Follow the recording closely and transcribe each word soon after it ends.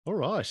All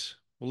right.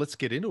 Well, let's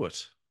get into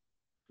it.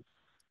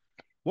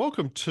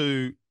 Welcome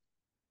to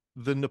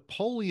the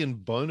Napoleon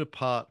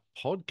Bonaparte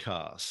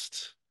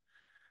podcast.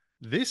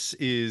 This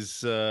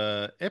is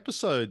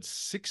episode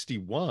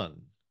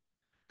 61.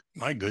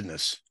 My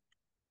goodness.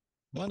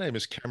 My name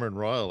is Cameron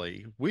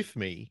Reilly. With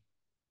me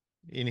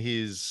in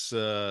his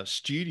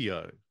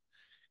studio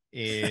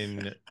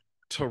in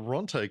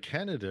Toronto,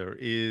 Canada,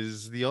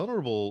 is the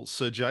Honourable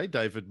Sir J.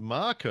 David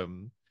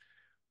Markham.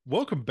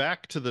 Welcome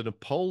back to the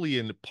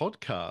Napoleon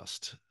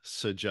podcast,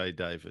 Sir J.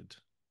 David.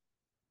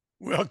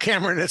 Well,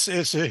 Cameron,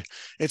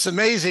 it's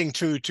amazing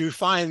to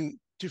find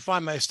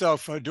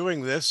myself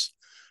doing this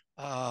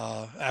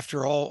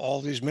after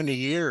all these many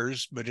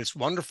years. But it's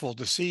wonderful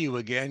to see you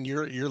again.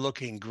 You're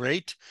looking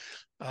great.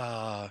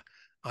 Uh,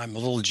 I'm a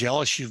little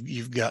jealous.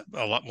 You've got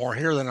a lot more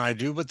hair than I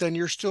do, but then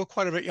you're still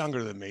quite a bit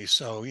younger than me.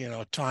 So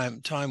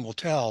time will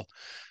tell.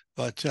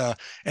 But and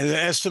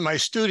as to my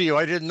studio,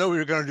 I didn't know we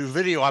were going to do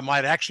video. I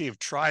might actually have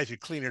tried to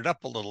clean it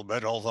up a little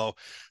bit, although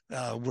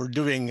we're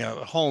doing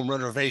home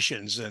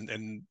renovations,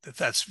 and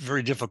that's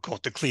very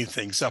difficult to clean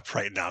things up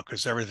right now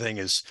because everything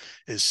is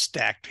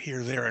stacked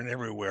here, there, and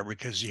everywhere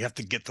because you have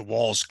to get the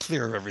walls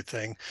clear of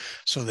everything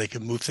so they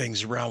can move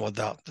things around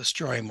without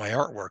destroying my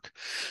artwork.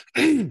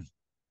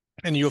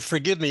 And you'll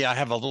forgive me, I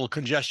have a little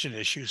congestion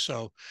issue,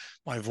 so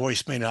my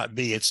voice may not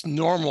be its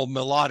normal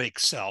melodic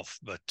self,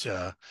 but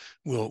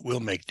we'll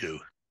make do.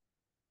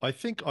 I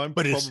think I'm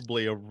But it's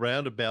probably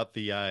around about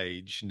the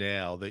age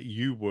now that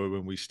you were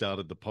when we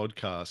started the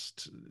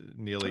podcast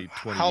nearly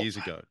 20 how years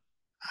ago.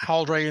 how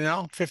old are you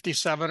now?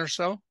 57 or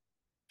so?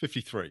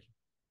 53.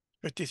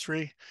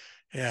 53?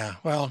 Yeah.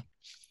 Well,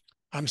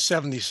 I'm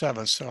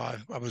 77, so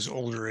I was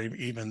older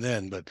even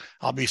then, but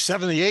I'll be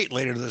 78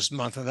 later this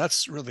month, and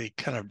that's really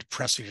kind of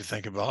depressing to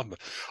think about.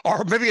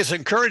 Or maybe it's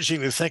encouraging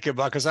to think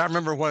about because I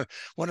remember when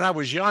I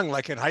was young,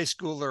 like in high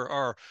school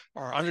or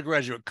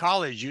undergraduate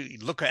college, you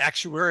look at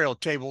actuarial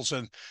tables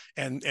and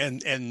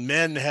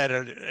men had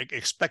an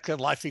expected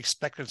life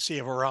expectancy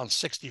of around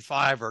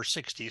 65 or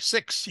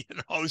 66,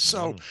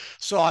 So Mm.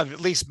 so I've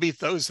at least beat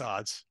those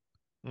odds.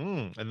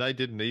 And they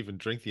didn't even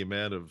drink the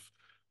amount of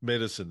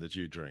medicine that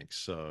you drink.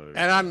 And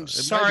I'm And maybe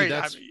sorry,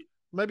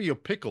 maybe you're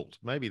pickled.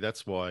 Maybe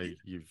that's why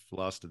you've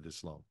lasted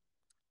this long.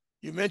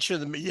 you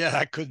mentioned them. Yeah,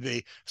 that could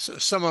be. So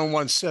someone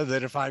once said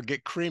that if I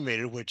get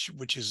cremated, which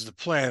is the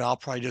plan, I'll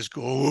probably just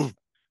go "Ooh,"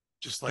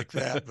 just like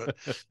that.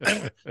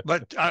 But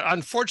but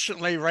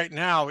unfortunately, right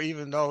now,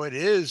 even though it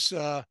is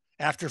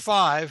after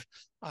 5,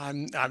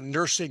 I'm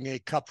nursing a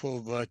cup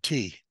of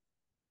tea.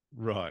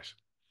 Right.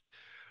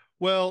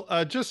 Well,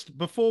 just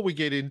before we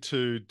get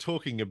into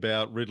talking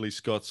about Ridley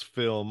Scott's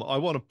film, I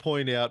want to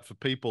point out for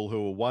people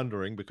who are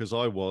wondering, because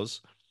I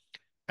was,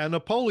 a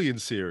Napoleon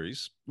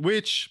series,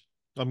 which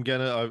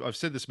I've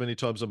said this many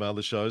times on my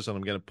other shows, and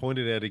I'm gonna point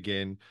it out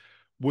again,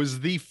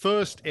 was the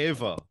first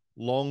ever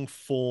long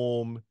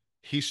form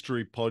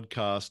history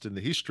podcast in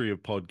the history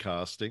of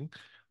podcasting.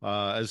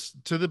 As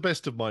to the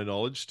best of my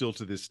knowledge, still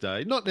to this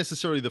day, not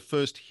necessarily the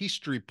first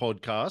history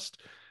podcast.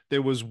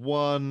 There was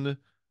one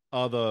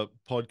other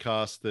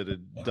podcast that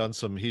had done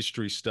some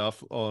history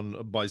stuff on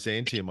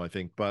Byzantium, I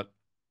think, but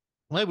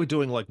they were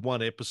doing like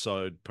one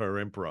episode per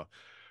emperor.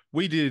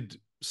 We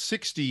did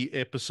 60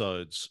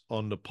 episodes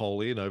on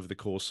Napoleon over the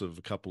course of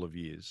a couple of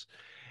years.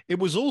 It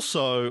was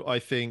also, I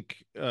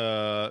think,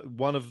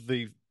 one of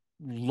the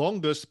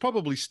longest,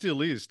 probably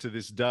still is to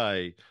this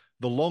day,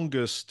 the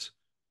longest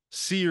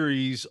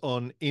series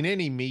on in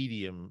any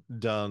medium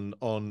done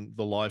on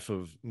the life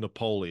of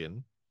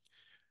Napoleon.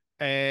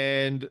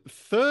 And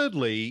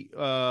thirdly,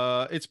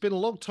 it's been a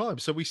long time.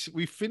 So we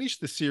finished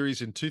the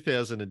series in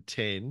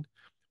 2010.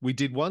 We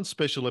did one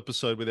special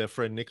episode with our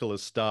friend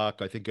Nicholas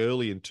Stark, I think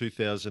early in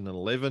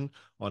 2011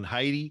 on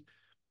Haiti.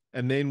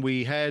 And then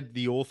we had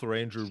the author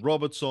Andrew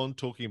Roberts on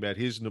talking about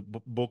his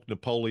book,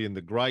 Napoleon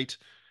the Great,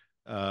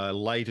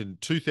 late in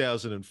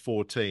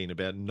 2014,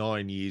 about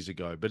 9 years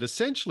ago. But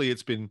essentially,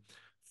 it's been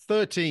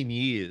 13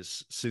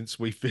 years since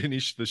we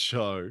finished the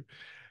show,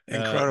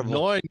 Incredible.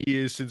 9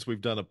 years since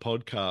we've done a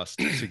podcast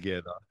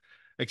together.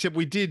 Except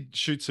we did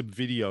shoot some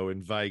video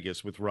in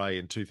Vegas with Ray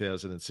in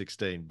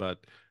 2016.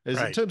 But as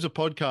in Right. terms of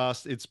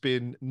podcast, it's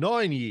been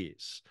 9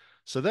 years.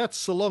 So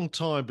that's a long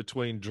time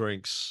between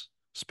drinks,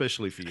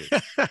 especially for you.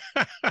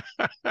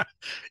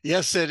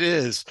 Yes, it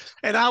is.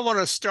 And I want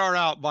to start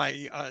out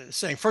by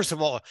saying, first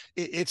of all,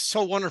 it's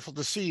so wonderful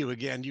to see you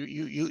again.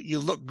 You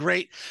look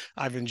great.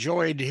 I've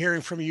enjoyed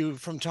hearing from you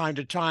from time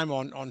to time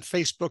on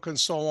Facebook and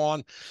so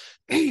on.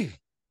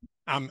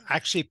 I'm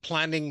actually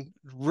planning,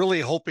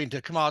 really hoping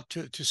to come out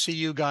to see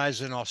you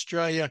guys in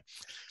Australia.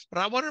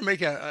 But I want to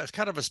make a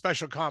kind of a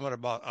special comment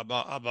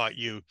about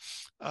you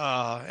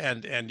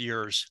and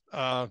yours.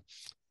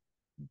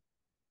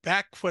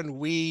 Back when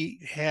we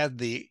had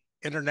the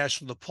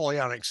International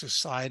Napoleonic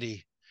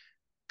Society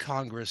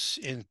Congress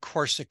in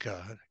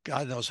Corsica.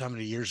 God knows how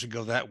many years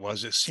ago that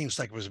was. It seems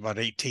like it was about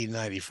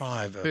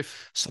 1895,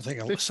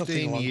 something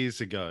 15 along. years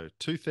ago, Jeez,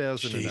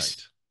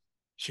 2008.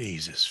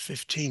 Jesus,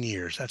 15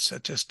 years. That's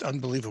just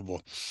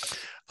unbelievable.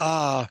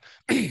 Uh,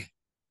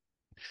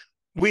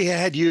 We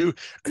had you,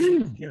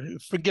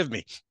 forgive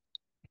me.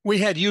 We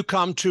had you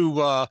come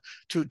to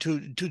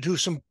do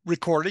some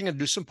recording and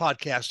do some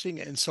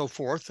podcasting and so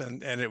forth,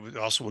 and it was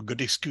also a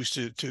good excuse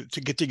to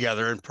get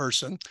together in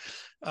person.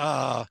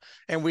 Uh,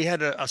 and we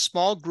had a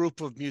small group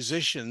of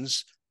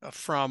musicians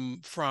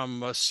from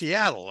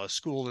Seattle, a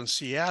school in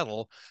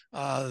Seattle,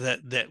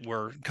 that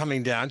were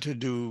coming down to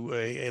do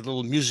a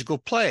little musical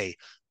play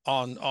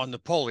on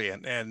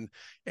Napoleon.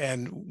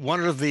 And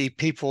one of the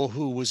people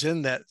who was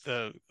in that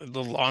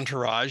little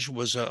entourage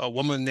was a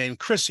woman named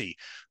Chrissy,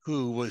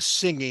 who was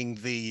singing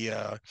the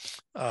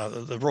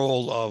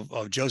role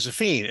of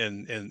Josephine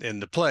in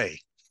the play.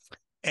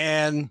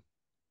 And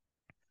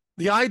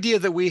the idea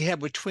that we had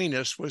between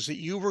us was that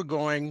you were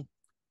going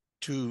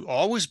to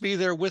always be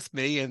there with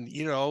me, and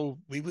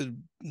we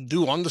would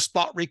do on the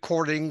spot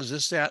recordings,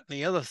 this, that, and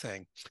the other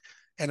thing.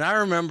 And I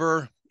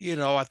remember,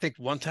 I think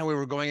one time we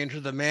were going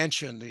into the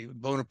mansion, the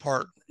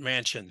Bonaparte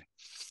mansion,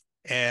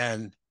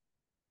 and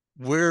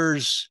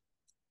where's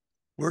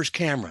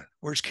Cameron?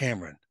 Where's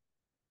Cameron?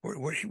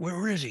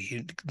 Where is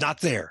he?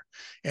 Not there.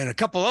 And a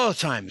couple other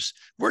times,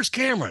 where's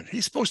Cameron?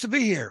 He's supposed to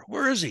be here.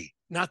 Where is he?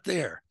 Not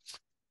there.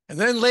 And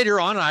then later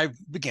on, I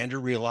began to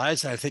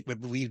realize, I think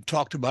we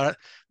talked about it,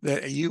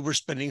 that you were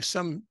spending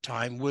some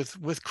time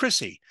with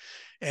Chrissy.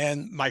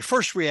 And my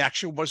first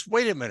reaction was,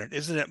 wait a minute,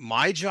 isn't it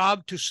my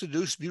job to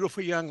seduce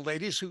beautiful young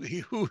ladies?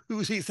 Who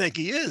does he think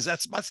he is?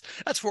 That's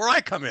where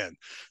I come in.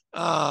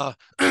 Uh,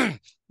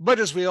 but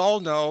as we all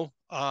know,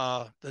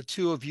 the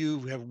two of you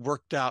have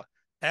worked out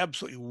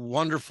absolutely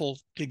wonderful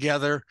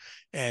together,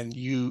 and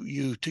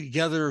you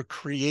together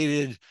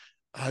created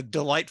a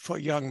delightful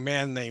young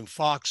man named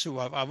Fox, who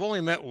I've only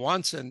met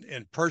once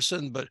in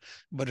person, but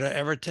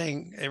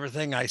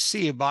everything I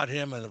see about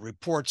him and the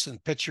reports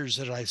and pictures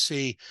that I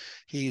see,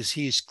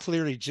 he's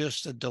clearly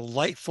just a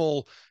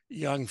delightful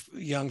young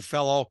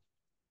fellow.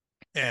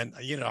 And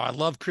I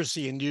love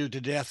Chrissy and you to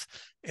death,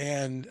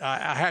 and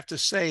I have to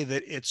say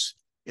that it's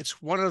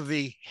one of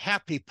the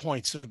happy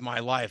points of my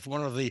life,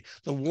 one of the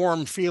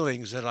warm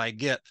feelings that I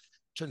get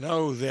to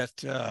know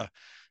that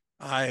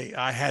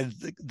I had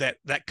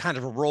that kind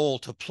of a role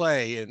to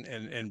play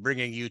in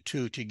bringing you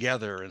two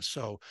together. And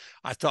so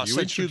I thought, You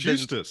since you've been,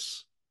 introduced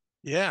us.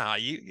 yeah,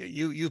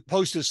 you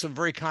posted some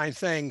very kind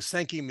things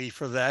thanking me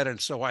for that,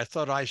 and so I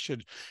thought I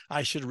should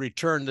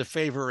return the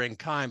favor in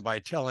kind by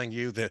telling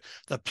you that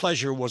the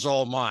pleasure was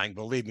all mine.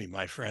 Believe me,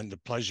 my friend, the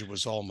pleasure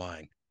was all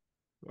mine.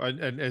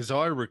 And as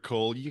I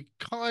recall, you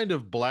kind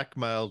of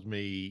blackmailed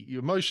me, you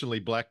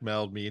emotionally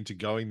blackmailed me into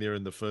going there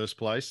in the first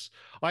place.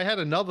 I had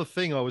another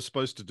thing I was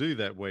supposed to do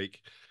that week.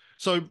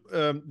 So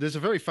there's a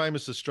very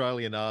famous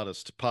Australian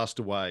artist passed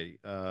away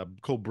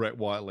called Brett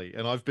Whiteley.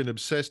 And I've been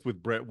obsessed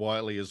with Brett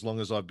Whiteley as long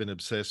as I've been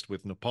obsessed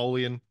with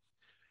Napoleon.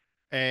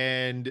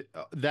 And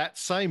that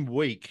same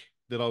week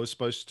that I was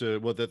supposed to,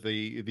 well, that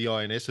the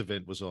INS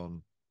event was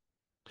on,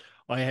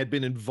 I had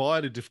been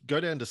invited to go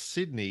down to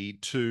Sydney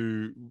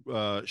to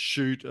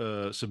shoot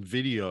some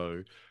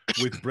video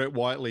with Brett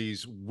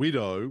Whiteley's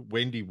widow,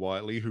 Wendy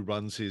Whiteley, who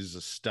runs his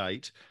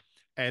estate,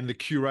 and the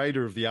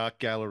curator of the Art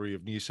Gallery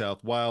of New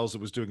South Wales,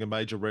 that was doing a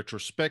major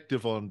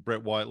retrospective on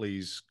Brett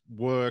Whiteley's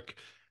work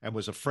and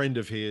was a friend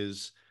of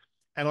his.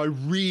 And I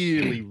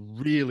really,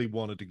 really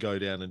wanted to go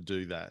down and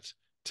do that,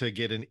 to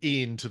get an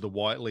in to the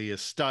Whiteley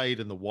estate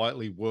and the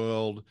Whiteley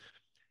world.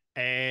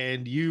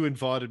 And you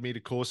invited me to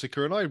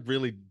Corsica, and I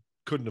really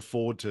couldn't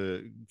afford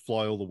to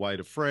fly all the way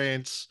to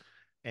France,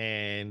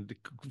 and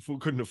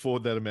couldn't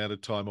afford that amount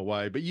of time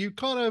away. But you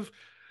kind of,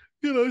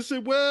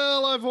 said,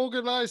 well,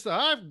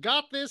 I've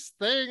got this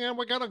thing, and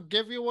we're going to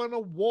give you an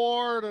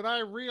award, and I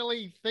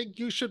really think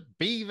you should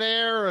be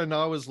there. And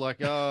I was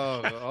like,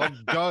 oh,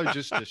 I'll go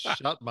just to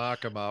shut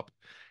Markham up.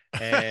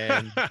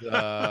 And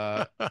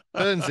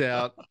turns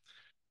out,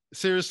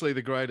 seriously,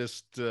 the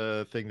greatest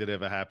thing that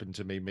ever happened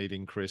to me,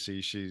 meeting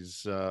Chrissy.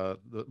 She's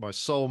my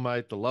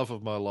soulmate, the love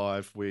of my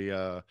life. We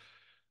are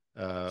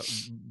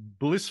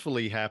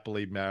blissfully,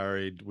 happily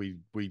married. We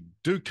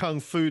do kung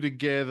fu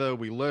together.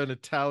 We learn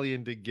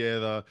Italian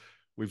together.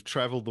 We've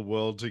traveled the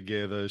world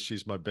together.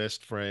 She's my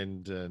best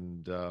friend,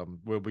 and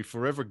we'll be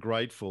forever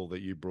grateful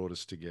that you brought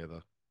us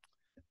together.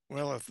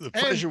 Well, if the And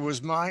pleasure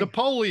was mine.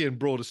 Napoleon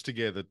brought us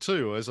together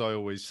too, as I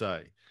always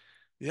say.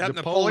 Yeah, Napoleon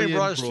Napoleon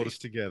brought us brought us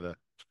together.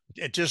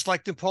 just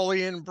like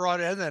Napoleon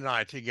brought Ed and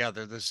I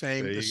together, the There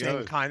same the you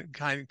same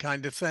go.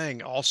 kind of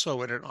thing.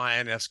 Also at an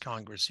INS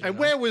Congress, And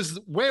where was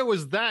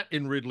that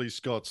in Ridley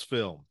Scott's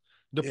film?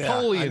 Yeah, I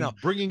know. Napoleon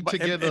bringing But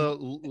together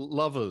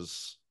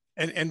lovers.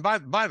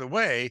 by the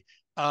way,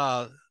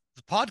 uh,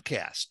 the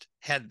podcast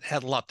had a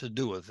lot to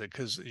do with it,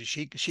 because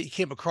she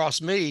came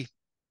across me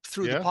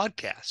through the Yeah,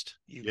 podcast.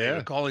 You may yeah,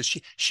 recall,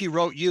 she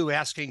wrote you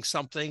asking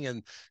something,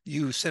 and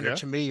you sent it yeah,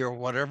 to me or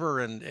whatever,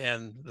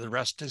 and the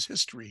rest is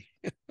history.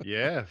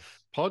 yeah.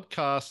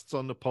 Podcasts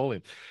on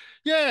Napoleon.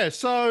 Yeah,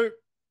 so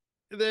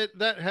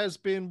that has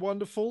been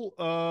wonderful.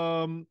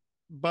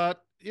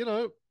 But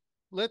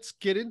let's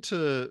get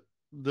into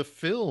the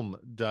film,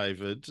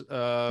 David.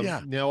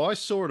 Yeah. Now I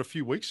saw it a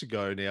few weeks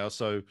ago now,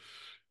 so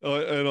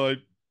and I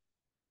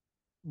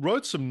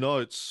wrote some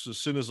notes as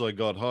soon as I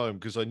got home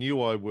because I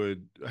knew I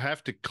would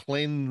have to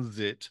cleanse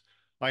it.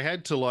 I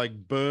had to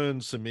like burn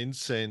some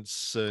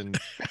incense and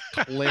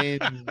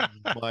cleanse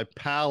my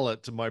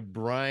palate, my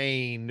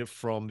brain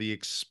from the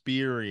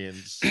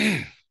experience.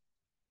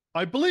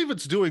 I believe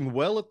it's doing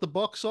well at the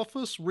box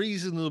office,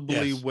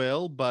 reasonably Yes.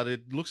 well, but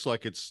it looks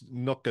like it's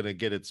not going to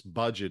get its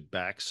budget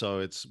back, so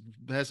it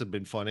hasn't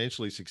been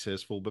financially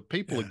successful. But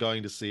people are Yeah.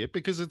 going to see it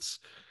because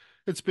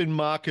it's been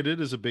marketed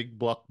as a big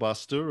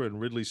blockbuster, and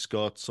Ridley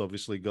Scott's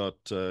obviously got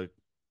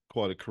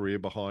quite a career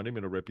behind him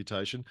and a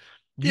reputation.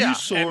 You Yeah.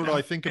 saw it,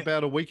 I think,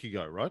 about a week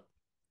ago, right?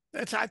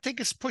 I think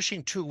it's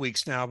pushing 2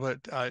 weeks now, but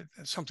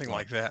something Right.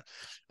 like that,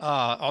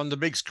 on the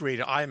big screen,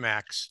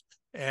 IMAX.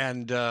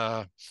 And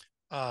uh,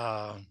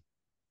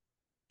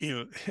 you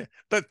know,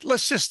 but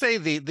let's just say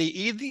the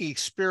evening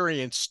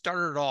experience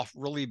started off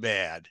really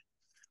bad.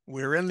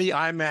 We're in the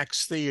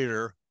IMAX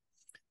theater,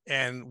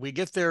 and we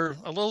get there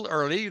a little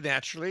early,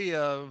 naturally.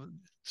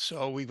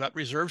 So we've got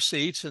reserved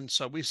seats, and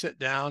so we sit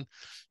down,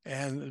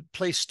 and the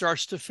place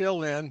starts to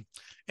fill in.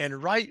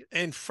 And right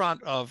in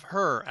front of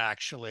her,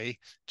 actually,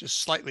 just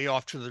slightly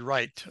off to the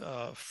right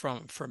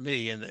from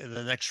me, in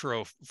the next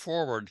row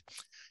forward,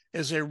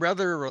 is a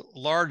rather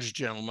large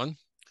gentleman.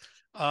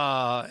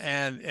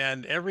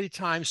 And every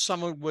time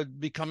someone would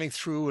be coming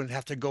through and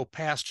have to go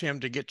past him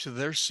to get to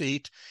their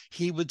seat,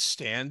 he would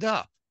stand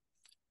up.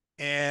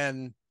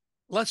 And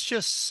let's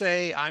just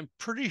say I'm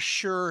pretty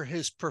sure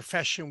his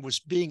profession was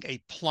being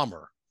a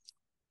plumber,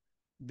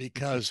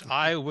 because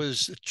I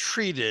was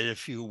treated,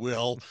 if you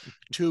will,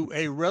 to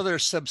a rather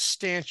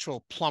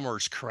substantial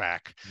plumber's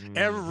crack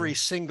every Hmm.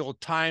 single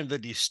time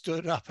that he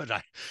stood up. And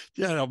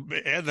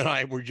Ed and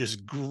I were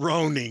just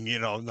groaning,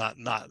 not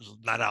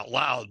out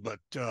loud, but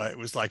it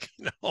was like,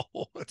 no,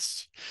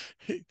 it's,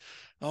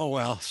 oh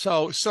well.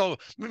 So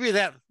maybe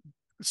that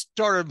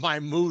started my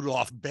mood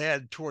off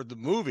bad toward the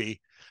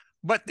movie.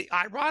 But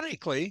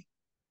ironically,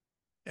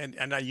 and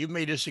you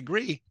may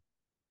disagree.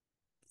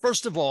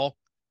 First of all,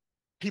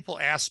 people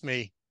ask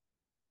me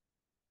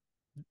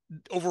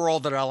overall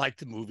that I like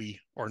the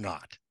movie or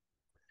not.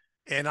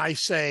 And I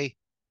say,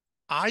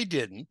 I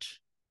didn't,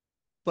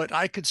 but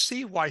I could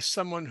see why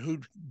someone who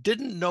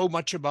didn't know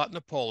much about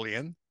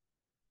Napoleon,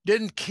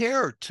 didn't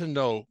care to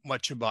know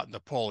much about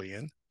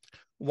Napoleon,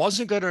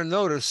 wasn't going to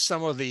notice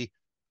some of the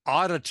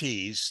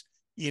oddities,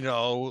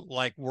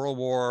 like World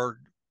War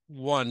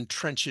I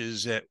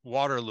trenches at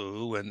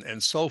Waterloo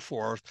and so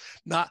forth.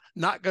 Not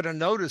going to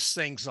notice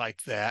things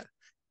like that.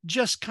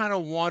 Just kind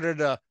of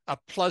wanted a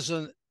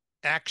pleasant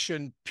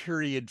action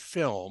period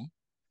film.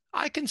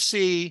 I can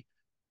see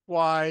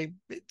why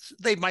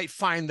they might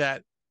find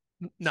that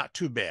not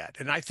too bad,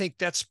 and I think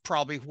that's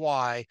probably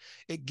why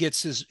it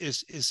gets as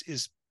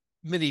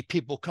many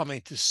people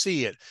coming to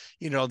see it.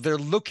 They're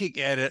looking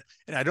at it,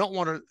 and I don't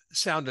want to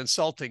sound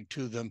insulting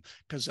to them,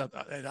 because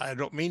I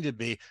don't mean to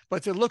be,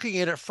 but they're looking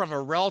at it from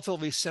a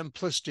relatively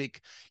simplistic,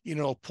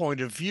 point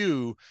of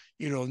view,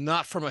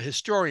 not from a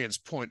historian's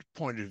point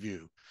of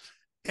view.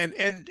 And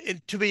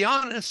to be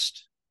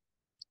honest,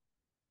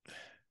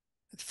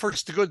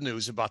 first, the good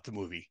news about the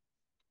movie.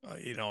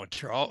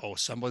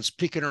 Someone's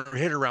peeking her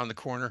head around the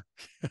corner.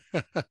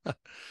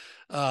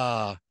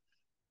 uh,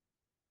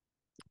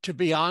 to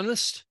be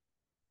honest,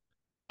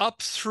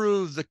 up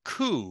through the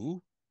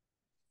coup,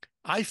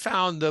 I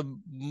found the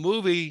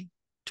movie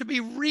to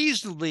be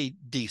reasonably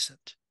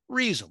decent.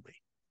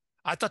 Reasonably.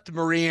 I thought the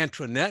Marie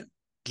Antoinette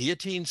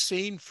guillotine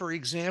scene, for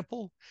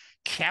example,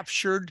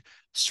 captured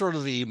sort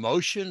of the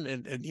emotion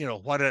and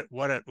what it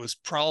was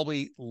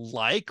probably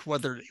like,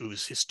 whether it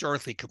was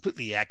historically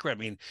completely accurate.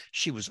 I mean,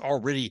 she was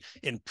already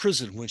in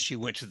prison when she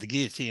went to the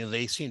guillotine, and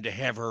they seemed to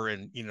have her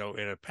in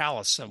a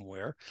palace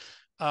somewhere.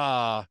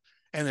 Uh,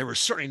 and there was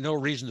certainly no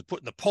reason to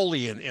put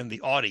Napoleon in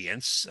the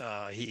audience.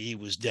 He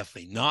was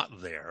definitely not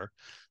there.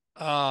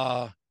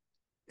 Uh,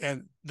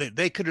 and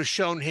they could have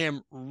shown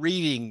him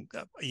reading,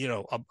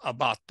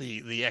 about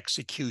the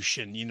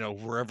execution,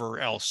 wherever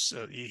else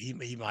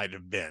he might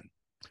have been.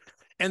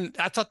 And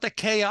I thought the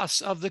chaos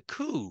of the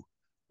coup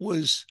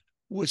was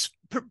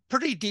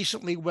pretty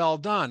decently well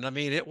done. I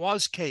mean, it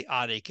was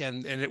chaotic,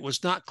 and it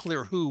was not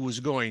clear who was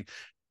going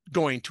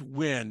to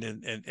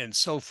win, and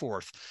so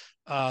forth.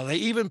 They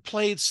even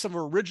played some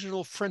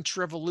original French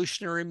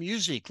Revolutionary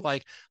music,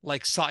 like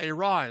Ça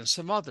Ira and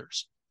some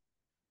others.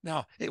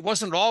 Now, it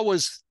wasn't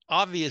always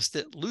obvious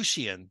that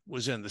Lucien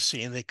was in the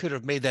scene. They could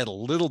have made that a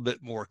little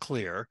bit more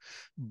clear,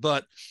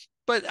 but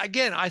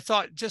again, I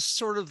thought just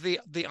sort of the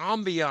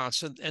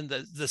ambiance and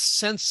the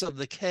sense of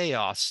the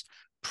chaos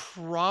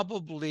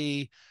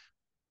probably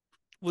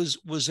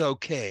was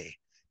okay.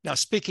 Now,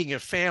 speaking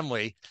of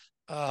family,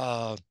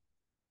 uh,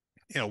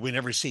 we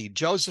never see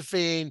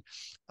Josephine.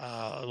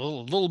 A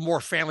little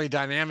more family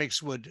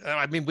dynamics would.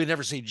 I mean, we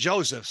never see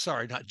Joseph.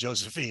 Sorry, not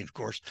Josephine, of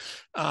course.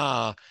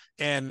 Uh,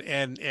 and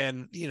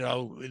it'd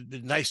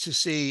be nice to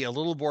see a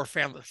little more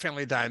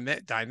family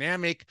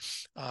dynamic.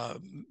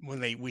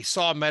 When we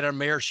saw Madame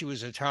Mayor, she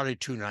was entirely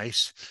too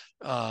nice.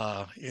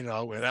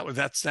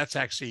 That's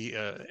actually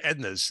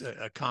Edna's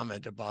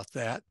comment about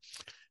that.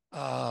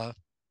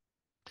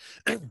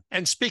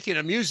 And speaking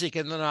of music,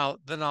 and then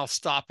I'll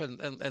stop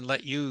and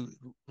let you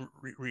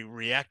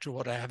react to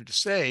what I have to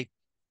say.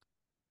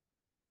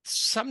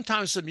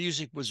 Sometimes the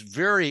music was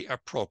very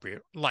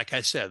appropriate. Like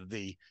I said,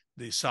 the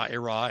Ça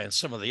Ira and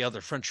some of the other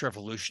French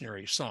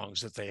Revolutionary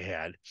songs that they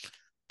had.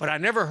 But I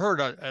never heard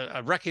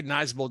a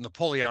recognizable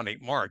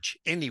Napoleonic march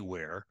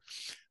anywhere.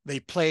 They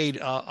played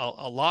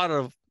a lot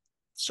of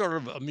sort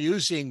of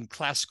amusing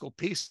classical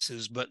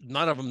pieces, but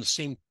none of them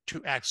seemed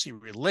to actually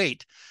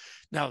relate.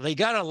 Now they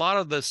got a lot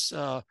of this,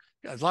 a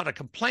lot of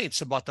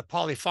complaints about the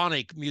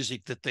polyphonic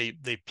music that they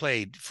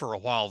played for a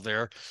while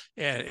there,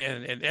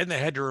 and they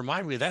had to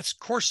remind me that's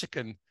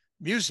Corsican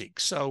music,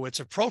 so it's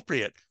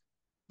appropriate.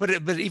 But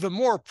even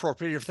more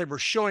appropriate if they were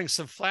showing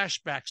some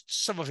flashbacks to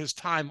some of his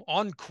time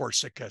on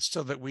Corsica,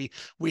 so that we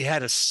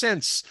had a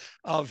sense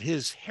of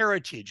his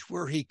heritage,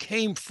 where he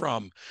came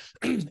from,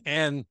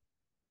 and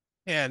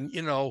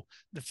the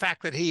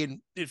fact that he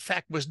in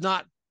fact was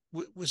not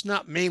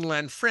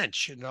mainland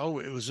French. It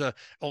was it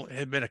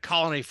had been a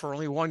colony for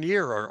only 1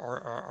 year,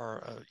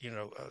 or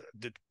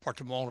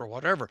departement or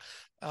whatever,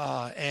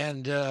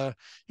 and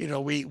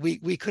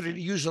we could have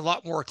used a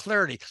lot more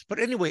clarity. But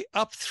anyway,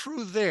 up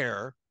through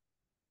there,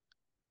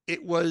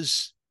 it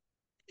was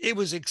it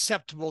was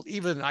acceptable,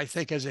 even I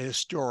think as a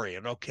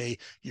historian. Okay,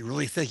 you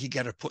really think you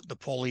got to put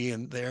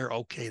Napoleon there?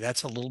 Okay,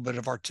 that's a little bit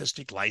of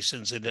artistic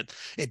license, and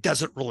it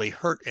doesn't really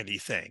hurt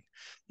anything,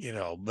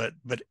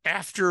 But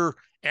after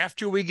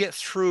we get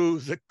through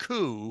the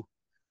coup,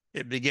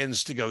 it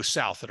begins to go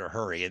south in a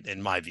hurry,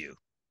 in my view.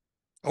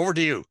 Over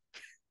to you.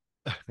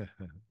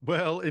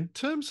 Well, in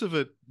terms of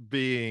it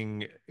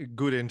being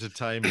good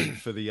entertainment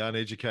for the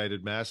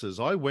uneducated masses,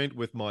 I went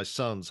with my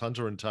sons,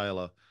 Hunter and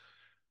Taylor,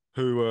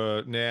 who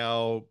are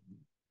now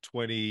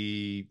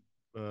 20,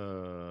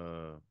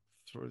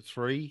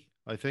 three,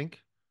 I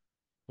think.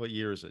 What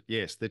year is it?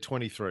 Yes, they're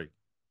 23.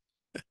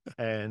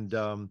 And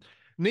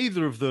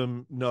neither of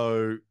them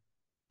know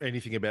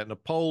anything about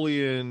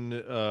Napoleon,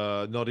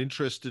 not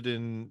interested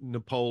in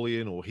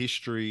Napoleon or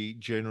history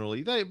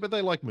generally. But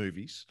they like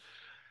movies.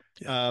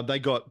 Yeah, They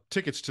got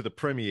tickets to the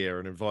premiere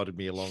and invited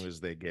me along as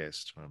their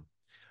guest.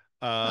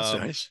 that's Um,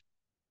 nice.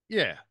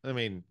 yeah, I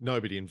mean,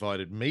 nobody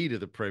invited me to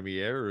the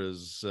premiere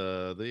as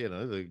the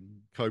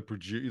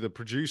the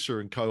producer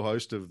and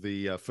co-host of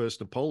the First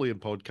Napoleon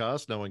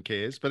podcast. No one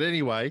cares, but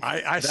anyway,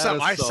 that aside,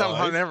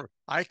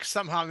 I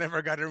somehow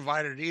never got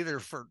invited either,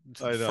 I for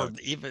know.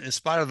 even in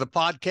spite of the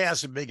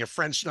podcast and being a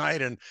French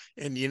night, and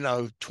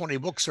 20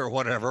 books or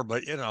whatever.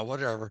 But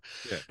whatever.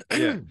 Yeah,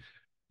 yeah,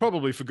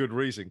 probably for good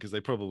reason because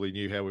they probably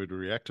knew how we'd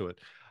react to it.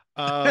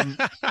 Um,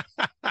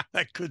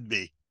 That could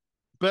be.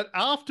 But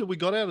after we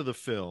got out of the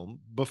film,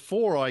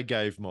 before I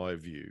gave my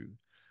view,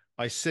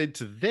 I said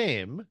to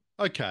them,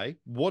 okay,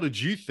 what did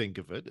you think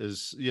of it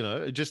as,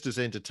 just as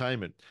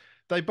entertainment?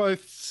 They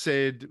both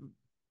said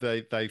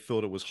they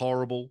thought it was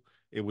horrible,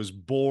 it was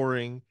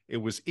boring, it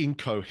was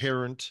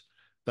incoherent.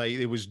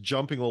 It was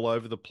jumping all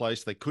over the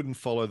place. They couldn't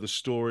follow the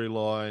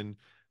storyline.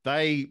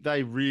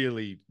 They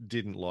really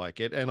didn't like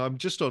it. And I'm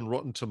just on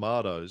Rotten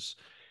Tomatoes.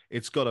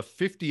 It's got a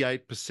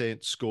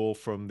 58% score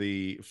from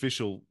the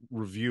official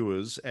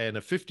reviewers and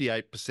a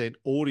 58%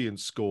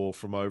 audience score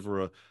from over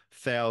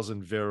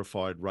 1,000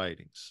 verified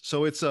ratings.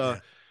 So Yeah,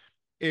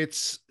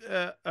 it's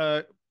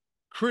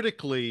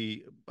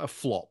critically a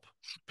flop.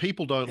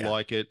 People don't yeah.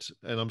 like it,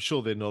 and I'm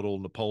sure they're not all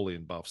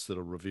Napoleon buffs that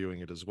are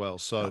reviewing it as well. No.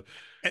 So,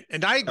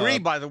 And I agree, uh,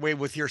 by the way,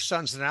 with your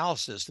son's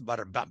analysis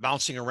about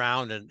bouncing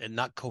around and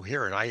not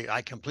coherent.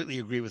 I completely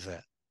agree with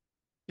that.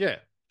 yeah.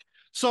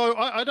 So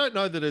I don't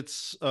know that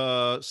it's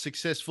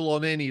successful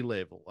on any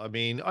level. I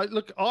mean,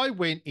 I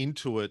went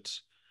into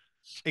it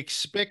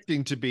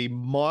expecting to be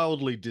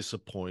mildly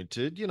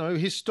disappointed.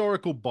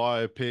 Historical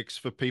biopics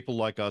for people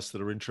like us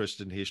that are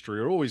interested in history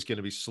are always going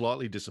to be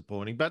slightly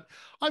disappointing, but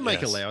I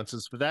make Yes.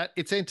 allowances for that.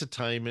 It's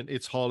entertainment,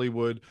 it's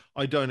Hollywood.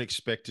 I don't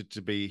expect it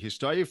to be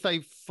history. If they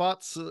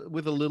futz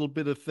with a little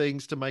bit of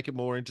things to make it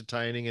more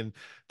entertaining and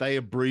they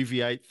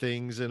abbreviate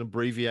things and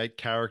abbreviate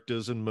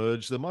characters and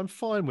merge them, I'm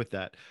fine with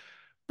that.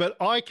 But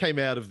I came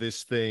out of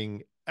this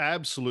thing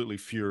absolutely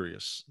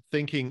furious,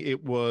 thinking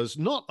it was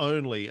not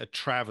only a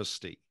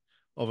travesty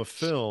of a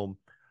film,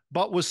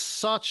 but was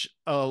such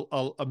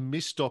a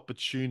missed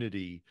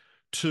opportunity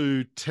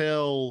to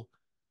tell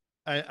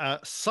a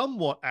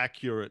somewhat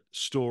accurate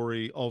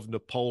story of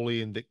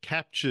Napoleon that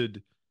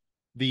captured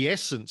the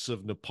essence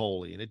of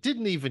Napoleon. It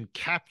didn't even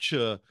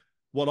capture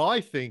what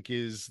I think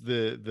is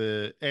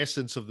the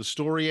essence of the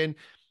story. And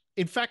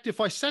in fact, if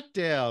I sat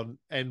down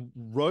and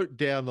wrote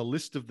down a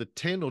list of the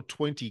 10 or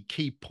 20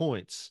 key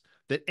points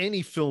that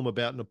any film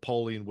about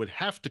Napoleon would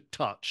have to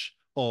touch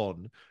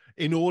on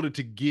in order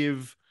to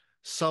give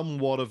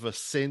somewhat of a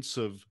sense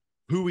of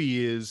who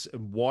he is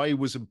and why he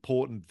was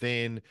important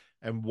then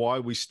and why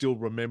we still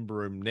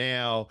remember him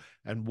now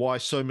and why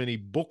so many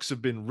books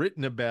have been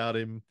written about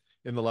him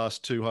in the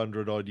last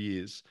 200 odd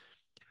years.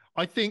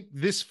 I think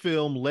this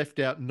film left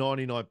out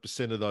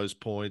 99% of those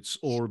points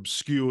or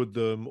obscured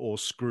them or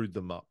screwed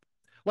them up.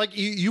 Like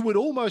you would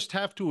almost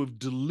have to have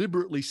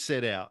deliberately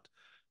set out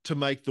to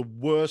make the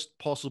worst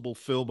possible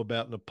film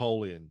about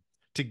Napoleon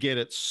to get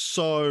it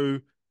so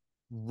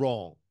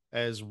wrong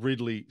as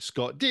Ridley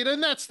Scott did.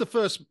 And that's the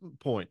first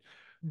point.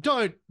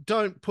 Don't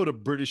put a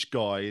British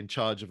guy in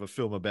charge of a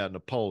film about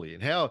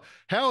Napoleon. How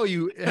are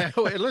you?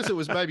 Unless it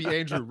was maybe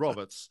Andrew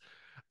Roberts,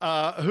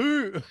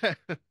 who?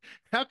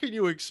 How can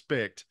you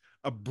expect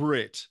a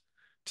Brit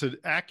to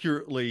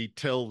accurately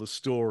tell the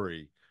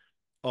story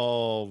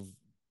of,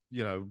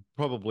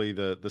 probably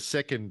the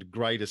second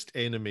greatest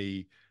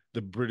enemy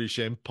the British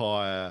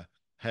Empire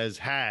has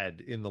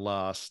had in the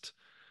last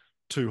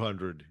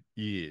 200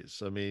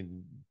 years? I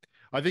mean,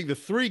 I think the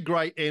three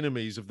great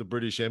enemies of the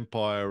British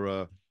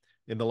Empire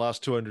in the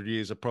last 200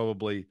 years are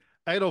probably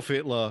Adolf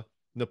Hitler,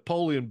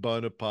 Napoleon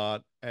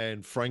Bonaparte,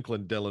 and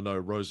Franklin Delano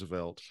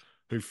Roosevelt,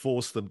 who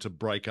forced them to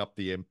break up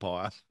the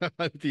empire,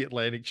 the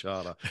Atlantic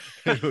Charter,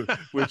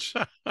 which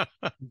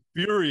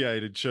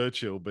infuriated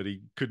Churchill, but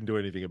he couldn't do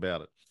anything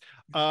about it.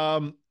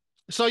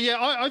 So yeah,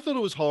 I thought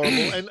it was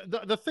horrible. And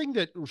the thing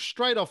that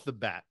straight off the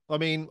bat, I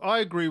mean, I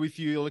agree with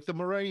you. Like the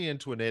Marie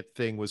Antoinette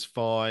thing was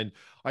fine.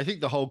 I think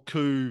the whole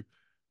coup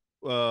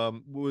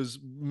was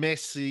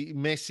messy.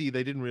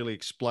 They didn't really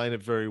explain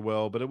it very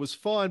well, but it was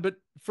fine. But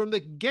from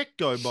the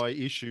get-go, my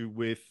issue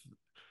with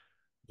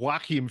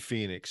Joaquin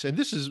Phoenix, and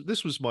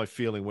this was my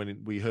feeling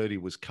when we heard he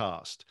was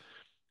cast,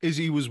 is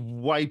he was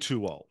way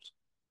too old.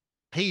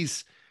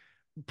 He's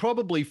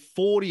probably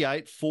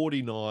 48,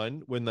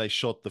 49 when they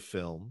shot the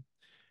film,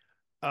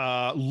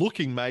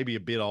 looking maybe a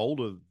bit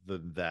older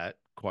than that,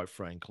 quite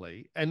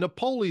frankly. And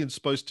Napoleon's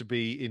supposed to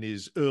be in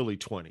his early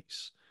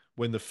 20s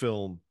when the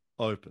film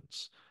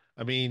opens.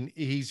 I mean,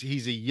 he's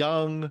a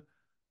young,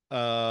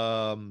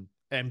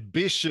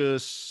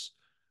 ambitious,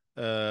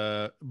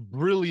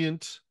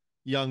 brilliant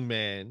young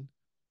man.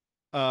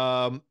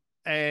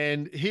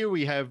 And here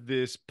we have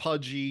this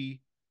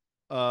pudgy,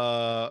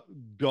 got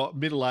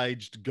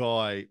middle-aged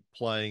guy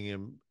playing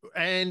him.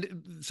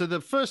 And so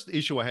the first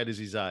issue I had is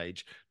his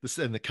age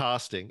and the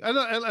casting. And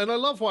I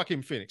love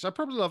Joaquin Phoenix. I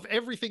probably love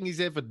everything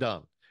he's ever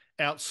done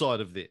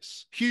outside of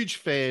this. Huge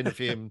fan of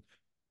him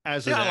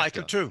as an Yeah, I actor. like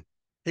him too.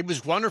 He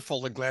was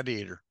wonderful in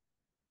Gladiator.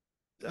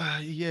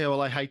 Yeah, well,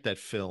 I hate that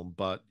film,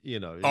 but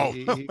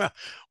Oh,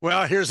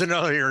 well, here's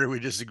another area we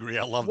disagree.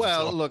 I love the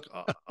well, film. look,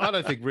 I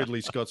don't think Ridley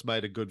Scott's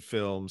made a good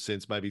film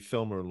since maybe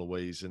Thelma and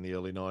Louise in the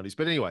early 90s.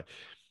 But anyway,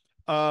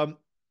 um,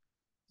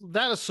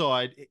 that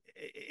aside,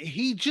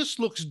 he just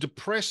looks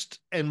depressed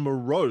and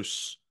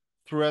morose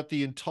throughout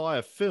the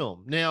entire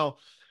film. Now,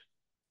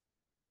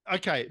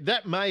 okay,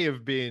 that may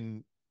have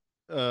been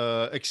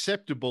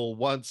acceptable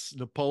once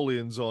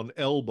Napoleon's on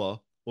Elba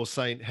or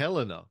St.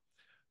 Helena,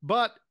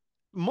 but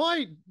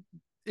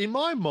in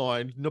my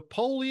mind,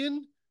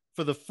 Napoleon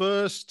for the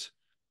first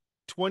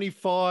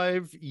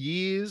 25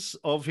 years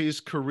of his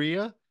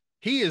career,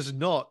 he is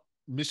not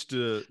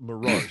Mr.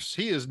 Morose.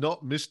 He is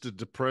not Mr.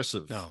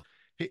 Depressive. No.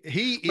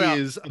 He Well,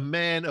 is a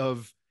man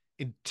of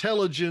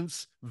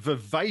intelligence,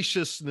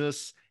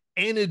 vivaciousness,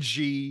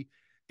 energy,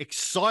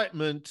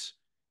 excitement.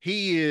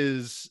 He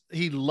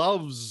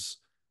loves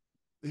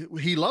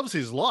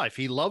his life.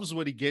 He loves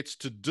what he gets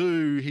to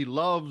do. He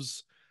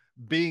loves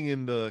being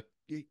in the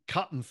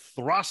cut and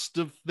thrust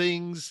of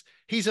things.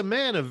 He's a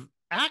man of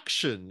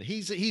action.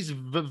 He's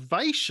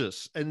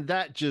vivacious, and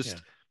that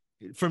just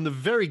from the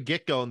very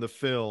get-go in the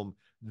film,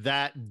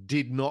 that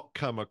did not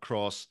come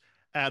across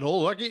at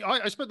all. Like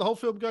I spent the whole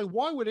film going,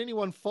 why would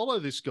anyone follow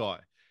this guy?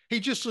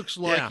 He just looks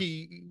like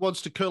he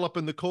wants to curl up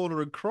in the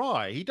corner and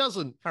cry. He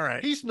doesn't. All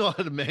right. He's not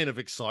a man of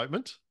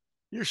excitement.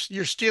 You're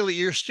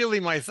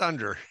stealing my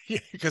thunder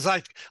because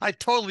I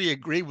totally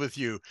agree with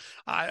you.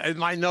 In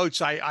my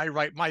notes, I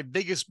write my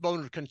biggest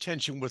bone of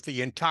contention with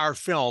the entire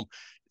film.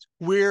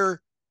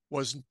 Where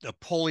was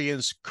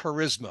Napoleon's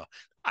charisma?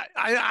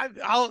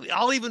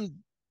 I'll even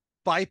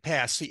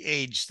bypass the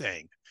age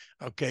thing,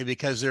 okay,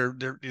 because they're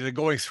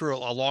going through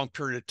a long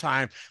period of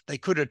time. They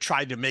could have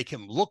tried to make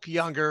him look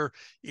younger,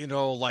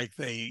 like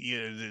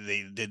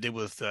they did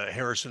with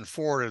Harrison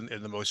Ford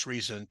in the most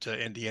recent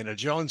Indiana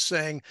Jones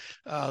thing.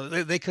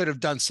 They could have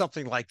done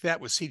something like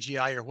that with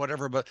CGI or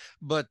whatever, but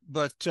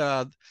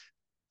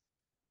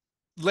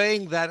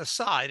laying that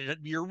aside, and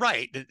you're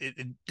right,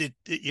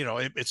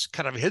 it's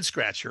kind of a head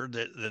scratcher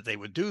that they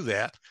would do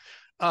that.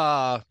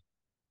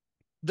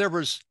 There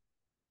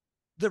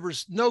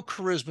was no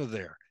charisma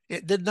there.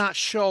 It did not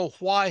show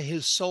why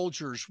his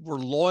soldiers were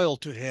loyal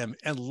to him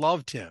and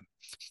loved him.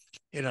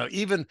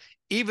 Even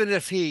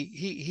if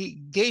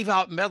he gave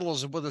out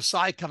medals with a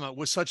side comment,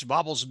 with such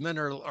baubles men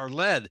are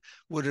led,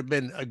 would have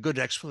been a good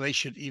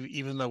explanation,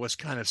 even though it's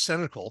kind of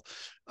cynical.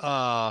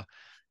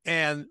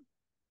 And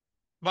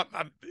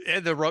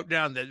Ed wrote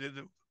down that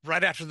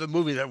right after the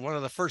movie, that one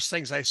of the first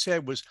things I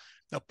said was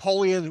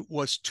Napoleon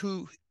was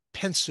too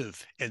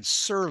pensive and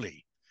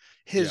surly.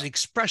 His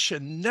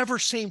expression never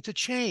seemed to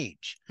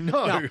change.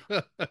 No.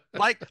 Now,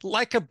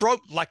 like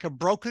a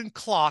broken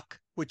clock,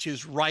 which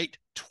is right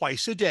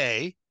twice a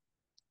day,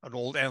 an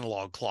old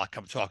analog clock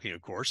I'm talking,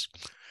 of course,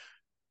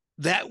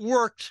 that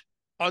worked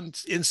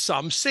in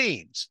some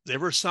scenes. There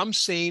were some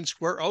scenes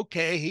where,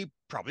 okay, he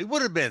probably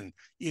would have been,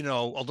 a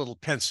little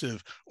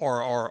pensive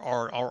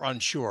or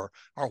unsure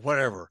or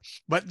whatever,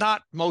 but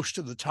not most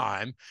of the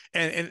time.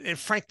 And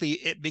frankly,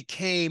 it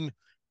became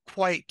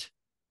quite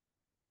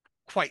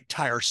quite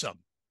tiresome.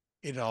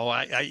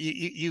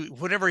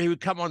 Whenever he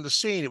would come on the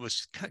scene, it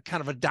was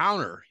kind of a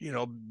downer,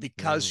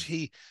 because Mm,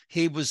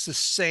 he was the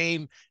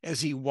same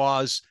as he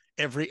was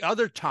every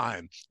other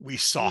time we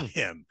saw mm,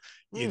 him,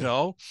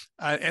 mm,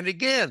 and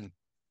again,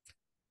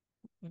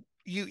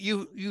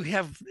 you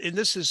have, and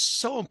this is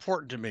so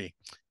important to me.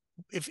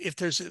 If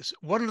there's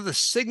one of the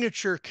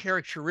signature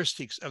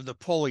characteristics of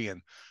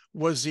Napoleon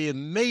was the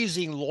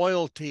amazing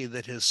loyalty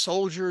that his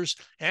soldiers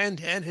and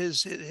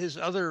his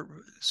other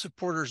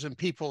supporters and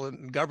people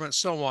in government,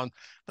 so on,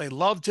 they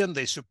loved him,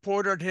 they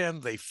supported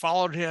him, they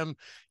followed him,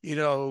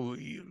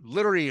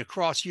 literally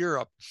across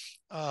Europe,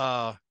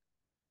 uh,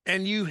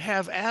 and you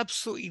have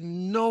absolutely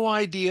no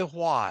idea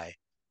why.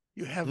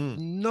 You have mm,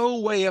 no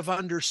way of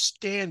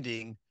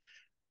understanding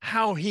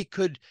how he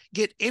could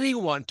get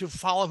anyone to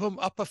follow him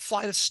up a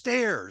flight of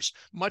stairs,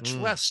 much mm,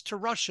 less to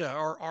Russia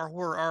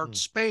or mm,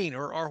 Spain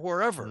or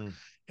wherever. mm.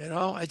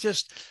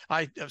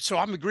 So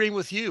I'm agreeing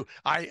with you.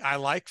 I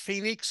like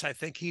Phoenix. I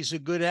think he's a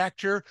good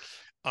actor.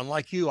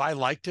 Unlike you, I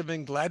liked him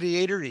in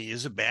Gladiator. He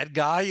is a bad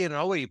guy,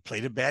 he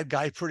played a bad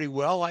guy pretty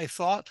well, I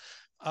thought.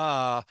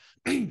 Uh,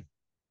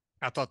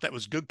 I thought that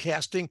was good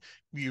casting.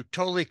 You're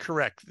totally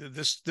correct.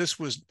 This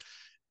was,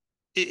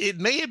 it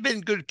may have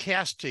been good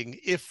casting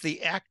if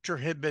the actor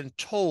had been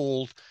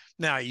told,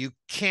 now you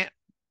can't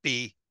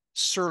be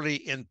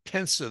surly and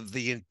pensive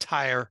the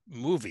entire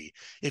movie.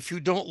 If you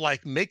don't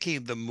like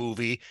making the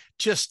movie,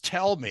 just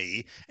tell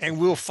me and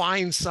we'll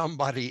find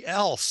somebody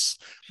else.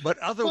 But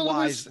Well,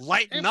 otherwise,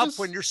 lighten it up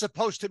when was you're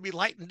supposed to be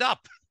lightened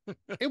up.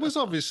 it was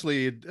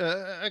obviously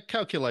a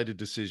calculated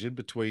decision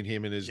between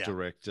him and his Yeah,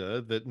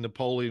 director that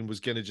Napoleon was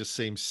going to just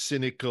seem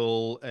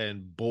cynical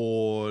and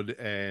bored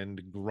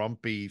and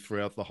grumpy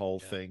throughout the whole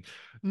yeah, thing.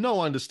 No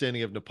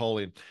understanding of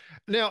Napoleon.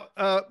 Now,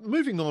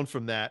 moving on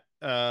from that,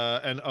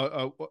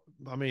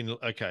 I mean,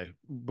 okay,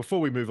 before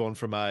we move on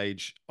from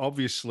age,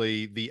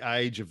 obviously the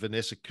age of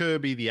Vanessa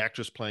Kirby, the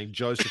actress playing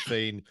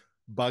Josephine,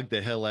 bugged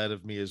the hell out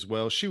of me as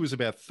well. She was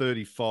about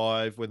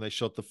 35 when they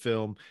shot the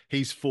film.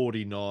 He's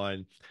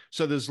 49.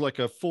 So there's like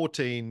a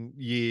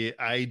 14-year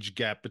age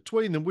gap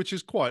between them, which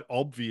is quite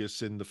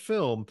obvious in the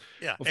film.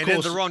 yeah, Of and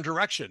in the course, wrong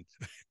direction.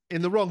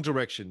 in the wrong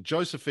direction.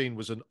 Josephine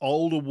was an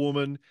older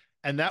woman,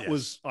 and that Yes,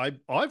 was I've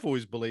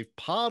always believed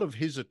part of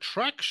his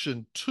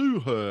attraction to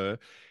her.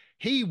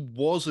 He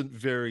wasn't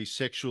very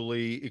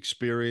sexually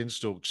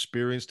experienced or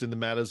experienced in the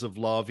matters of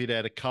love. He'd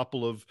had a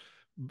couple of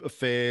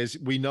affairs.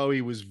 We know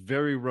he was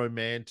very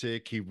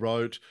romantic. He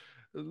wrote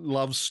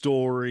love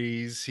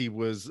stories. He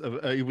was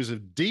a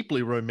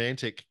deeply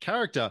romantic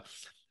character,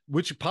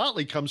 which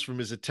partly comes from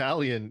his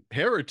Italian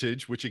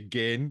heritage, which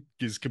again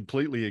is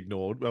completely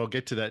ignored. I'll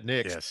get to that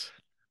next. yes,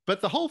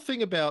 But the whole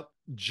thing about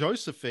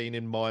Josephine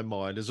in my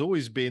mind has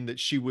always been that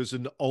she was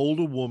an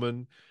older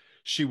woman.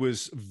 She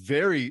was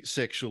very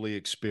sexually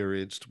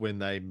experienced when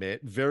they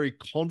met, very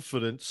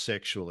confident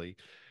sexually.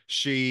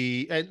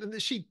 She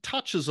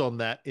touches on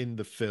that in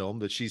the film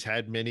that she's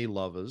had many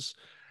lovers,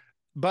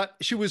 but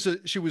she was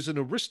an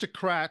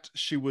aristocrat.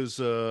 She was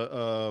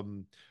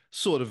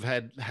sort of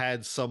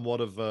had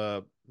somewhat of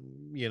a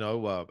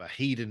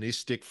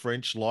hedonistic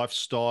French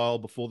lifestyle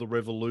before the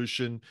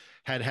revolution,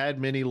 had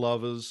many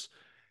lovers.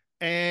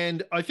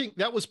 And I think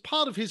that was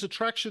part of his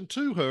attraction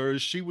to her,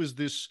 as she was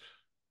this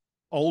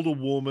older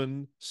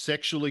woman,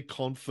 sexually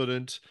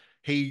confident.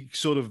 He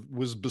sort of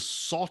was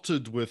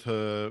besotted with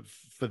her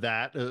for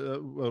that,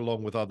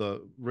 along with other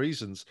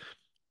reasons.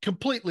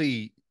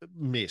 Completely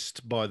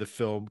missed by the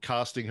film,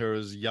 casting her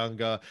as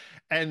younger.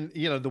 And,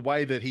 the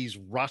way that he's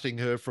rutting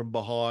her from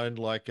behind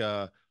like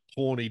a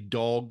horny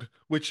dog,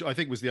 which I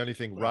think was the only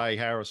thing well. Ray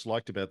Harris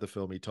liked about the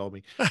film, he told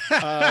me.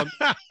 Um,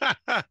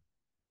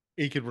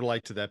 he could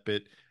relate to that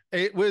bit.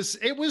 It was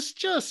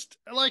just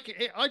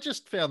like I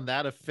just found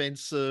that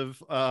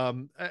offensive.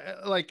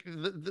 Like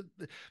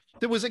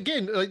there was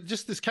again like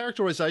just this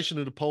characterization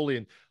of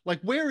Napoleon.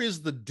 Like, where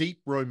is the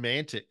deep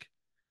romantic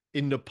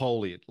in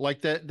Napoleon?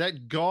 Like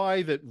that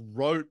guy that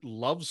wrote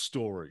love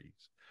stories,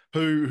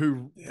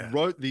 who Yeah.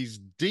 wrote these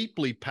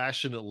deeply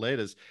passionate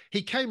letters.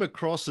 He came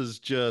across as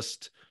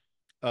just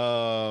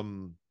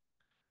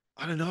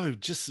I don't know,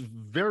 just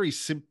very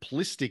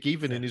simplistic,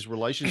 even in Yeah. his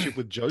relationship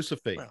with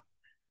Josephine. Well,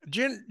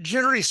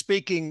 generally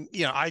speaking,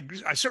 I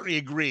certainly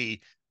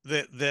agree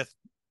that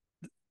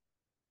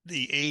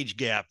the age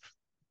gap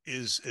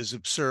is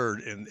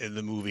absurd in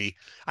the movie.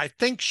 I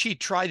think she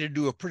tried to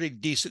do a pretty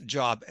decent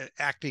job at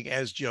acting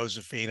as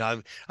Josephine.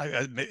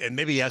 And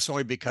maybe that's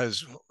only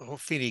because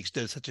Phoenix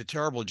did such a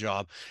terrible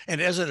job.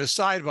 And as an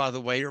aside, by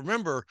the way,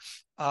 remember,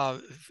 uh,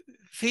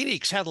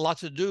 Phoenix had a lot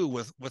to do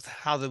with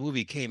how the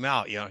movie came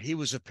out. He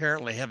was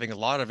apparently having a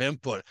lot of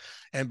input,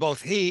 and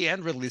both he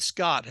and Ridley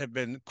Scott have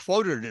been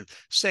quoted as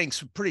saying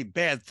some pretty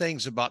bad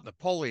things about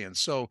Napoleon.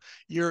 So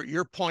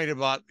your point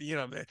about,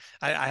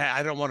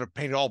 I don't want to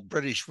paint all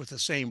British with the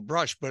same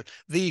brush, but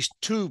these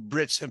two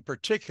Brits in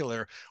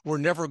particular were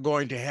never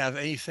going to have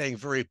anything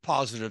very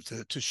positive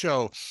to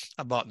show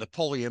about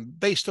Napoleon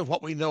based on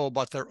what we know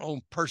about their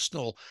own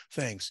personal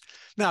things.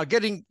 Now,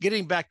 getting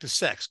back to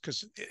sex,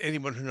 because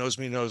anyone who knows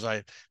me knows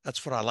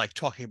that's what I like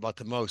talking about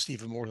the most,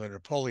 even more than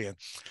Napoleon.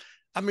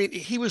 I mean,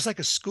 he was like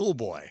a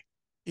schoolboy.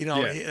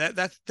 Yeah.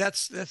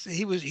 That's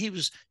he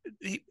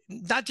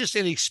not just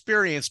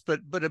inexperienced,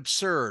 but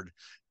absurd.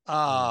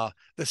 Mm.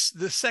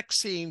 The sex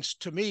scenes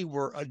to me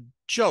were a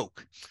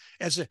joke.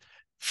 As a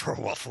for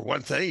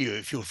one thing,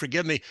 if you'll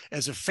forgive me,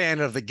 as a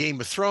fan of the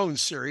Game of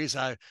Thrones series,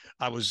 I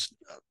was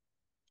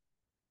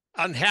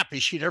unhappy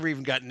she never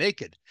even got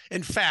naked.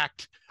 In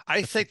fact,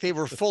 I think they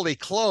were fully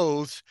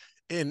clothed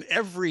in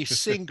every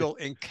single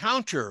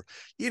encounter.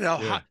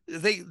 Yeah.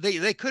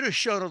 They could have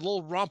shown a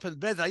little romp in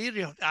bed.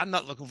 I'm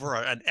not looking for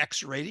an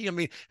X rating. I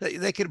mean,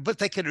 they could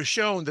have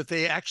shown that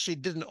they actually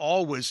didn't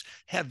always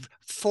have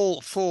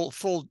full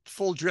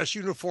dress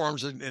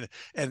uniforms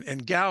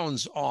and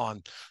gowns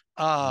on.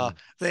 Mm.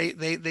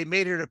 They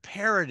made it a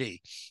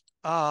parody,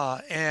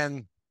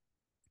 and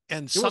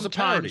It was a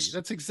parody. sometimes,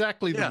 That's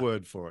exactly the yeah,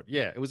 word for it.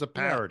 Yeah, it was a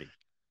yeah, parody.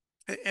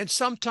 and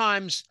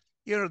sometimes,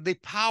 the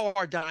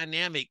power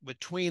dynamic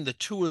between the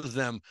two of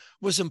them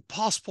was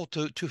impossible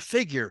to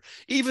figure.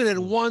 Even in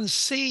Mm. one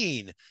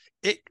scene,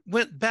 it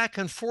went back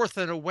and forth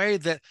in a way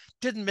that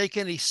didn't make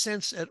any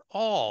sense at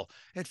all.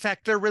 In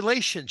fact, their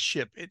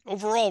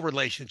overall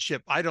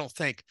relationship, I don't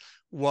think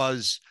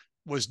was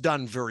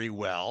done very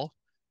well,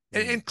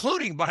 Mm.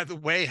 including, by the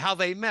way, how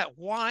they met.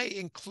 Why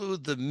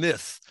include the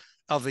myth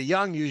of the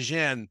young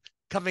Eugene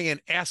coming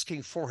and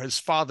asking for his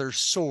father's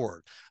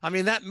sword? I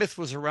mean, that myth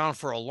was around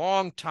for a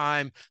long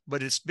time,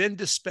 but it's been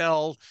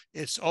dispelled.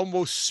 It's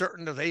almost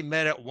certain that they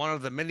met at one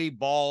of the many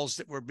balls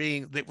that were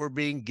being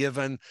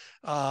given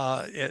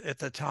at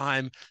the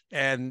time,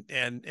 and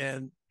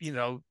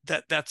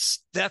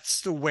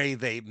that's the way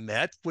they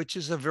met, which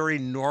is a very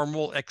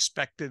normal,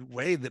 expected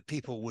way that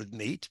people would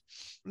meet.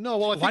 No,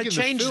 well, I Why think in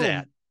the change that?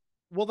 film,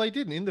 well, they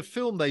didn't. In the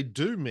film, they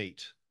do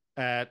meet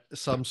at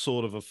some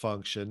sort of a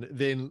function.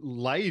 Then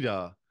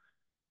later,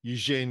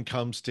 Eugene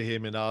comes to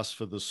him and asks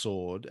for the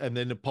sword, and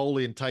then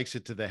Napoleon takes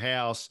it to the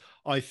house.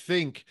 I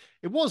think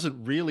it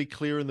wasn't really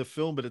clear in the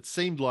film, but it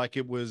seemed like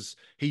it was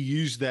he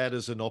used that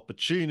as an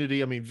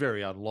opportunity. I mean,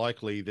 very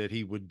unlikely that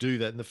he would do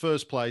that in the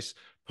first place,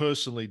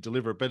 personally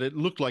deliver it, but it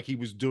looked like he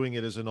was doing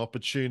it as an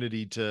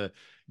opportunity to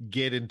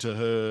get into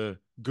her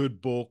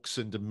good books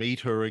and to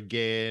meet her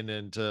again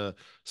and to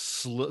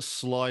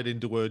slide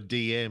into her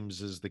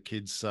DMs, as the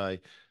kids say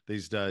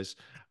these days.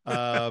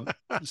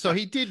 So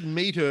he did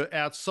meet her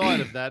outside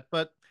of that,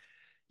 but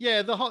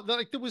yeah,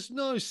 like there was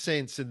no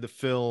sense in the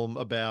film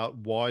about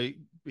why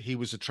he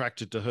was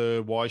attracted to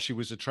her, why she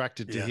was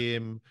attracted to Yeah,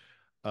 him.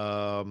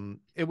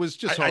 It was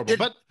just I horrible. did.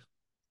 But I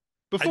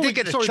before did we,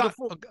 get a sorry, shot.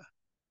 before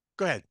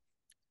Go ahead.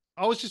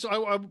 I was just,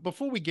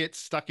 before we get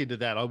stuck into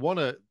that, I want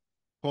to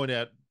point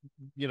out,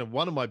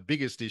 one of my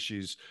biggest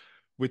issues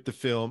with the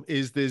film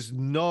is there's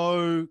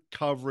no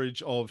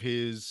coverage of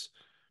his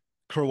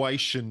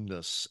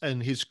Croatianness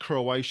and his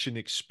Croatian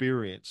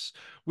experience,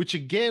 which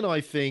again,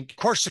 I think,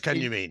 Corsican,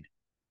 it, you mean?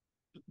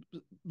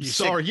 You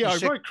said sorry, you yeah, I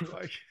said wrote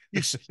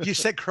Croatian. you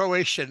said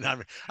Croatian.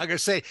 I'm gonna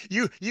say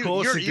you're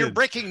Corsican.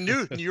 breaking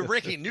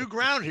new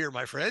ground here,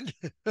 my friend.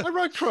 I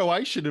wrote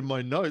Croatian in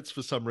my notes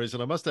for some reason.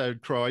 I must have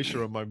had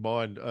Croatia on my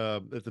mind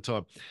at the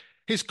time.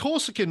 His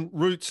Corsican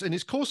roots and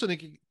his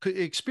Corsican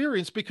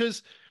experience,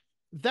 because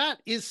that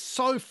is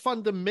so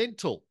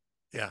fundamental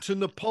Yeah, to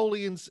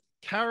Napoleon's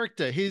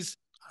character.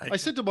 I, I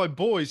said to my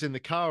boys in the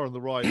car on the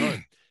ride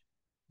home,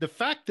 the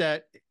fact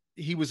that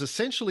he was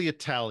essentially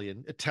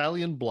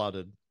Italian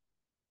blooded.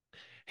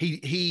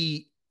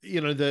 His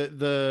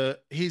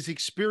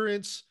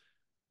experience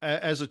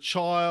as a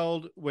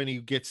child when he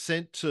gets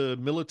sent to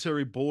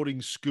military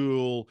boarding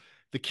school,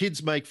 the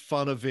kids make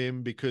fun of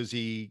him because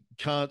he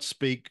can't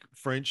speak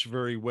French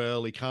very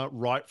well. He can't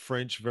write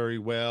French very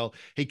well.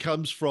 He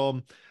comes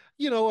from,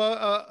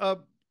 a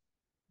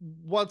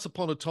once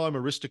upon a time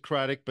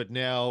aristocratic, but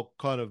now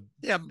kind of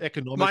yeah, minor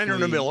economically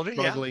nobility.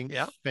 Yeah, struggling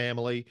yeah,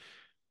 family.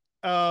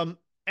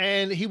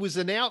 And he was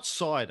an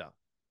outsider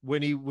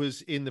when he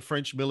was in the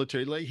French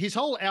military. Like his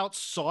whole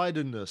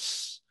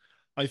outsiderness,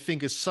 I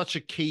think, is such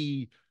a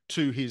key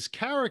to his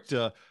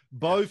character, yeah,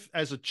 both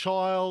as a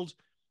child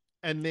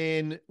and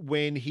then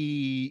when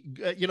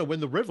when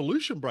the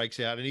revolution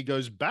breaks out and he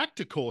goes back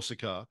to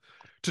Corsica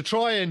to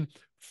try and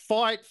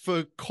fight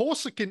for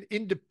Corsican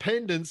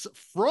independence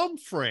from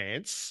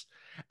France,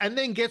 and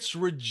then gets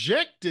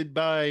rejected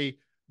by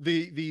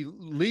the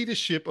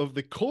leadership of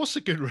the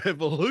Corsican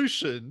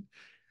Revolution,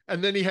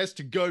 and then he has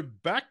to go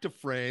back to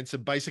France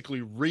and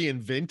basically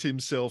reinvent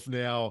himself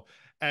now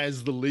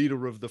as the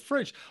leader of the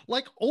French.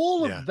 Like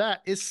all yeah, of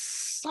that is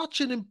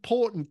such an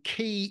important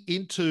key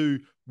into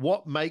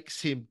what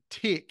makes him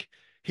tick,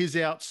 his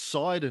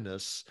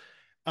outsiderness,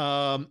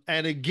 and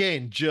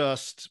again,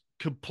 just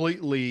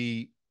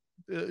completely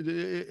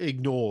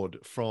ignored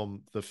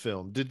from the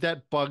film. Did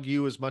that bug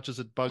you as much as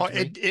it Oh, bugged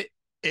me?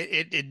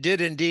 it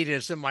did indeed.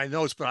 It's in my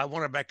notes, but I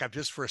want to back up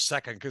just for a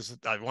second because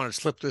I want to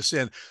slip this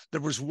in. There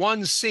was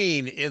one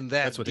scene in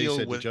That's that what he deal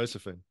said to with,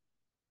 Josephine.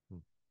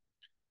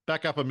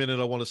 Back up a minute.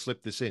 I want to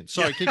slip this in. yeah,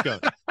 Sorry, keep going.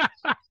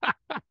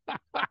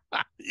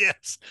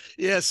 yes,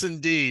 yes,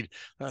 indeed,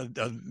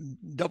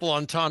 double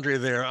entendre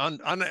there,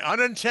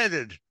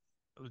 unintended,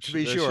 to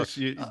be That's sure. just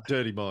you,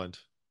 dirty mind.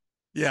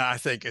 Yeah, I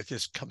think it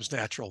just comes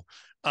natural.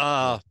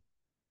 Yeah.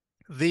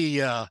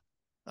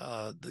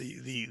 Uh,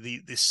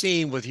 the the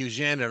scene with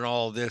Eugene and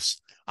all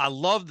this. I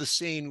love the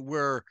scene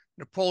where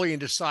Napoleon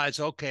decides,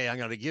 okay, I'm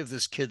going to give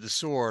this kid the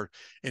sword,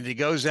 and he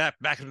goes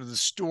back into the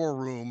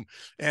storeroom,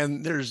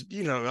 and there's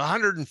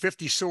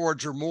 150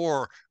 swords or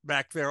more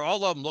back there.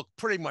 All of them look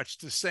pretty much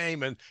the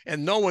same, and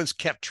no one's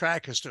kept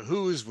track as to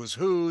whose was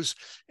whose,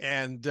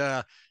 and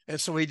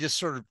so he just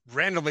sort of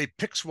randomly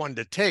picks one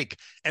to take.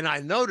 And I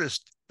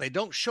noticed they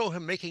don't show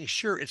him making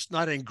sure it's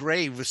not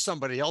engraved with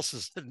somebody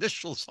else's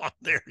initials on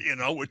there,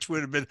 which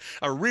would have been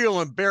a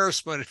real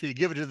embarrassment if you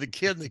give it to the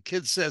kid and the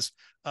kid says,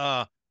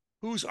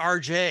 who's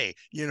RJ,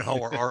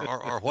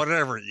 or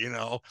whatever,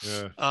 Yeah.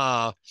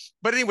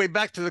 But anyway,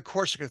 back to the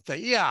Corsica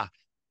thing. Yeah.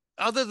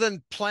 Other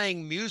than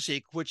playing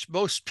music, which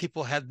most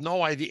people had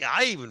no idea,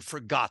 I even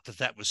forgot that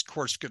that was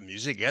Corsica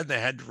music, and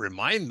they had to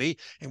remind me.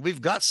 And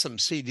we've got some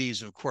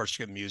CDs of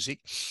Corsica music.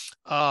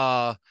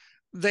 Uh,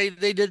 they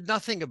did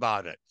nothing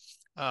about it.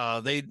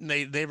 They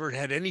never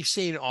had any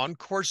scene on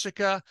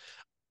Corsica.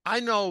 I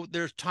know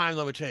there's time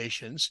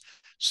limitations,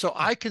 so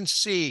I can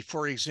see,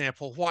 for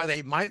example, why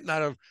they might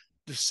not have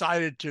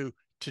decided to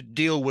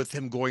deal with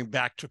him going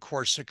back to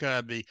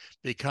Corsica,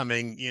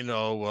 becoming,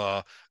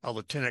 a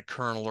lieutenant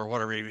colonel or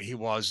whatever he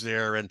was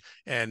there, and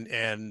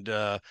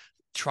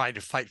try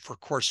to fight for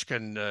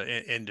Corsican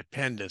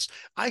independence.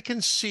 I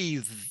can see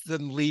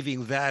them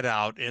leaving that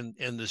out in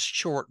this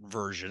short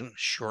version,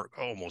 short,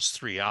 almost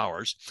 3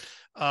 hours,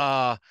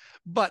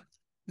 but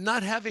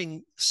not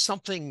having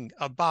something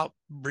about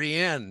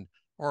Brienne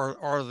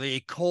or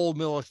the École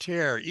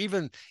Militaire,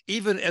 even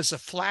as a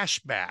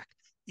flashback,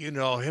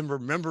 him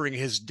remembering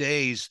his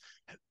days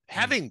Mm.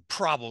 having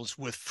problems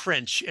with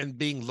French and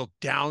being looked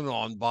down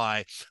on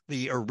by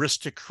the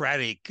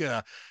aristocratic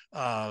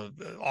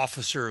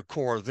officer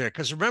corps there.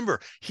 Because remember,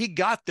 he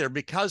got there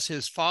because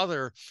his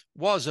father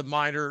was a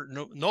minor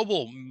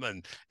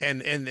nobleman,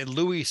 and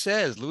Louis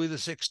the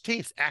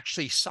 16th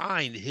actually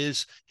signed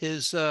his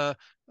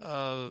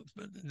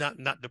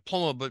not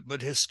diploma,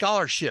 but his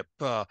scholarship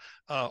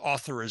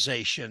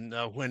authorization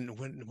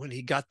when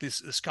he got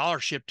this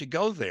scholarship to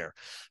go there.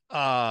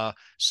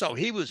 So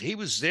he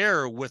was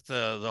there with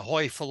the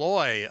hoi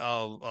polloi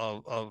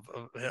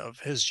of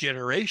his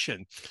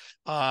generation,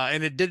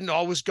 and it didn't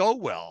always go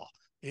well.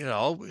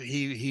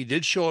 He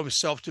did show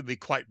himself to be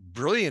quite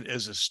brilliant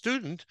as a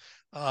student,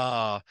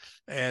 uh,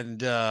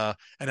 and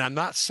I'm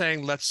not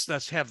saying let's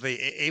have the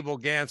Abel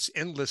Gance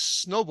endless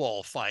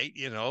snowball fight,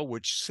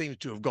 which seems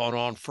to have gone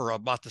on for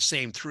about the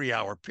same 3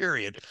 hour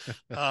period.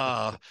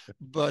 Uh,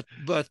 but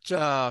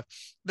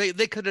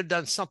they could have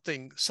done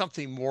something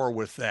more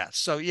with that.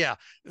 So yeah,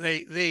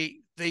 they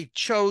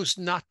chose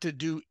not to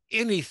do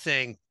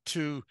anything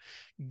to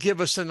give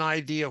us an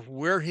idea of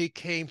where he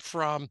came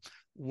from,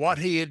 what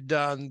he had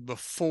done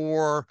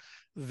before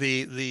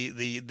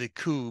the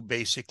coup,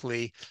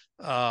 basically.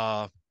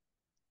 Uh,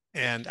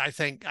 and I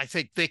think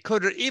they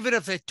could have, even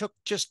if they took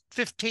just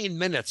 15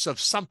 minutes of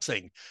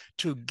something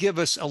to give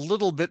us a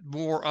little bit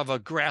more of a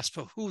grasp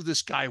of who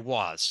this guy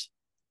was.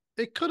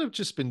 It could have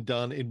just been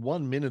done in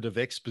 1 minute of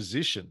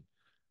exposition,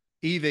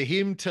 either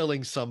him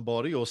telling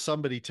somebody or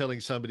somebody telling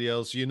somebody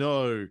else, he's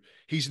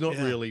not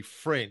Yeah. really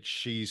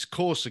French, he's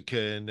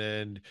Corsican,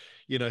 and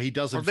he Or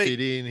doesn't they fit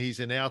in, he's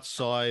an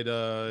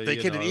outsider, they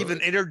could have even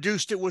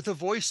introduced it with a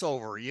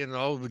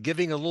voiceover,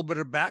 giving a little bit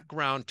of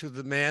background to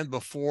the man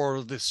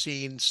before the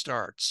scene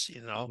starts.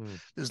 Hmm.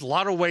 There's a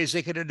lot of ways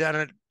they could have done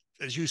it,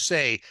 as you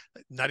say,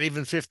 not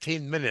even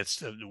 15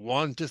 minutes,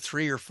 1 to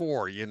 3 or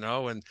 4,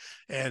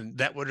 and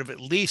that would have at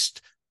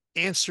least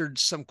answered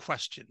some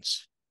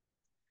questions.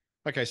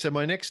 Okay, so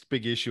my next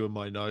big issue in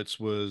my notes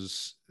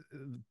was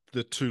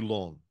the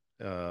Toulon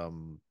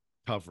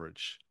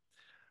coverage.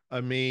 I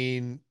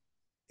mean,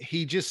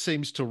 he just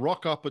seems to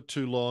rock up at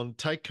Toulon,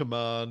 take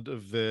command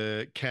of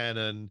the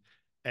cannon,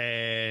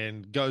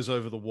 and goes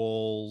over the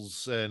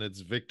walls, and it's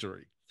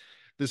victory.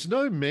 There's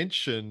no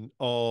mention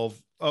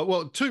of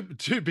well, two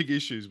big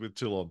issues with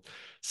Toulon.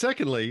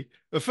 Secondly,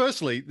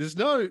 firstly, there's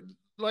no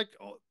like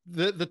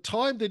the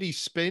time that he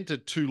spent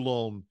at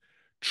Toulon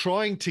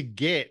trying to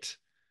get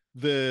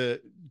the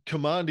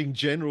commanding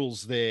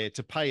generals there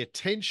to pay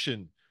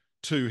attention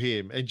to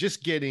him and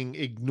just getting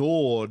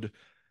ignored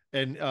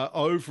and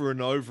over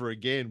and over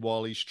again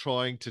while he's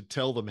trying to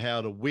tell them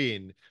how to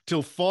win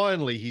till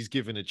finally he's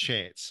given a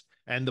chance.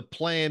 And the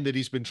plan that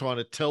he's been trying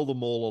to tell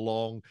them all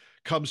along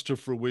comes to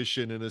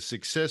fruition and is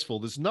successful.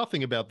 There's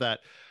nothing about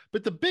that.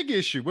 But the big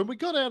issue, when we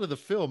got out of the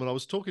film and I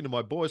was talking to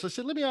my boys, I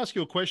said, let me ask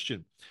you a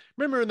question.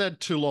 Remember in that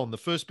Toulon, the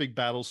first big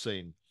battle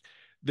scene,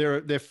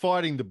 they're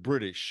fighting the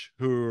British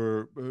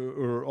who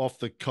are off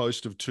the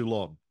coast of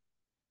Toulon.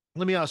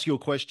 Let me ask you a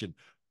question.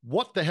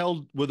 What the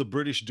hell were the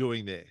British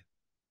doing there?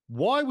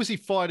 Why was he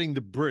fighting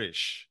the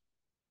British?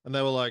 And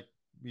they were like,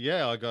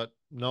 yeah, I got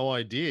no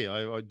idea.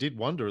 I did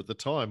wonder at the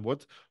time,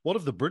 what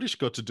have the British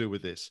got to do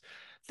with this?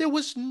 There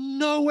was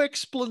no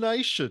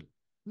explanation,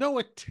 no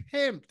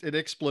attempt at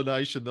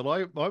explanation that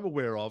I'm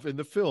aware of in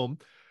the film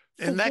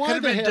for And that could why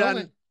have the been hell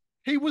done.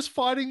 he was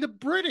fighting the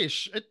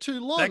British at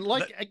Toulon. That,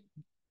 Like, that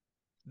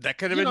that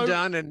could have you been know,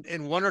 done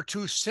in one or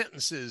two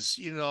sentences,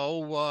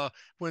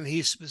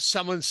 when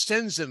someone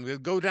sends them to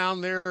go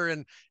down there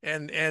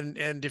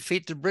and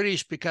defeat the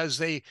British because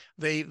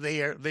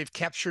they've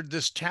captured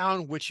this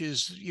town, which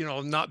is,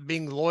 not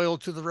being loyal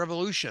to the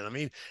revolution. I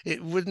mean,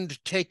 it wouldn't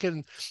have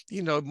taken,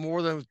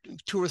 more than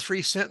two or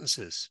three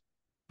sentences.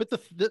 but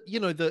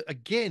the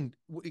again,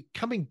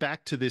 coming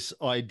back to this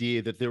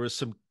idea that there are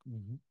some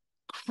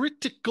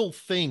critical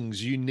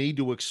things you need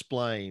to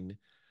explain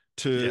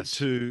to Yes,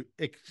 to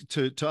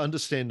to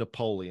understand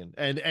Napoleon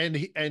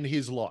and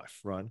his life,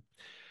 right?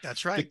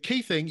 that's The right.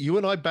 key thing, you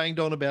and I banged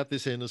on about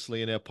this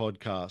endlessly in our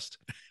podcast,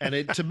 and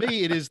to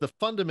me, it is the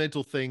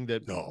fundamental thing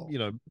that No.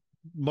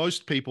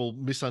 most people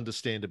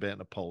misunderstand about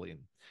Napoleon.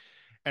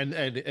 And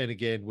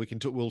again,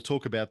 we'll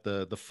talk about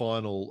the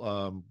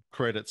final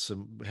credits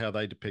and how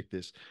they depict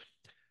this.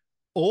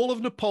 All of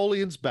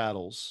Napoleon's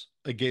battles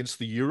against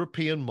the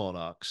European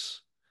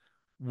monarchs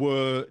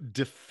were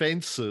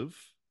defensive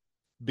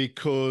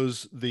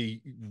because the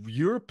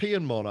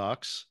European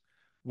monarchs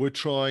were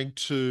trying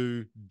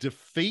to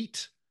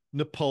defeat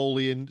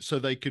Napoleon so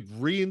they could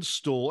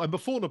reinstall, and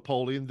before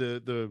Napoleon,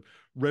 The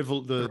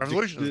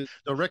revolution, the the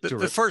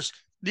directorate first,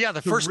 yeah,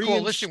 the to first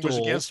coalition was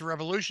reinstall against the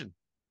revolution.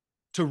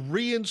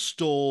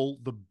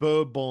 the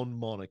Bourbon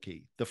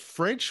monarchy. The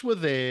French were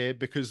there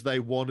because they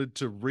wanted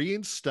to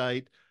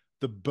reinstate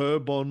the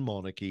Bourbon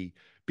monarchy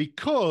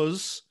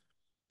because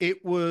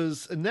it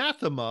was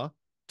anathema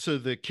to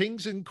the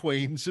kings and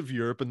queens of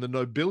Europe and the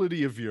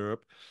nobility of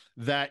Europe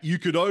that you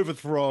could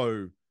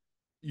overthrow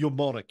your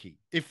monarchy.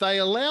 If they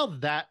allowed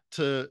that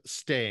to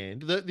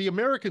stand, the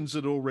Americans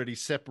had already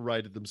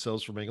separated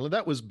themselves from England.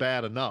 That was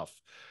bad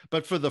enough.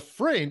 But for the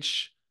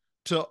French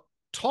to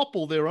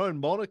topple their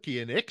own monarchy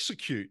and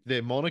execute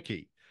their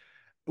monarchy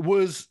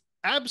was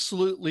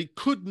absolutely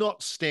could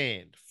not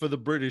stand for the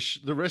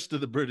rest of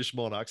the British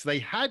monarchs. They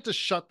had to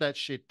shut that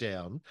shit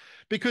down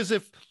because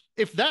if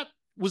that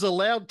was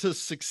allowed to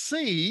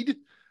succeed,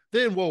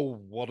 then well,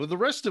 what are the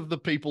rest of the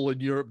people in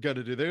Europe going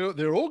to do?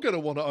 They're all going to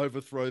want to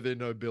overthrow their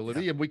Yeah.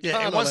 nobility, and we Yeah.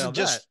 can't allow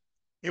that.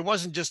 It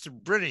wasn't just the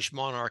British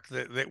monarch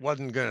that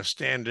wasn't going to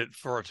stand it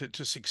for it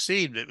to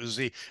succeed. It was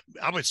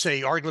I would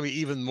say, arguably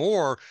even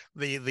more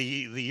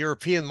the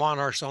European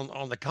monarchs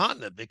on the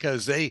continent,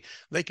 because they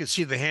could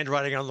see the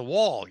handwriting on the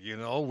wall.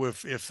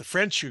 If the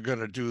French are going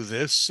to do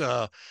this,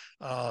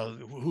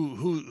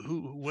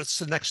 what's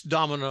the next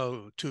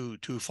domino to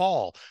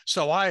fall?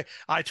 So I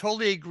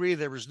totally agree.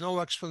 There was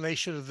no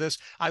explanation of this.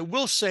 I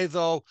will say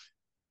though,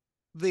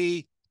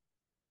 the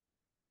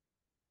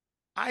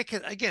I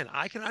can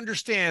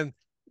understand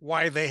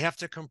why they have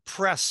to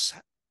compress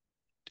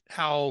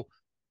how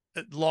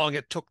long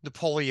it took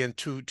Napoleon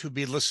to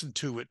be listened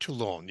to at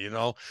Toulon.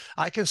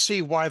 I can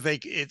see why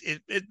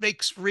it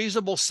makes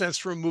reasonable sense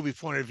from a movie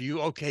point of view.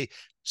 Okay,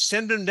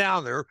 send him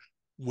down there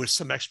with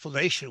some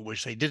explanation,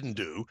 which they didn't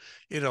do.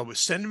 But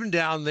send him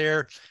down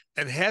there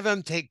and have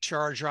him take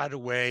charge right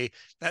away.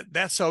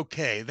 That's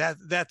okay.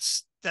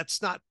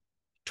 That's not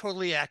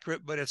totally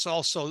accurate, but it's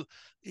also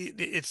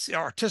it's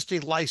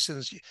artistic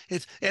license.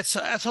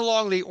 It's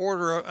along the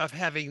order of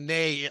having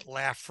Ney at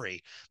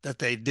Laffrey that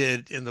they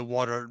did in the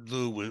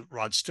Waterloo with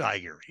Rod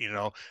Steiger.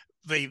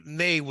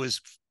 Ney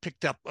was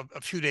picked up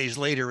a few days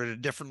later at a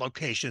different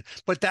location,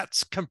 but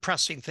that's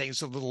compressing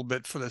things a little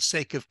bit for the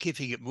sake of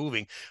keeping it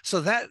moving. So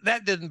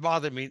that didn't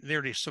bother me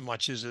nearly so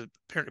much as it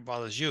apparently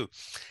bothers you.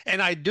 And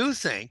I do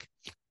think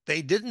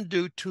they didn't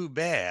do too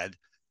bad.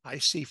 I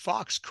see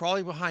Fox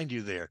crawling behind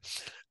you there.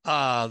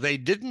 They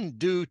didn't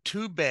do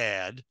too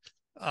bad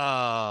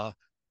uh,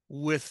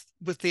 with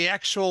the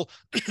actual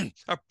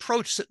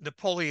approach that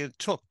Napoleon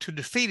took to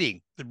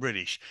defeating the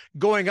British,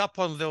 going up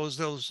on those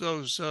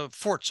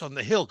forts on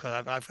the hill.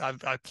 Because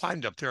I've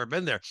climbed up there, I've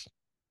been there.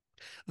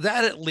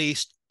 That, at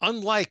least,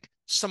 unlike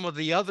some of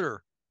the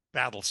other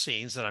battle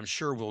scenes that I'm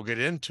sure we'll get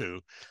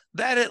into,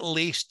 that at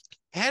least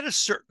had a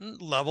certain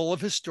level of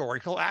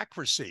historical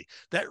accuracy.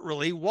 That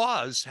really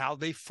was how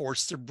they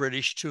forced the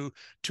British to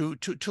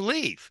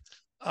leave.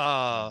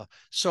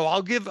 So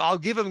I'll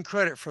give him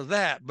credit for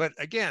that. But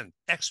again,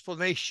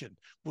 explanation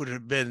would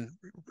have been,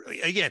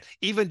 again,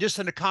 even just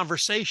in a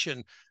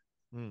conversation,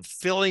 Mm,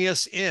 filling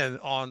us in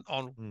on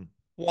mm,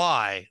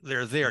 why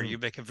they're there. mm. You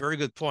make a very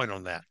good point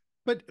on that.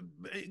 But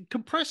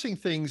compressing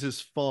things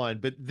is fine,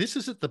 but this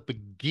is at the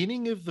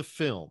beginning of the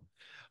film.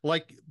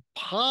 Like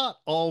part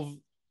of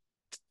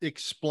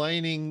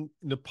explaining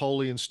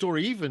Napoleon's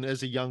story, even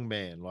as a young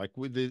man, like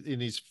in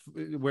his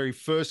where he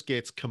first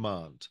gets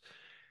command.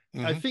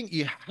 I Hmm. think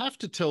you have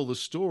to tell the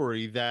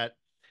story that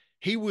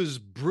he was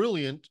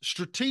brilliant,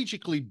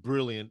 strategically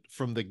brilliant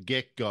from the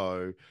get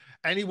go,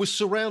 and he was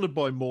surrounded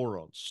by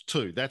morons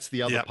too. That's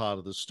the other Yeah, part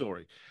of the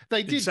story.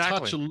 They did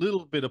touch a exactly.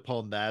 little bit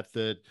upon that,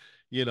 the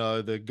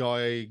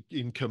guy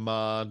in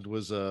command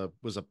was a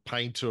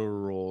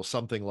painter or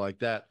something like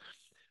that.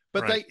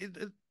 But Right.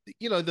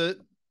 the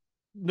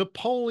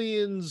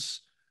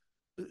Napoleon's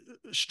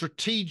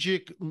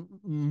strategic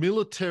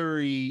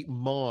military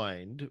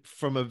mind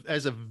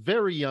as a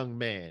very young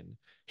man.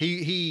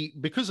 He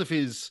because of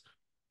his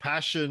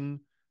passion,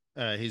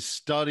 his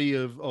study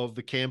of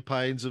the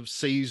campaigns of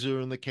Caesar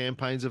and the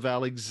campaigns of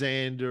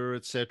Alexander,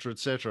 etc.,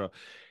 etc.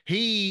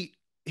 He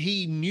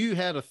he knew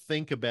how to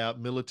think about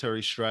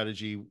military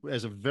strategy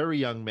as a very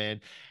young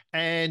man,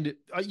 and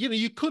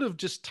you could have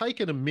just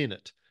taken a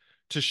minute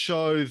to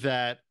show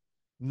that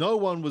no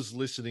one was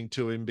listening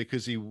to him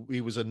because he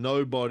was a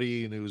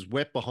nobody and he was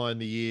wet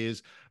behind the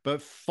ears.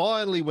 But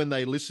finally, when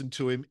they listened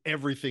to him,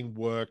 everything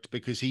worked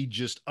because he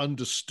just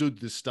understood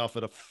this stuff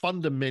at a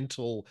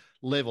fundamental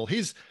level.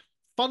 His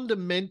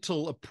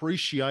fundamental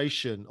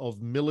appreciation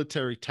of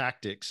military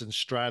tactics and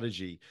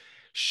strategy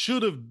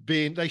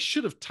they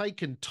should have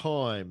taken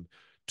time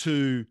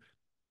to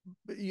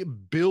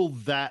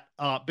build that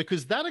up,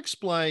 because that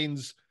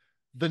explains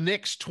the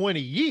next 20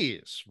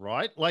 years,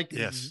 right? Like,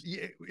 Yes,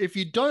 if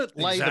you don't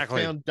lay the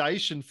exactly.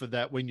 foundation for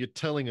that when you're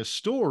telling a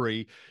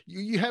story,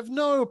 you have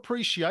no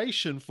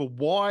appreciation for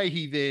why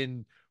he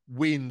then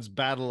wins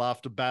battle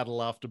after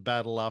battle after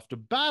battle after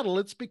battle.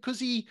 It's because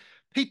he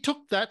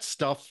took that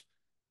stuff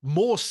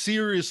more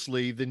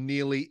seriously than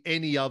nearly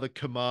any other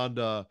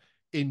commander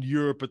in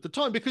Europe at the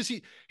time, because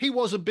he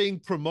wasn't being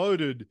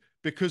promoted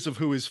because of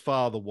who his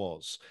father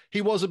was.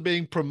 He wasn't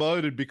being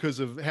promoted because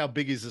of how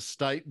big his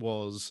estate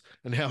was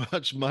and how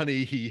much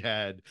money he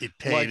had. He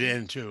paid Like,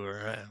 into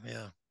her.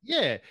 Yeah,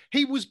 yeah,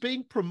 he was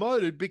being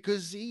promoted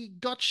because he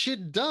got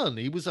shit done.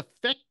 He was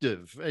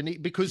effective,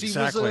 and because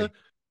exactly.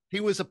 he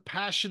was a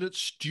passionate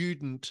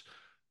student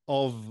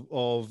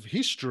of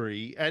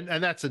history, and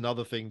that's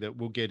another thing that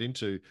we'll get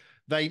into.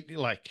 They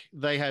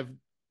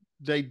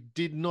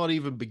did not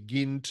even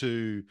begin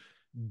to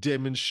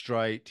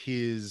demonstrate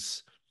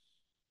his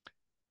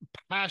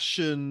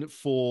passion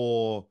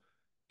for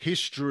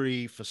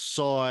history, for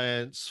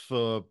science,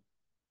 for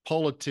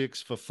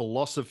politics, for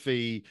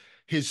philosophy,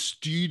 his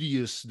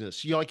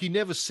studiousness. You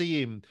never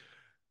see him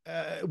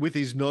with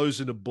his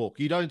nose in a book.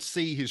 You don't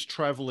see his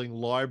traveling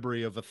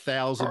library of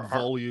 1,000 Are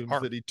volumes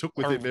are that he took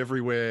with are him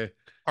everywhere.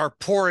 are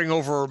poring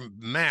over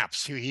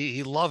maps.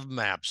 He loved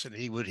maps, and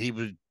he would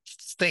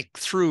think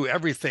through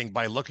everything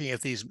by looking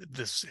at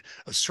this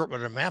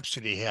assortment of maps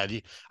that he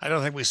had. I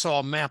don't think we saw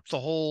a map the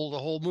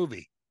whole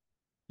movie.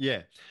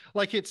 Yeah.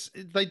 Like,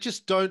 they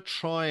just don't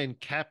try and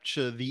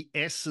capture the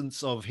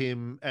essence of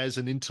him as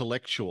an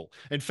intellectual.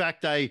 In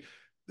fact,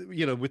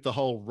 with the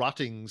whole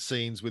rutting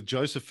scenes with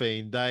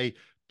Josephine, they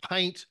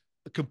paint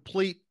a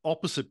complete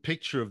opposite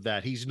picture of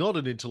that. He's not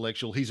an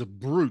intellectual, he's a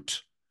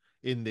brute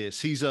in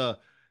this. He's a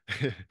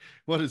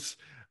what does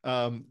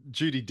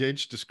Judi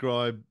Dench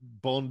describe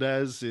Bond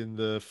as in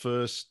the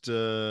first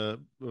of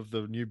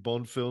the new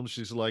Bond films?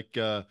 She's like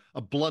a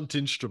blunt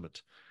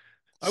instrument.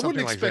 I wouldn't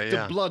Something like that. expect a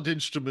Yeah. blunt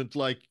instrument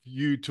like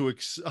you to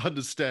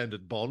understand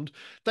it, Bond.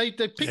 They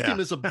picked him Yeah.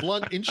 as a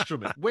blunt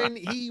instrument when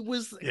he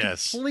was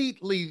Yes.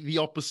 completely the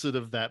opposite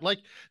of that. Like,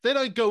 they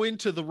don't go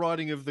into the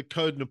writing of the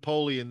Code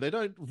Napoleon. They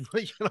don't,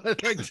 like,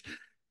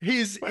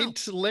 his Well,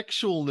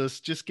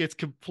 intellectualness just gets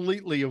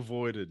completely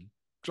avoided.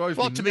 Drove me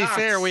well, nuts.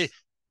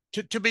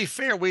 to be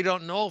fair, we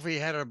don't know if he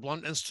had a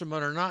blunt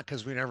instrument or not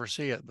because we never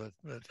see it. But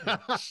yeah.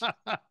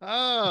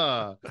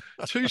 Ah,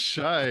 touche,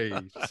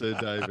 Sir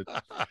David.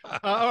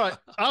 All right.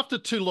 After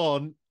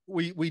Toulon,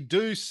 we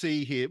do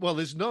see here. Well,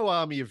 there's no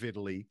army of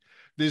Italy.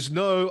 There's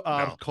no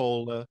No,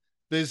 armed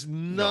There's no.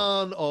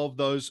 none of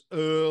those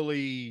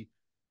early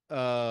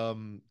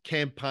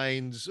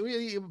campaigns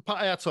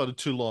outside of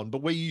Toulon,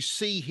 but where you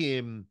see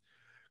him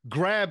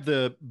grab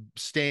the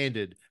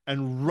standard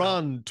and No.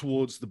 run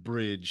towards the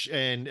bridge,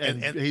 and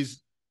and and and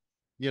he's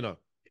you know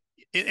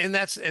and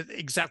that's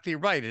exactly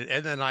right.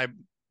 And then I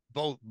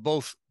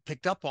both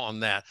picked up on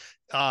that.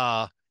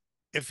 Uh,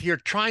 if you're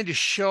trying to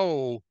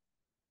show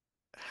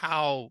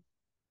how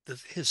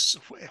his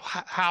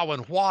how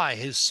and why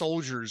his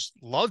soldiers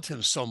loved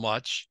him so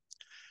much,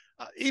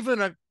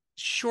 even a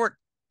short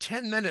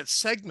 10-minute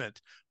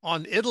segment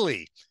on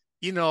Italy,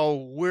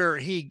 where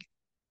he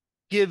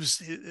gives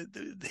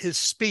his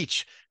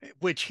speech,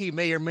 which he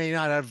may or may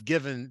not have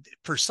given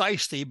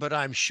precisely, but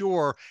I'm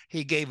sure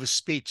he gave a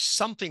speech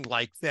something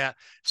like that.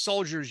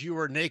 Soldiers, you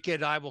are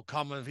naked. I will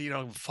come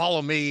and,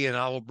 follow me and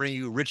I will bring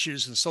you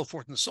riches and so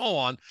forth and so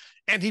on.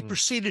 And he mm,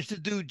 proceeded to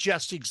do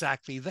just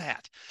exactly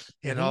that.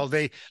 mhm.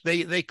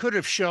 They could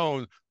have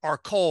shown our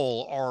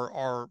Cole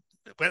or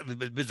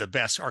the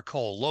best are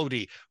called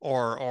Lodi,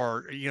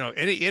 or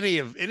any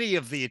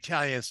of the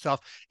Italian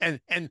stuff, and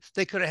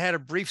they could have had a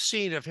brief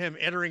scene of him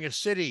entering a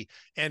city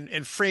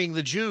and freeing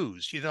the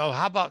Jews.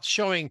 How about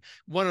showing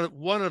one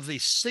of the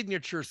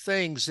signature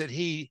things that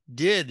he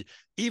did,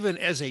 even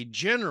as a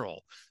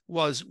general,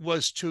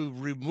 was to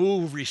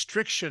remove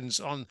restrictions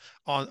on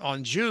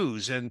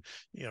Jews. And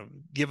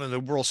given the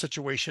world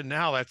situation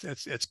now,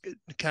 it's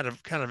kind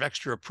of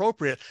extra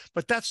appropriate.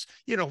 But that's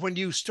when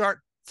you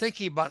start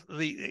thinking about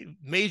the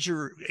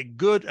major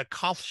good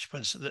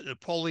accomplishments that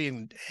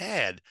Napoleon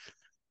had,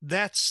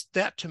 that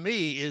to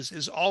me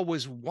is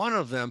always one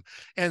of them.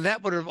 And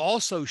that would have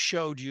also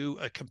showed you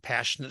a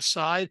compassionate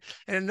side.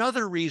 And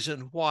another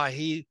reason why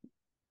he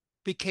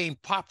became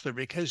popular,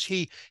 because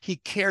he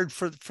cared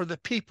for the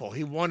people.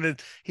 He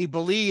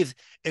believed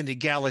in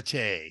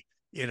equality,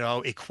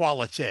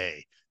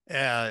 equality,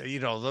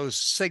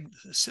 those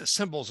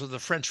symbols of the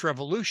French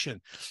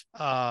Revolution.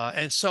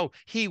 And so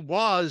he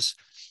was,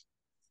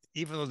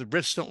 even though the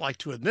Brits don't like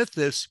to admit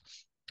this,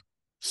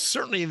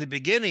 certainly in the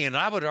beginning, and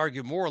I would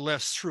argue more or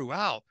less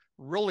throughout,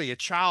 really a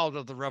child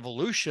of the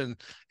revolution,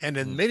 and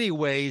in many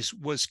ways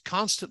was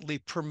constantly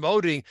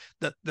promoting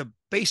the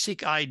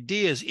basic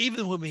ideas.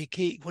 Even when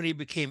he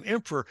became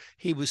emperor,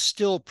 he was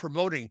still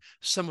promoting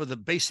some of the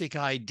basic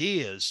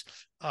ideas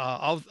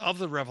of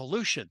the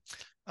revolution.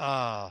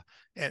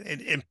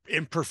 And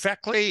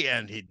imperfectly,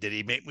 and did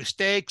he make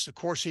mistakes? Of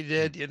course he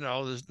did.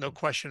 There's no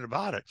question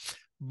about it.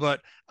 But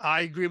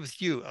I agree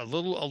with you. A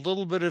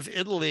little bit of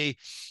Italy,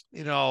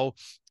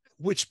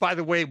 which, by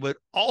the way, would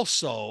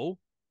also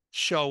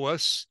show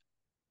us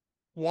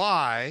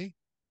why,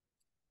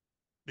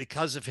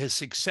 because of his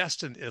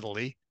success in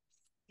Italy,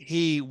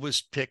 he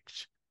was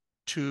picked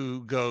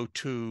to go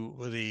to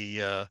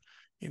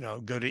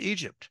go to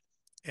Egypt,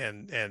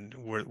 and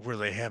where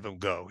they have him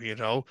go.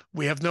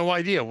 We have no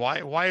idea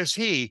why is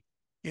he,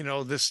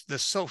 this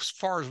so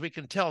far as we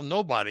can tell,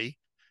 nobody.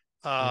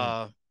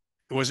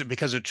 Was it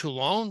because of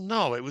Toulon?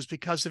 No, it was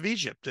because of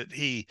Egypt.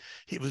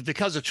 It was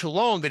because of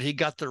Toulon that he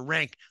got the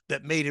rank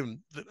that made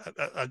him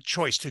a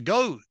choice to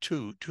go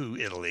to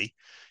Italy.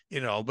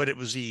 But it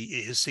was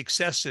his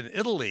success in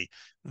Italy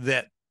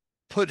that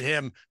put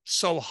him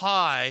so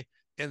high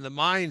in the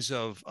minds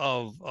of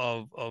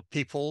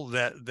people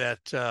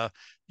that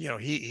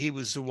he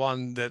was the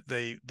one that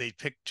they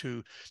picked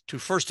to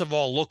first of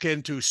all look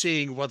into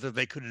seeing whether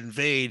they could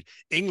invade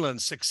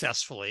England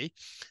successfully.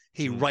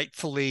 He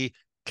rightfully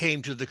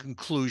came to the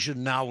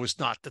conclusion now was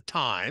not the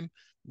time.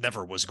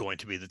 Never was going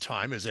to be the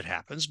time, as it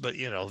happens, but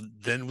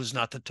then was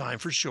not the time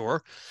for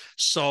sure.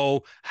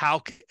 So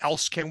how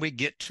else can we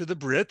get to the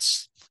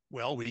Brits?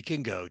 Well, we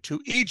can go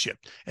to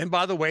Egypt. And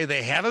by the way,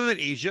 they have him in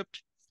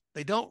Egypt.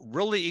 They don't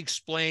really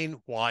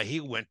explain why he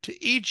went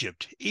to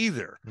Egypt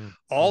either.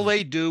 All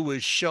they do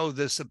is show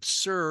this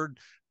absurd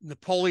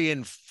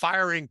Napoleon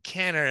firing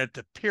cannon at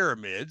the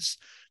pyramids,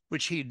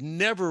 which he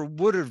never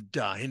would have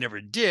done. He never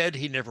did.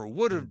 He never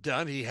would have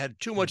done. He had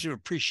too much of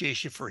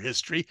appreciation for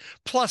history.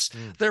 Plus,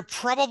 there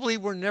probably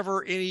were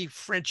never any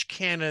French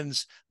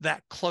cannons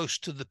that close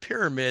to the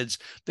pyramids,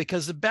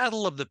 because the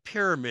Battle of the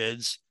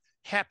Pyramids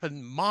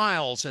happened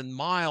miles and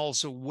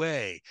miles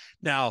away.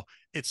 Now,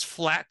 it's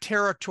flat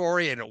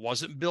territory and it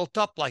wasn't built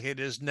up like it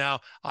is now.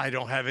 I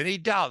don't have any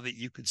doubt that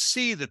you could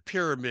see the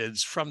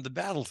pyramids from the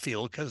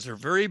battlefield because they're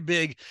very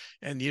big.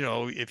 And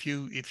if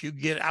you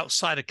get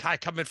outside of Cairo,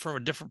 coming from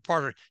a different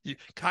part of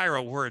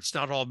Cairo where it's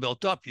not all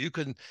built up, you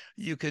can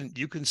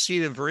see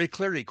them very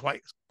clearly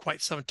quite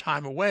some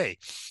time away.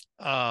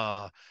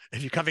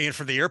 If you're coming in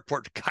from the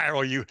airport to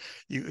Cairo, you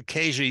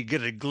occasionally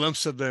get a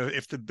glimpse of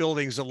if the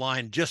buildings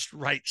align just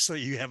right, so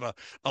you have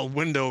a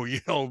window,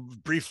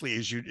 briefly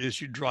as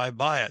you drive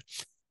by it.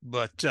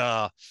 But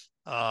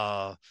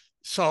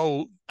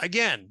so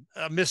again,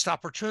 a missed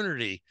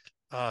opportunity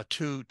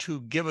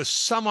to give us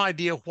some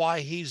idea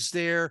why he's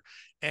there.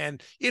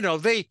 And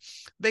they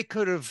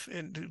could have,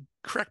 and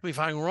correct me if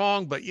I'm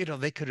wrong, but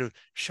they could have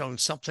shown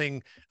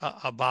something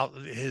about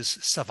his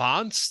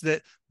savants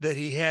that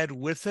he had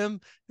with him.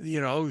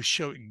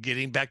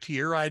 Getting back to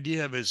your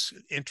idea of his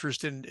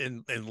interest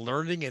in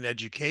learning and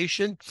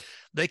education,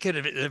 they could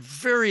have at the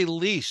very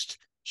least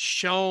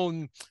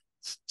shown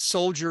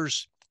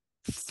soldiers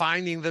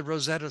finding the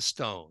Rosetta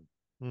Stone.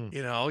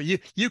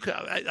 You could.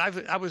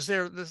 I was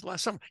there this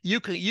last summer. You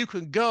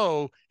can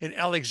go in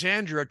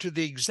Alexandria to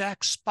the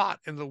exact spot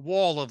in the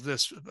wall of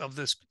this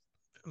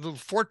little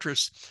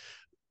fortress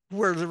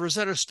where the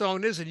Rosetta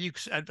Stone is,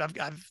 and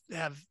I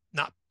have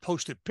not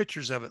posted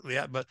pictures of it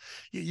yet, but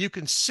you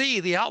can see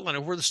the outline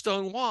of where the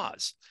stone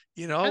was.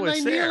 And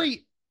it's there.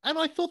 And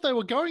I thought they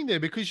were going there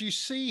because you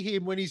see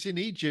him when he's in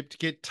Egypt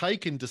get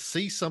taken to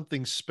see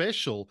something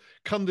special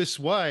come this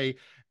way,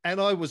 and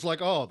I was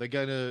like, oh, they're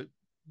going to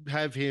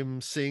have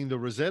him seeing the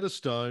Rosetta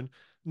Stone.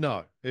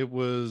 No, it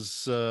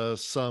was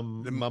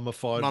some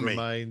mummified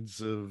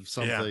remains of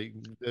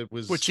something. Yeah. It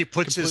was which he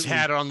puts his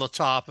hat on the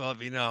top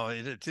of. It was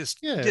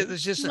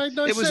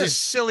a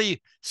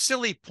silly,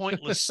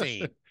 pointless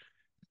scene.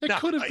 It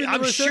could have been the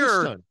Rosetta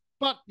Stone.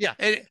 But Yeah,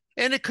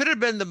 and it could have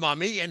been the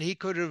mummy, and he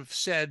could have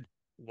said,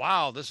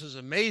 "Wow, this is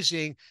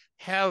amazing.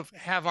 Have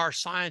our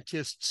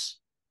scientists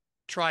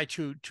try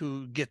to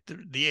get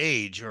the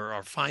age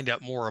or find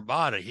out more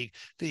about it."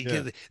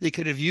 yeah, They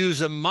could have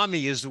used a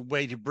mummy as a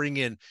way to bring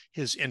in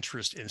his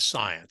interest in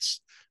science,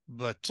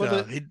 but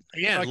well, he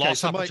again okay,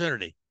 lost so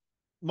opportunity.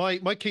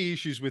 my key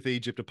issues with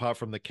Egypt, apart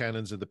from the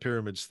cannons and the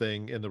pyramids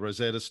thing and the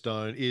Rosetta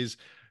Stone, is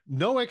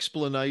no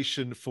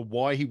explanation for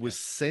why he Yeah, was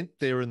sent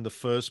there in the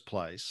first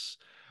place.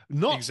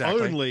 Not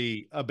exactly.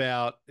 only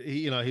about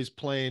his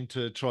plan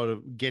to try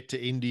to get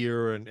to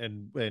India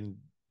and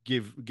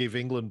give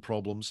England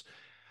problems,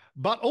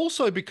 but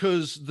also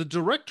because the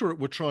directorate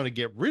were trying to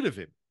get rid of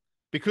him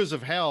because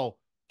of how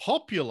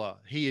popular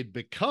he had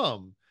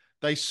become.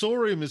 They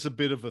saw him as a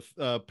bit of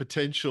a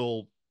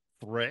potential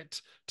threat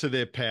to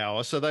their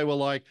power, so they were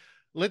like,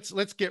 let's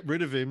get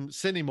rid of him,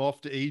 send him off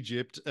to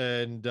Egypt,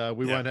 and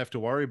we Yeah. won't have to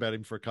worry about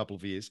him for a couple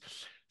of years.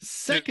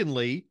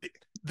 Secondly,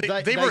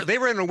 They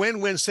were in a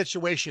win-win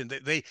situation.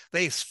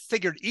 They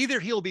figured either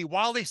he'll be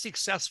wildly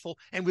successful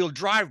and we'll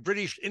drive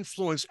British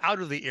influence out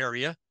of the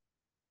area,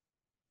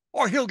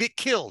 or he'll get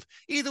killed.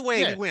 Either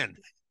way, we yeah, win.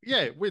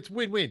 yeah, it's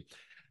win-win.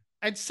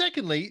 And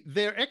secondly,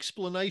 their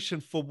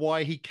explanation for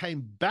why he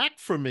came back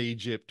from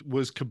Egypt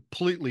was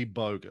completely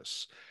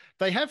bogus.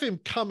 They have him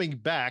coming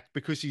back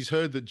because he's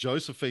heard that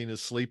Josephine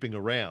is sleeping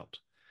around.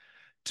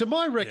 To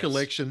my Yes.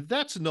 recollection,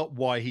 that's not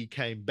why he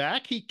came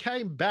back. He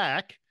came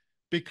back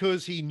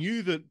because he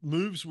knew that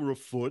moves were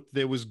afoot,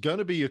 there was going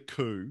to be a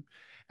coup,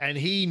 and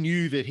he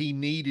knew that he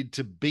needed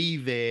to be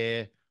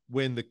there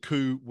when the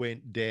coup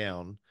went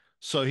down.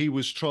 So he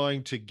was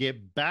trying to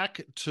get back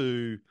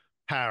to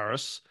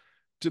Paris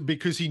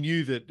because he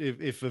knew that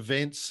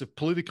if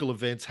political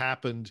events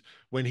happened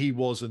when he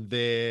wasn't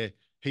there,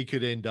 he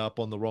could end up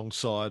on the wrong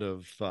side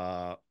of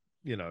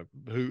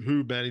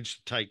who managed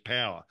to take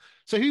power.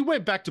 So he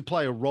went back to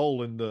play a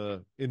role in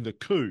the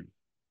coup.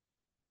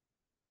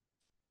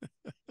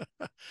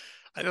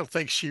 I don't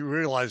think she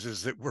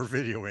realizes that we're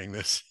videoing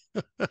this.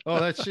 Oh,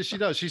 that's she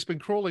does. She's been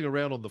crawling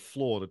around on the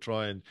floor to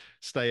try and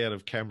stay out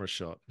of camera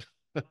shot.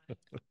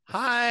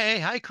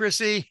 Hi,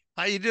 Chrissy.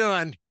 How you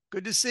doing?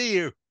 Good to see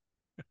you.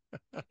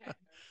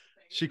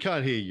 She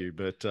can't hear you,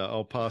 but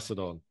I'll pass it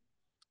on.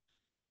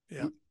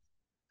 Yeah.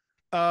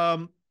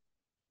 Um,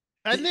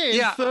 and then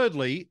Yeah.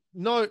 thirdly,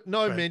 no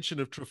Go ahead. mention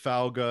of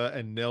Trafalgar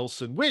and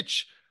Nelson,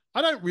 which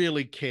I don't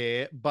really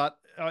care, but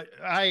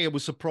it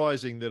was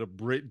surprising that a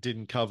Brit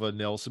didn't cover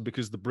Nelson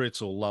because the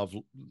Brits all love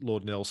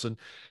Lord Nelson.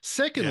 Yes.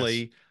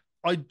 Secondly,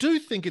 I do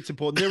think it's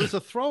important. There is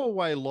a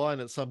throwaway line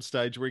at some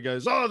stage where he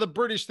goes, "Oh, the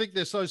British think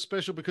they're so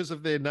special because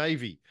of their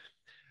navy."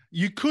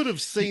 You could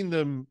have seen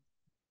them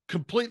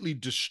completely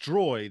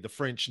destroy the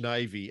French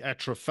Navy at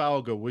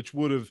Trafalgar, which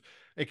would have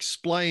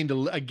explained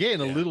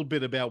again a Yeah. little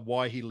bit about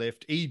why he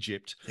left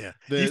Egypt. Yeah.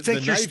 You The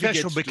think you're Navy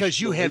special gets because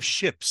you have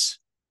destroyed. ships.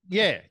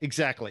 Yeah,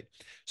 exactly.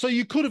 So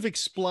you could have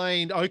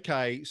explained,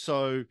 okay,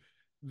 so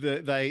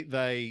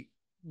they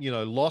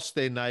lost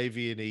their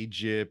navy in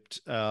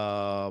Egypt,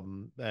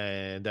 and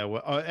they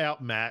were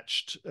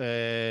outmatched,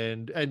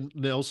 and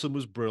Nelson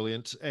was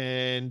brilliant,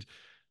 and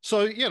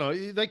so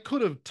they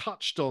could have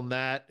touched on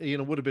that.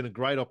 Would have been a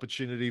great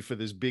opportunity for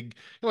this big,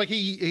 like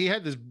he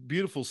had this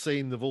beautiful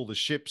scene of all the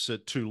ships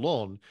at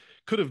Toulon.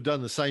 Could have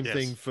done the same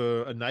thing Yes.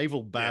 for a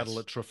naval battle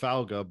Yes. at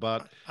Trafalgar,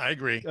 but I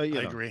agree. uh, you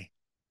I know, agree.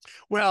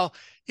 Well,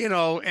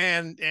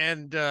 and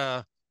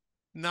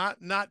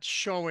not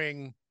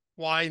showing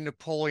why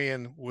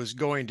Napoleon was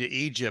going to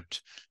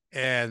Egypt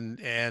and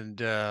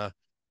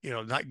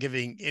not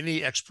giving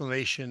any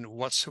explanation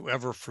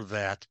whatsoever for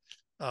that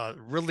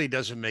really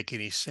doesn't make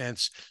any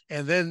sense.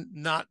 And then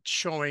not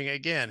showing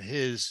again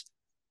his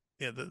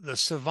the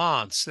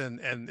savants and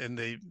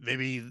the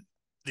maybe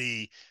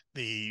the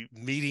the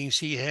meetings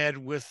he had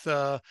with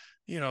the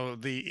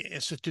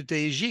Institut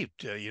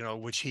d'Egypte,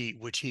 which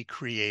he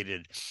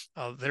created.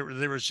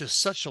 There was just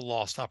such a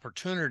lost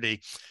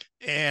opportunity,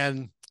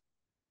 and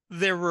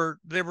there were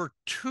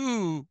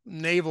two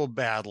naval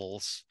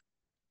battles,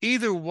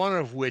 either one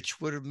of which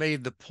would have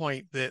made the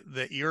point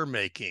that you're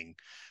making.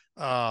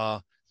 Uh,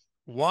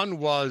 One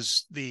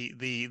was the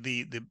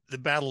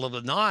Battle of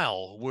the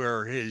Nile,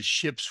 where his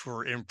ships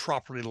were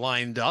improperly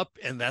lined up,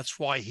 and that's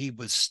why he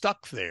was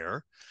stuck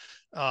there.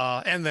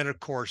 And then, of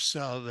course,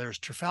 there's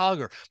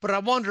Trafalgar. But I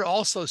wanted to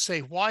also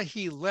say why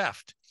he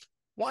left.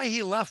 Why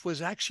he left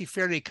was actually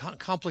fairly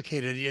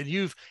complicated, and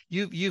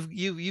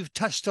you've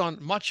touched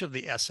on much of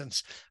the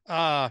essence.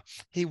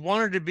 He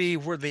wanted to be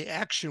where the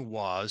action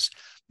was,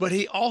 but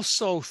he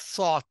also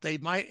thought they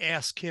might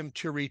ask him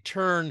to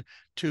return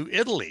to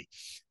Italy,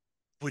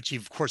 which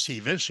of course he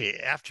eventually,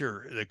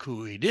 after the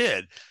coup, he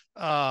did,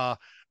 uh,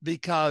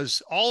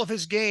 because all of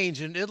his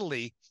gains in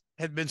Italy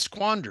had been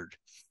squandered,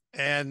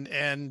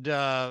 and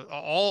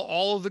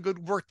all of the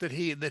good work that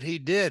he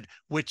did,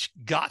 which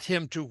got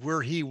him to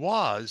where he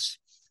was,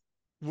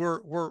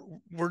 were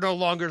no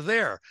longer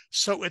there.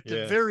 So at the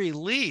yeah. very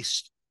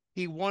least,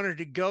 he wanted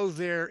to go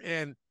there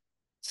and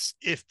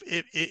if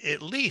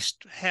at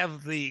least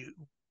have the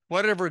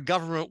whatever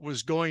government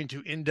was going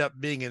to end up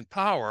being in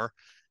power,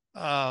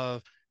 uh,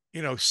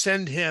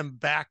 send him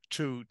back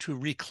to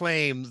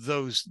reclaim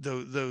those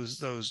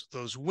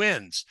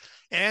wins.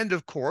 And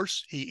of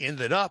course, he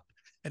ended up.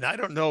 And I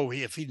don't know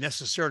if he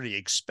necessarily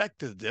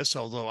expected this,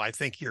 although I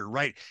think you're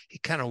right. He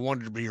kind of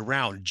wanted to be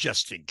around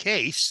just in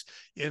case.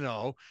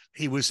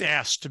 He was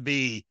asked to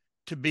be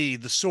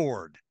the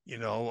sword,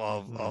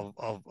 Mm.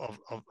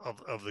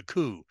 of the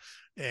coup,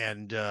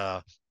 and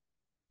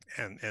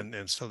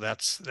so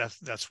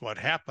that's what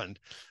happened.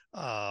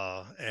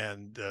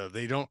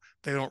 They don't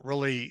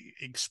really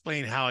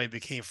explain how he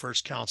became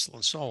first consul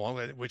and so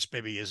on, which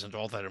maybe isn't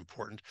all that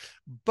important.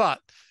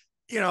 But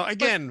But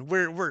again,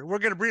 we're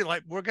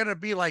gonna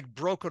be like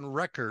broken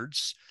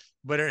records,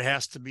 but it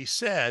has to be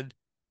said,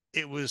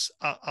 it was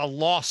a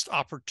lost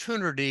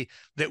opportunity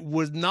that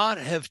would not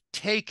have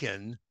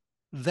taken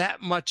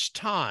that much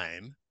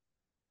time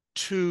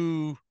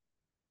to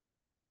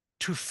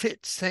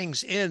fit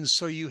things in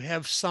so you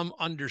have some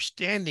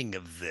understanding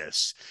of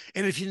this.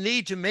 And if you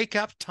need to make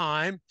up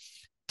time,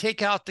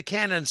 take out the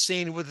cannon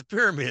scene with the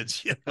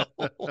pyramids.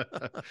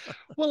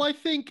 well, I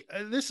think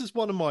this is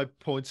one of my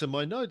points in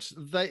my notes.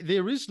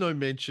 There is no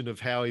mention of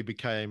how he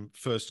became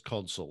first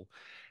consul.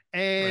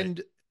 Right.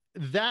 And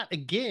that,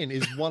 again,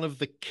 is one of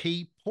the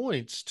key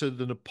points to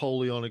the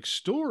Napoleonic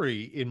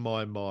story in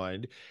my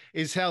mind,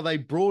 is how they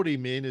brought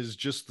him in as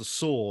just the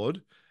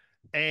sword.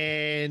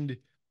 And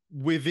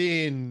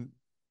within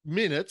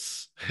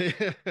minutes,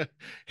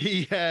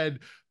 he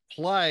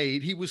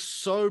was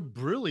so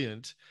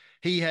brilliant.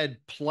 He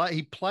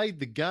played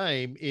the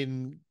game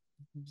in,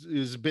 it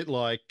was a bit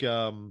like,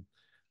 I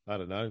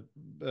don't know,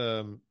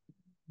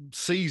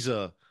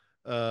 Caesar,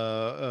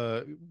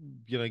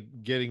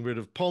 getting rid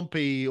of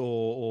Pompey,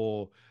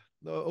 or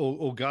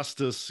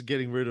Augustus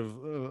getting rid of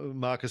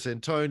Marcus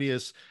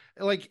Antonius.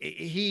 Like,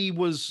 he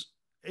was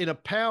in a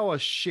power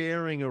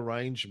sharing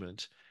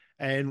arrangement,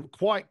 and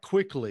quite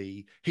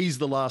quickly he's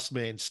the last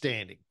man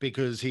standing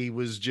because he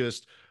was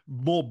just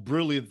more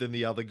brilliant than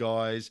the other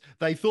guys.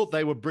 They thought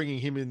they were bringing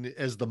him in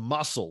as the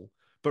muscle,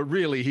 but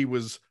really he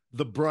was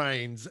the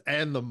brains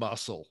and the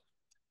muscle.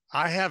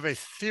 I have a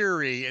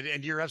theory,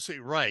 and you're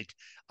absolutely right.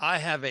 I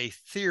have a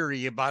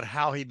theory about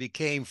how he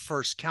became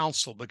first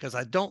consul, because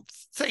I don't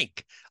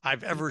think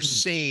I've ever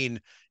seen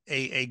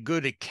a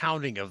good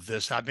accounting of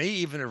this. I may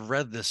even have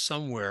read this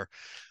somewhere,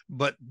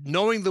 but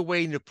knowing the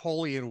way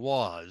Napoleon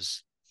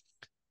was,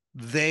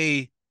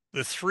 the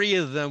three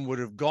of them would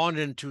have gone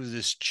into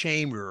this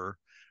chamber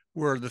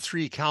where the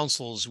three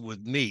councils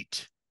would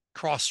meet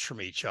across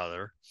from each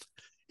other.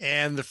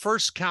 And the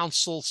first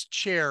consul's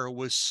chair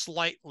was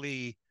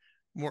slightly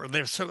more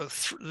there. So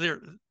there,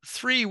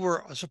 three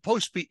were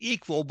supposed to be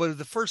equal, but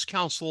the first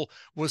consul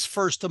was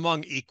first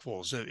among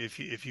equals,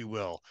 if you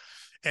will.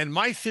 And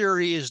my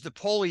theory is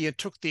Napoleon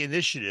took the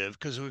initiative,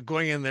 because we're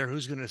going in there.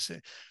 Who's going to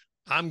say?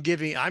 I'm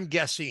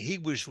guessing he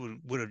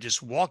would have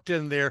just walked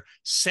in there,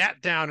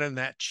 sat down in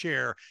that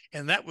chair,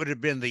 and that would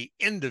have been the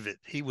end of it.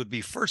 He would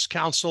be first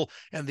consul,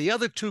 and the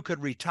other two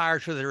could retire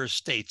to their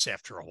estates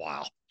after a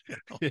while.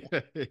 Yeah,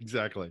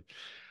 exactly.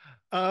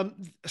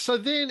 So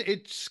then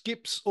it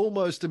skips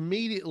almost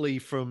immediately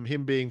from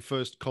him being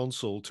first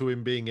consul to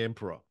him being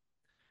emperor.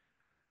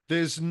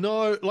 There's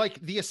no, like,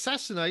 the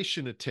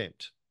assassination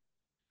attempt.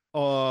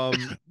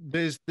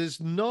 There's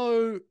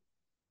no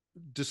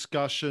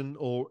discussion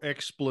or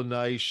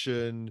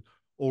explanation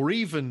or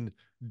even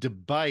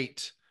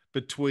debate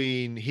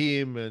between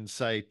him and,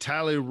 say,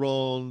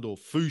 Talleyrand or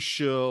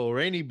Fouché or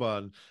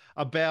anyone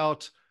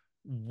about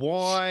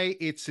why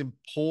it's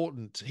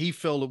important. He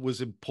felt it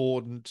was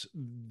important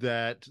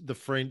that the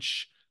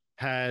French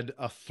had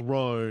a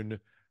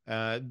throne.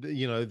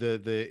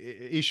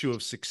 The issue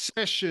of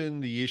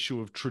succession, the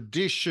issue of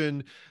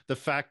tradition, the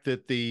fact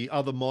that the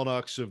other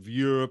monarchs of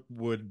Europe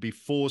would be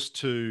forced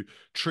to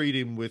treat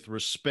him with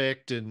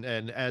respect and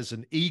as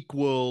an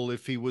equal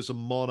if he was a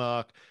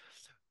monarch.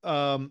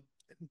 Um,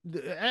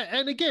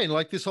 and again,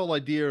 like, this whole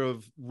idea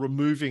of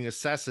removing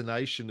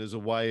assassination as a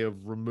way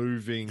of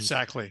removing,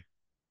 Exactly.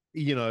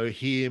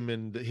 him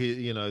and his,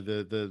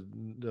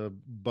 the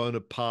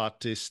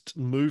Bonapartist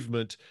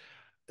movement.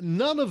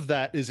 None of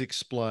that is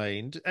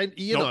explained. And,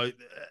 Nope.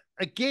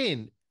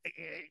 again,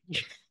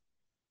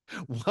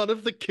 one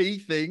of the key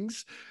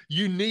things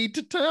you need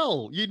to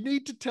tell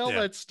Yeah.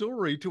 that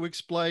story to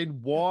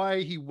explain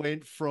why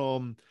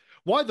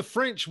the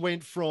French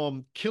went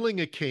from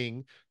killing a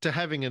king to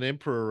having an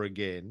emperor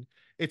again.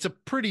 It's a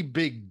pretty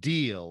big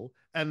deal,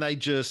 and they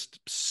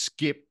just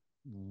skip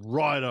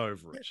right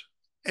over it.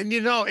 And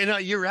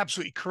you're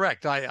absolutely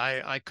correct.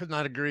 I could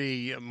not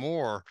agree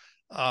more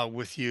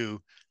with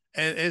you.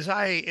 And as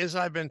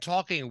I've been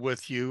talking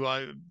with you,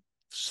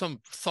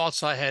 some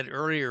thoughts I had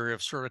earlier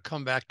have sort of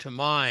come back to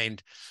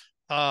mind.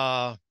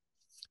 Uh,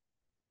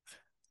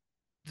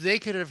 they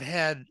could have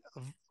had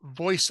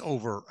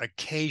voiceover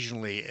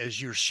occasionally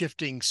as you're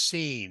shifting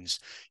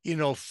scenes,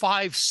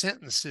 5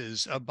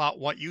 sentences about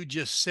what you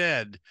just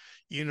said,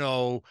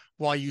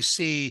 while you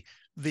see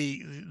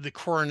the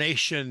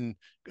coronation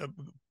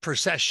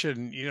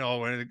procession,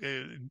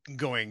 and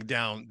going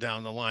down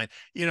the line,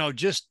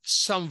 just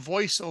some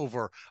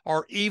voiceover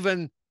or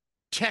even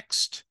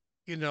text,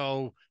 you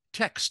know,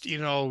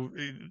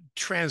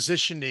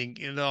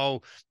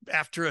 transitioning,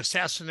 after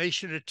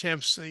assassination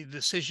attempts, the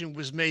decision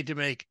was made to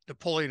make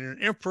Napoleon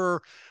an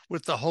emperor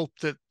with the hope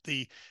that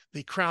the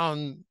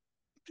crown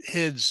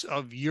heads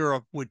of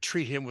Europe would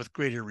treat him with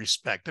greater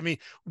respect. I mean,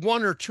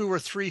 one or two or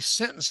three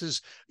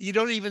sentences, you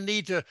don't even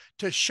need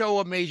to show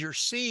a major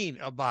scene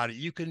about it.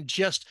 You can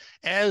just,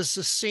 as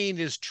the scene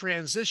is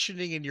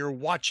transitioning and you're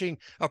watching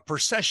a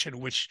procession,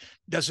 which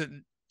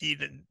doesn't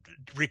even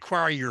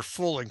require your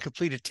full and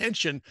complete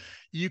attention,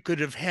 you could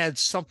have had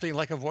something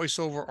like a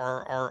voiceover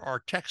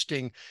or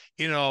texting,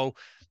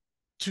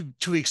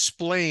 to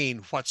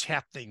explain what's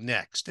happening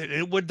next.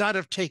 It would not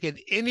have taken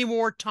any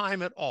more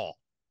time at all.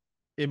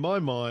 In my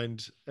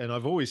mind, and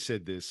I've always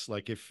said this,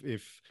 like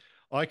if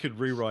I could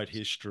rewrite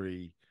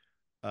history,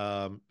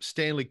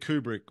 Stanley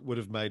Kubrick would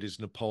have made his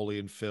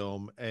Napoleon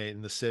film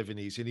in the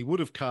 70s, and he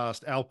would have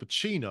cast Al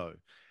Pacino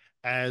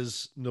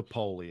as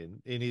Napoleon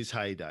in his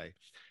heyday.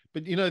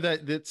 But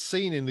that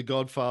scene in The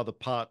Godfather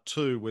Part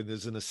Two when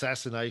there's an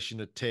assassination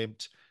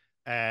attempt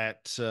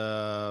at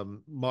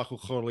Michael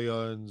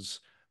Corleone's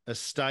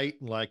estate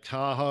in Lake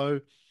Tahoe,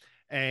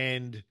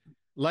 and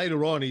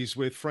later on he's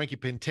with Frankie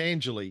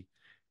Pentangeli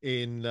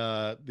in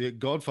The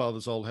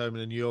Godfather's old home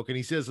in New York, and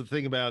he says the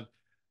thing about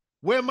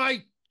where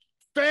my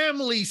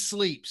family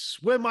sleeps,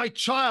 where my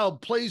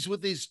child plays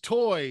with his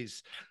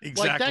toys. Like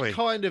that Exactly.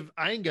 kind of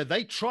anger.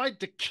 They tried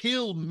to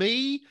kill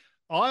me.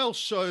 I'll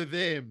show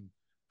them,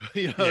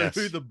 who Yes.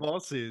 the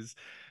boss is.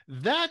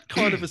 That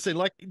kind of a scene.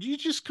 Like you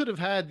just could have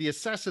had the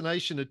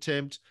assassination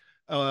attempt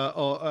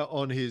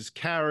on his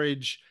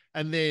carriage,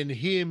 and then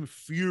him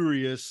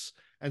furious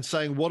and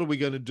saying, "What are we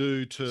going to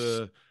do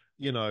to?"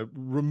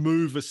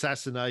 remove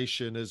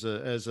assassination as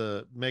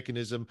a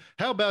mechanism.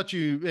 How about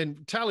you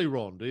and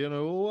Talleyrand?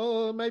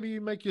 Well, maybe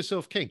you make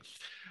yourself king.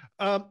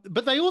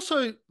 But they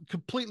also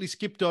completely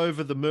skipped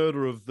over the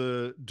murder of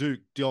the Duke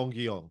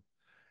d'Enghien,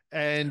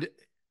 and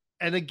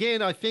and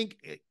again, I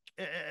think,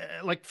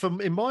 like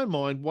from in my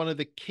mind, one of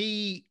the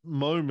key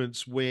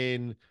moments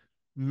when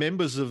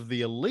members of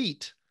the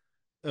elite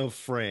of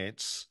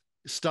France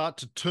start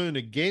to turn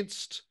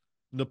against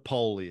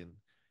Napoleon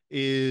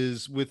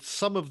is with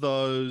some of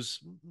those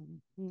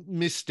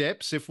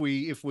missteps. If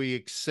we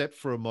accept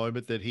for a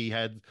moment that he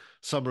had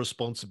some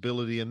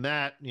responsibility in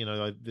that,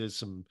 there's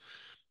some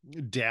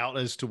doubt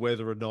as to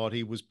whether or not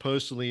he was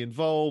personally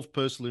involved,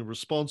 personally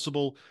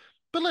responsible.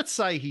 But let's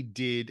say he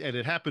did, and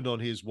it happened on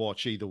his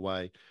watch either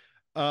way.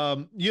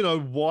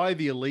 Why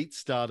the elite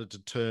started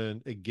to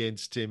turn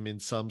against him in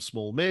some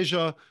small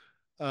measure.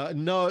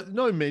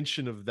 No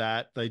mention of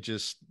that. They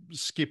just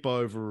skip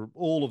over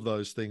all of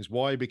those things.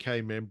 Why he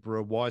became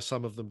emperor, why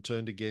some of them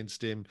turned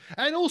against him,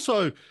 and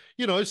also,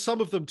 some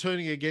of them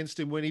turning against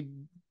him when he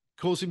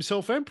calls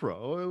himself emperor,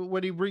 or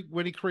when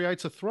he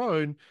creates a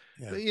throne.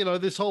 Yeah.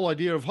 This whole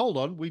idea of hold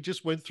on, we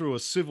just went through a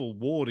civil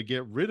war to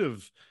get rid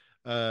of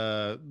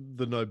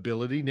the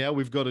nobility. Now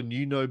we've got a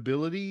new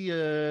nobility.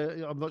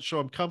 I'm not sure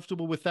I'm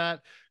comfortable with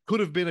that. Could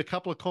have been a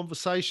couple of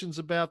conversations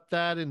about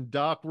that in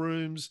dark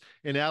rooms,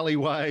 in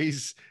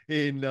alleyways,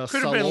 in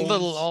Could have been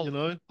little,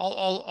 salons.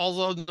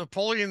 although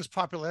Napoleon's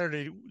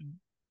popularity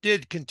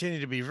did continue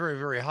to be very,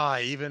 very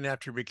high even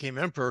after he became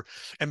emperor.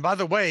 And by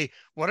the way,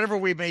 whatever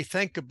we may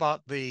think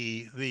about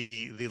the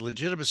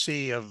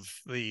legitimacy of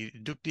the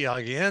Duc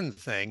d'Enghien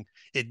thing,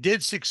 it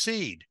did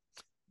succeed.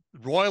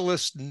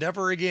 Royalists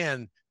never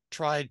again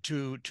tried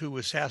to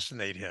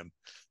assassinate him.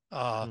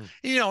 Mm.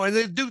 And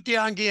the Duc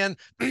d'Enghien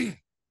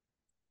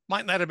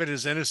might not have been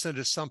as innocent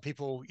as some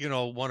people,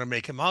 want to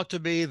make him out to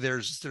be.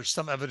 There's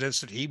some evidence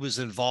that he was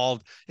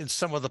involved in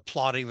some of the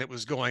plotting that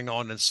was going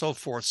on and so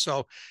forth.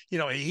 So,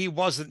 he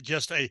wasn't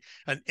just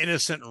an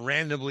innocent,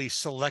 randomly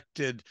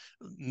selected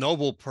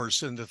noble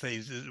person that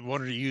they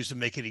wanted to use to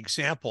make an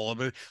example.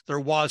 But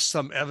there was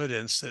some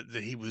evidence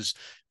that he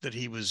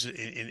was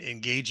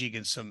engaging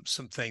in some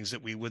things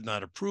that we would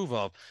not approve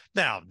of.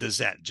 Now, does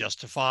that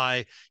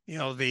justify,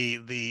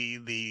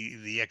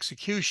 the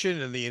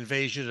execution and the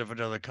invasion of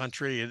another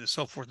country and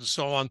so forth and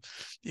so on?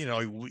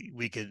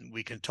 We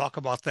can talk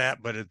about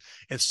that, but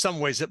in some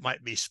ways it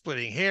might be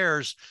splitting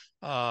hairs,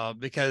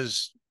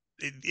 because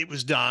it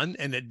was done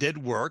and it did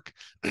work,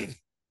 and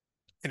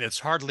it's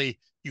hardly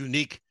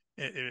unique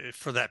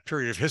for that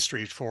period of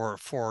history for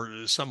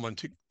someone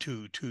to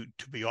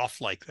be off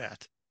like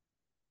that.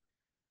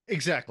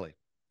 Exactly.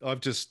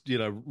 I've just,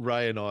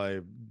 Ray and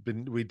I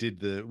we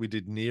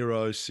did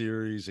Nero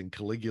series and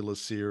Caligula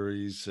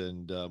series,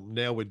 and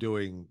now we're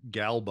doing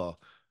Galba.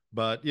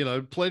 But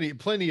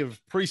plenty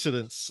of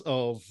precedents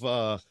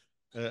of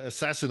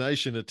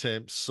assassination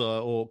attempts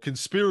or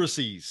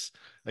conspiracies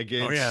Oh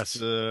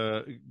against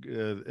yes.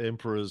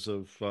 emperors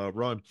of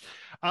Rome.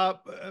 Uh,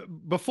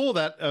 before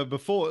that,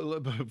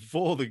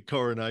 before the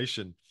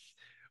coronation,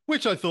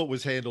 which I thought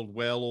was handled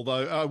well,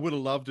 although I would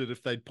have loved it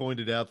if they'd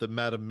pointed out that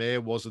Madame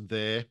Mayor wasn't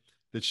there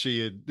that she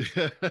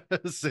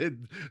had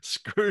said,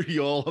 "Screw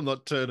you all, I'm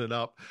not turning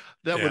up."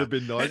 That would Yeah, have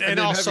been nice. And and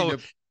then having also,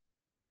 to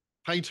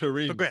paint her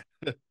in. okay,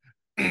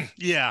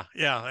 yeah,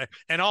 yeah,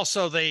 and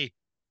also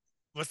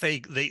what they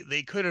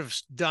could have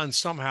done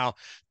somehow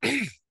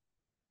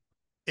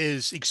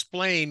is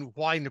explain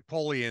why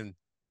Napoleon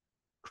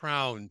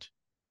crowned,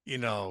 you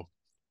know,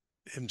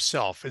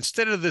 himself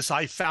instead of this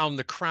I found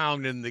the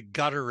crown in the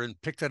gutter and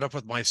picked it up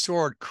with my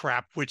sword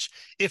crap, which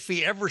if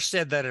he ever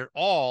said that at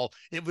all,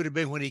 it would have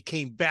been when he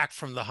came back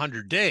from the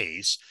 100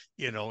 days.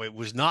 It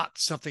was not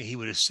something he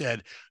would have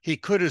said. He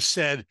could have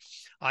said,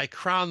 I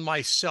crown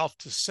myself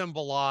to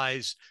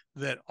symbolize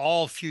that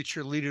all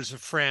future leaders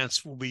of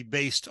France will be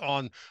based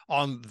on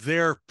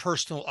their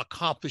personal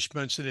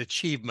accomplishments and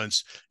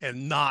achievements,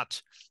 and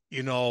not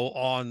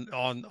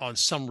on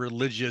some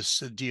religious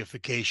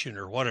deification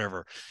or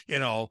whatever.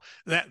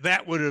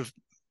 That would have,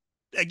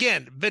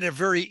 again, been a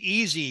very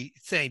easy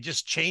thing.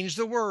 Just change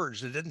the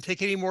words. It didn't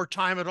take any more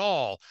time at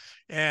all.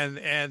 And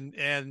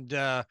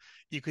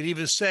you could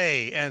even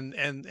say, and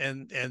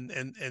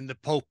the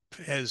Pope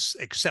has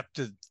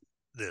accepted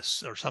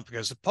this or something,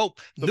 because the Pope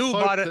The knew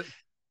about Pope it. that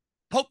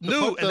Pope the knew,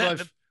 Pope and that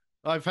that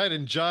I've had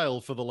in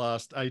jail for the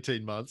last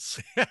 18 months.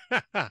 but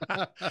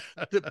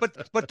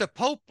the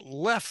Pope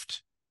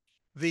left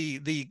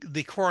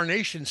the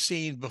coronation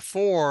scene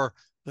before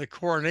the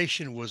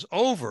coronation was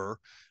over,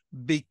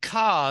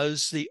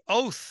 because the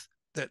oath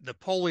that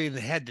Napoleon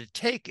had to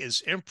take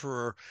as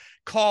emperor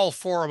called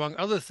for, among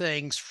other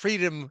things,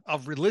 freedom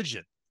of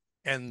religion.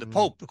 And the Mm.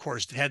 Pope, of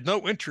course, had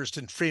no interest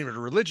in freedom of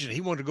religion.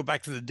 He wanted to go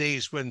back to the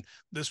days when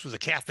this was a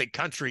Catholic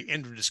country.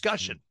 End of Mm.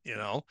 discussion.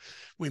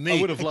 We I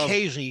may would have loved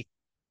occasionally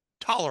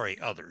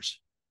tolerate others.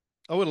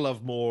 I would have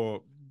loved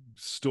more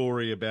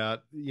story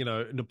about,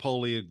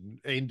 Napoleon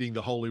ending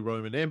the Holy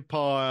Roman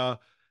Empire,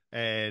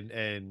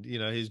 and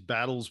his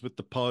battles with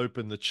the Pope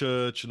and the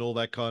church and all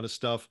that kind of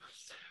stuff.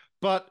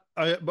 But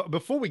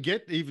before we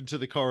get even to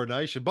the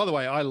coronation, by the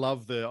way,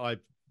 I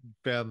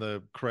found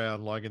the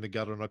crown lying in the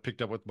gutter and I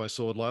picked up with my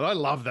sword line. I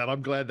love that.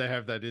 I'm glad they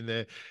have that in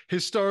there.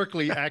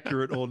 Historically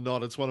accurate or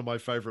not, it's one of my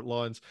favorite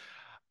lines.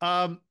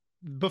 Um,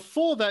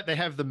 Before that, they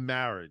have the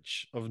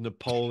marriage of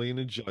Napoleon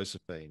and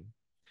Josephine,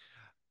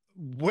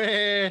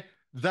 where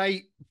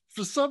they,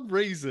 for some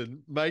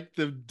reason, make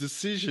the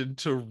decision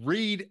to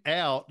read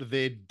out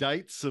their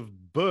dates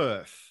of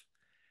birth,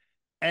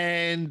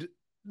 and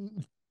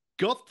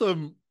got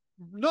them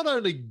not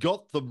only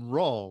got them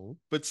wrong,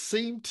 but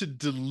seemed to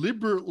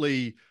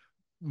deliberately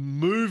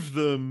move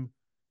them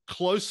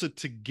closer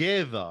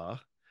together.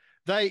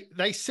 They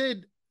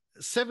said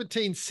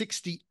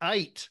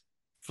 1768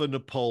 for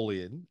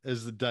Napoleon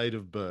as the date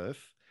of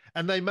birth,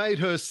 and they made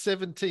her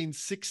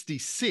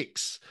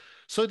 1766.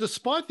 So,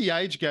 despite the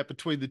age gap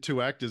between the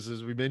two actors,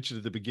 as we mentioned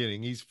at the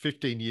beginning, he's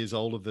 15 years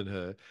older than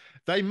her.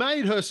 They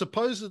made her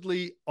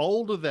supposedly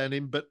older than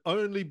him, but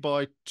only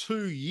by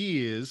 2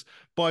 years,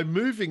 by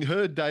moving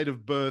her date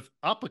of birth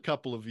up a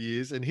couple of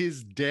years and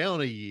his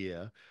down a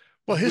year,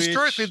 Well,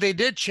 historically, which. they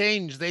did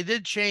change. They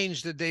did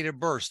change the date of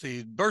birth.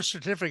 The birth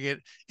certificate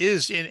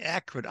is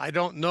inaccurate. I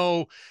don't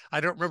know. I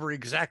don't remember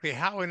exactly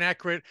how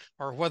inaccurate,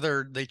 or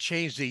whether they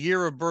changed the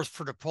year of birth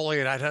for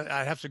Napoleon. I'd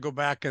have to go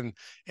back and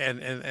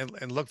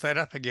look that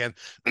up again.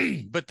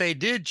 But they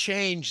did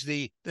change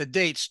the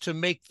dates to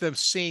make them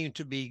seem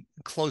to be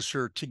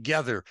closer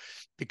together,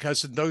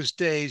 because in those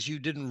days you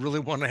didn't really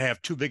want to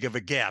have too big of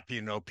a gap.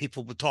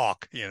 People would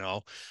talk.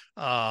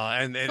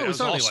 And It it was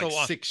was only like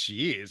also 6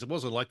 years. It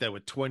wasn't like they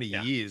were 20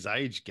 yeah. years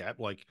age gap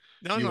like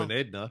No, you and no.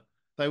 Edna.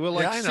 They were Yeah,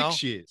 like I know.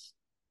 6 years.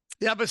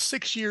 Yeah, but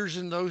 6 years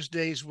in those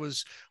days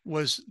was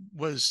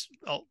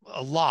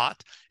a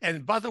lot.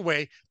 And by the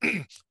way,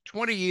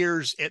 20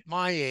 years at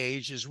my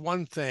age is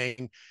one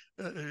thing.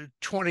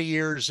 20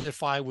 years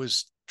if I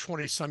was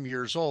 20 some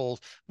years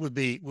old would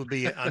be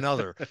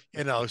another.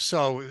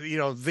 So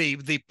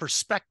the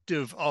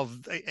perspective of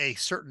a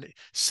certain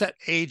set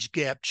age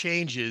gap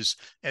changes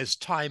as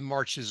time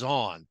marches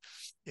on.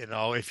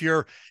 If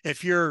you're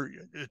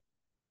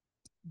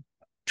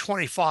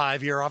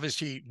 25, you're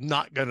obviously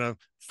not going to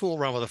fool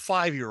around with a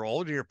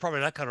 5-year-old. You're probably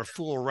not going to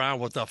fool around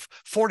with a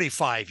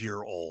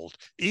 45-year-old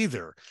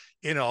either.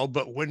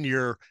 But when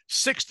you're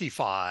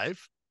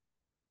 65,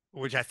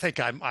 which I think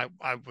I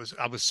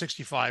was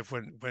 65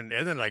 when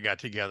Ed and I got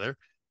together.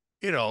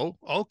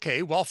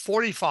 Okay, well,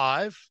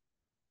 45,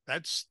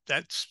 that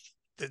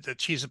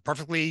she's a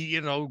perfectly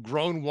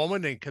grown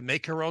woman and can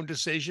make her own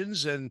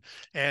decisions, and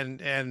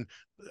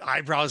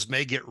eyebrows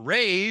may get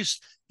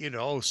raised.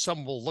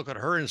 Some will look at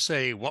her and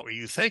say, what were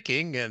you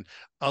thinking? And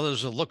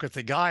others will look at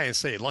the guy and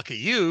say, lucky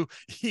you.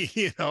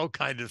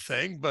 Kind of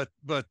thing.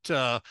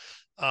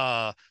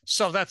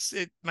 So that's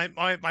it.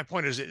 My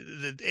point is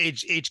the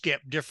age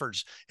gap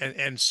differs,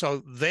 and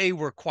so they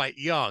were quite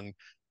young,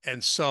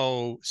 and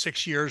so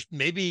 6 years,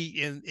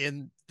 maybe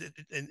in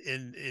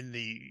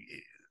the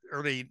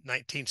early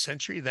 19th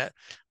century, that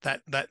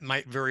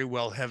might very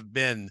well have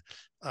been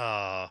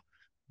uh,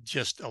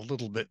 just a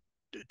little bit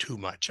too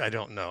much. I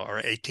don't know,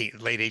 or late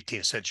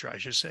 18th century, I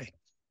should say.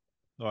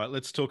 All right,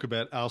 let's talk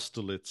about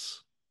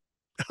Austerlitz.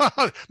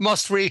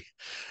 Must we?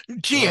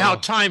 Gee, how Oh.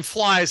 time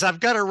flies. I've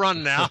got to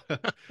run now.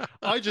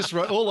 I just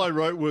wrote, all I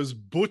wrote was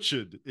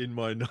butchered in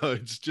my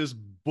notes, just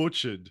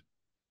butchered.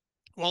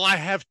 Well, I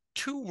have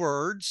two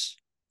words.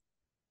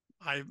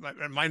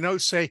 My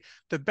notes say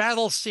the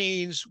battle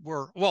scenes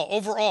were, well,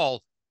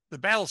 overall, the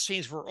battle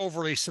scenes were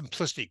overly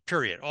simplistic,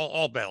 period.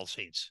 All battle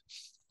scenes.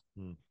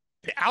 Hmm.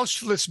 The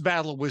Austerlitz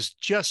battle was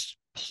just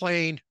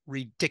plain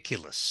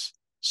ridiculous.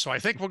 So I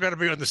think we're going to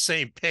be on the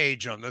same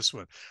page on this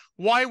one.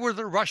 Why were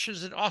the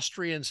Russians and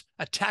Austrians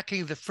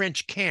attacking the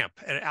French camp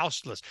at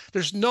Austerlitz?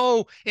 There's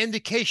no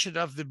indication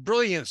of the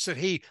brilliance that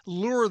he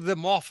lured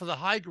them off of the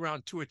high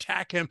ground to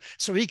attack him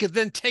so he could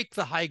then take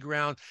the high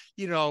ground,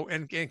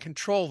 and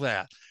control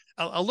that.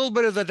 A little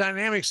bit of the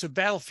dynamics of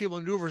battlefield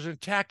maneuvers and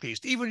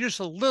tactics, even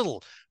just a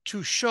little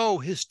to show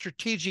his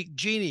strategic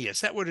genius.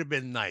 That would have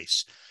been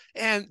nice.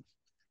 And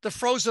the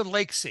frozen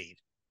lake scene.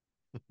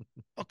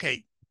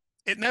 Okay,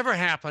 it never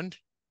happened.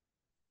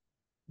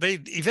 They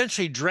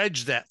eventually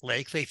dredged that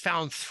lake. They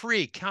found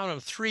count them,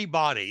 three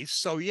bodies.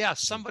 So, yeah,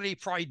 somebody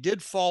probably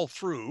did fall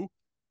through.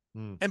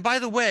 Hmm. And by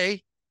the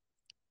way,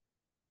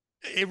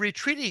 a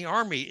retreating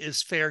army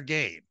is fair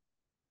game.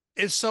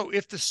 And so,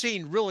 if the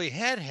scene really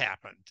had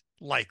happened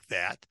like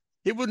that,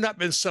 it would not have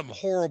been some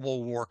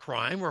horrible war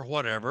crime or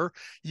whatever.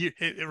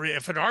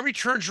 If an army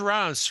turns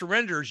around and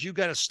surrenders, you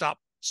got to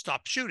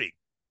stop shooting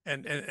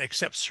and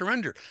accept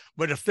surrender.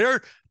 But if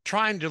they're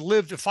trying to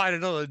live to fight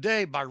another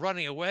day by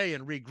running away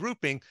and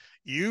regrouping,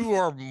 you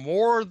are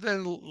more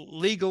than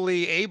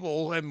legally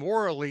able and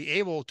morally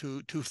able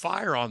to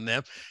fire on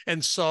them.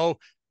 And so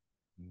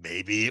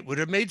maybe it would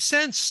have made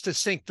sense to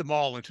sink them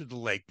all into the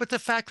lake. But the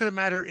fact of the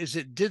matter is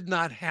it did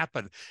not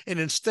happen. And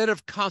instead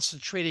of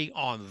concentrating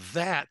on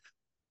that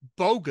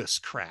bogus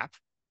crap,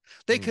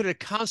 they Hmm. could have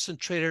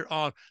concentrated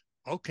on,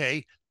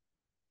 okay,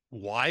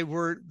 why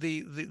were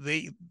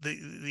the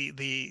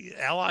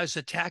Allies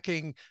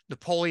attacking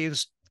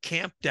Napoleon's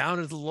camp down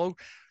at the low?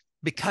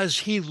 Because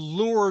he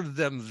lured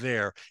them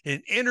there. In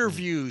Hmm.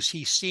 interviews,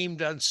 he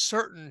seemed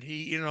uncertain.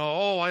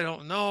 Oh, I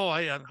don't know.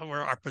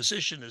 Our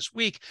position is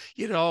weak,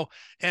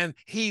 and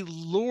he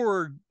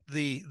lured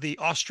the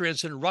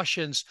Austrians and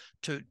Russians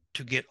to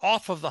get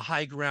off of the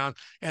high ground.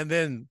 And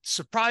then,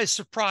 surprise,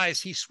 surprise,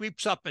 he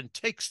sweeps up and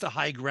takes the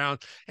high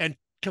ground and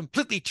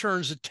completely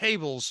turns the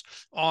tables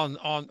on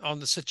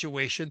the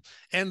situation,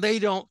 and they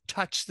don't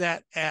touch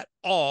that at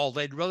all.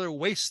 They'd rather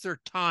waste their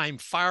time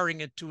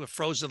firing into a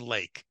frozen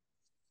lake.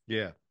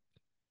 Yeah.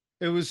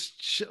 It was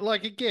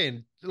like,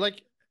 again,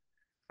 like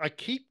I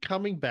keep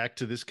coming back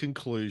to this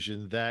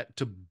conclusion that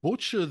to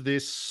butcher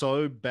this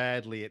so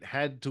badly, it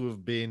had to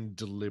have been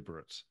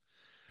deliberate.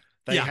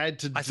 They Yeah, had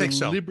to I think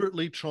so.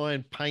 deliberately try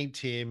and paint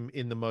him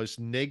in the most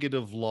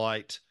negative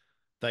light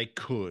they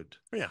could.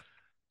 Yeah.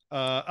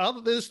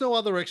 There's no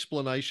other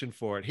explanation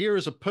for it. Here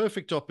is a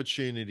perfect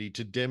opportunity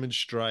to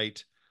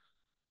demonstrate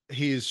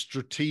his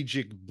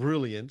strategic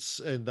brilliance,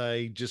 and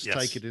they just take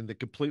Yes. it in the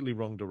completely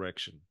wrong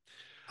direction.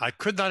 I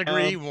could not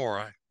agree Um,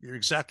 more. You're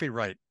exactly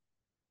right.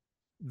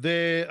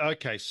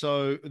 okay,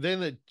 so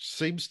then it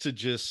seems to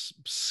just,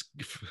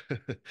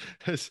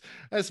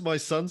 as my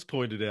son's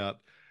pointed out,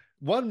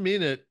 one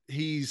minute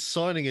he's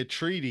signing a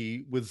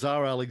treaty with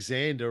Tsar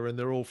Alexander and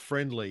they're all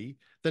friendly.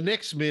 The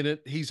next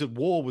minute he's at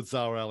war with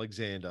Tsar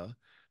Alexander.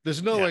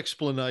 There's no Yeah.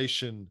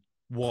 explanation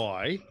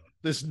why.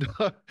 There's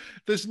no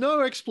there's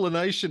no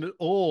explanation at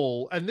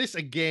all. And this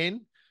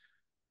again,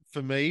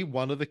 for me,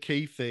 one of the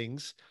key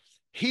things,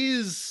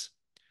 his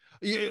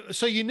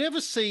so you never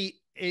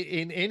see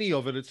in any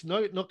of it, it's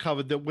not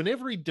covered that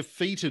whenever he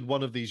defeated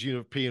one of these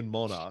European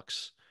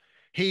monarchs,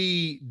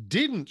 he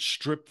didn't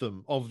strip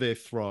them of their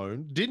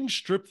throne, didn't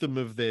strip them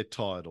of their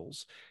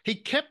titles. He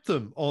kept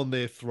them on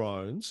their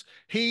thrones.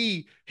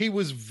 He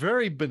was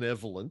very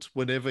benevolent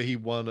whenever he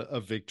won a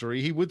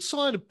victory. He would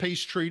sign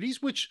peace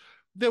treaties, which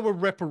there were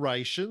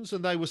reparations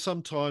and they were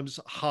sometimes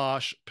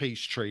harsh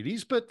peace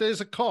treaties, but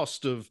there's a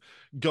cost of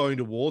going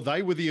to war.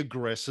 They were the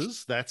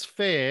aggressors. That's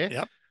fair.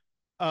 Yep.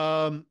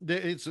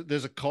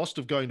 There's a cost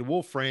of going to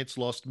war. France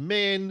lost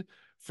men.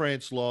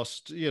 France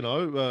lost,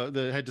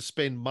 they had to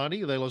spend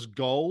money. They lost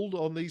gold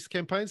on these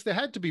campaigns. There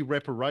had to be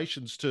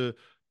reparations to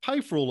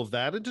pay for all of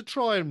that and to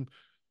try and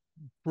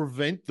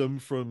prevent them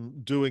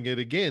from doing it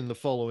again the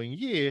following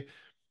year.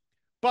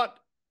 But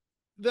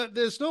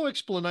there's no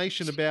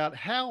explanation about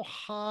how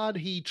hard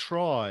he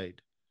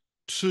tried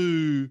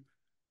to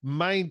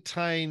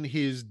maintain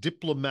his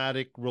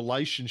diplomatic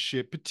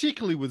relationship,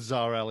 particularly with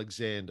Tsar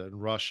Alexander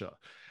and Russia,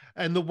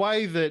 and the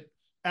way that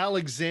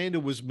Alexander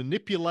was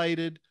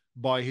manipulated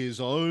by his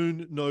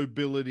own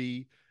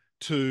nobility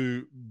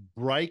to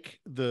break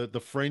the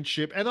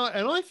friendship. And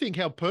I think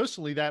how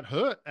personally that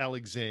hurt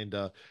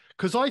Alexander,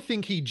 because I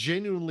think he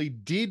genuinely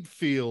did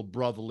feel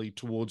brotherly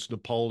towards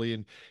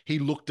Napoleon. He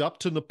looked up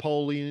to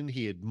Napoleon.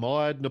 He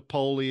admired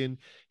Napoleon.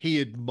 He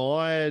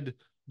admired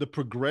the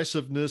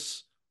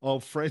progressiveness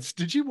of France.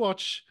 Did you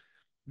watch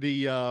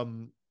the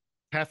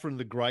Catherine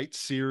the Great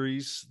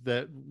series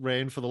that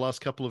ran for the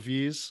last couple of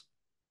years,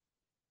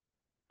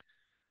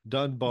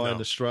 done by an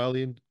No.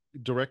 Australian?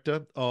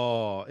 director.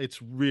 Oh,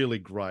 it's really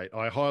great.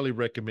 I highly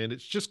recommend.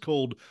 It's just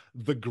called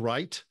The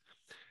Great.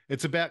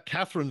 It's about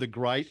Catherine the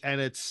Great,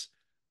 and it's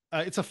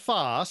a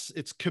farce.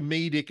 It's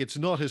comedic. It's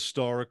not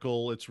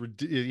historical.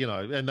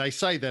 And they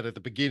say that at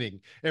the beginning,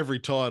 every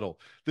title.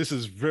 This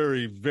is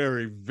very,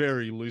 very,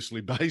 very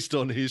loosely based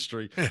on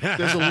history.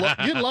 There's a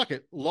lot. You'd like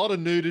it. A lot of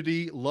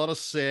nudity, a lot of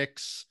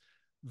sex.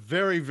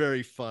 Very,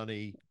 very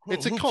funny.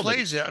 It's a Who comedy.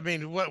 plays it? I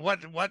mean,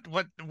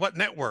 what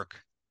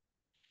network?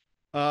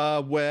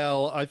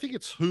 Well, I think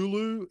it's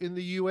Hulu in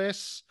the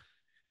US.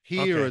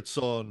 Here Okay. it's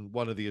on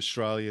one of the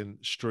Australian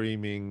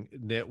streaming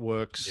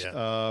networks. Yeah.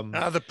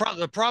 The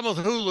problem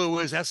with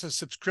Hulu is that's a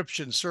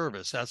subscription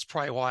service. That's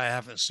probably why I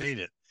haven't seen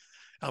it.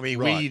 I mean,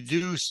 Right.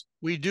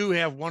 we do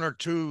have one or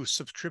two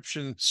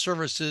subscription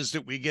services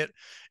that we get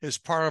as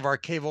part of our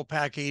cable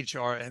package,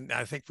 or and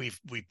I think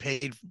we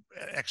paid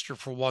extra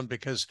for one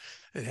because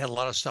it had a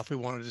lot of stuff we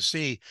wanted to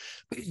see.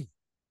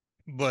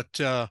 But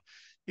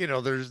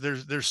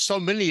there's so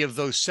many of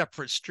those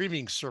separate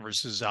streaming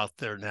services out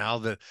there now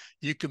that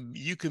you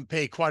can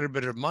pay quite a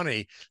bit of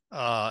money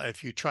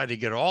if you try to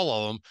get all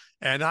of them.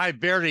 And I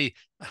barely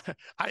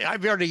I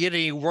barely get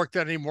any work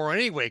done anymore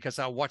anyway because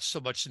I watch so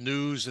much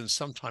news and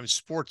sometimes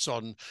sports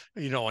on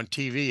on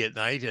TV at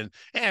night,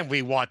 and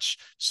we watch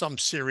some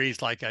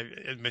series like I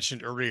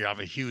mentioned earlier. I'm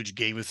a huge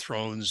Game of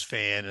Thrones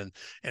fan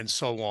and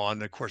so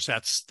on. Of course,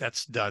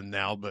 that's done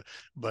now,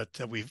 but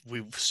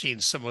we've seen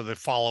some of the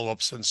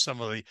follow-ups and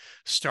some of the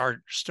Star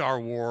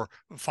War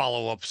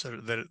follow-ups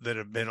that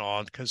have been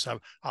on because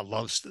I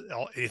love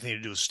anything to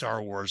do with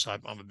Star Wars.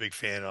 I'm a big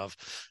fan of.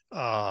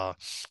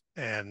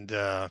 And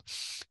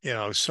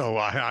so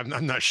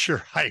I'm not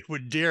sure I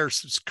would dare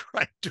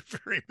subscribe to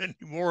very many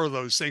more of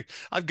those things.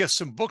 I've got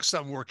some books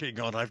I'm working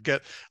on. I've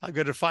got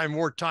to find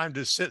more time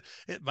to sit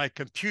at my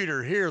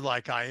computer here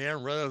like I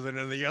am rather than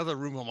in the other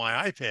room on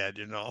my iPad.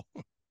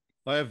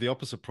 I have the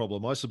opposite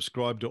problem. I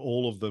subscribe to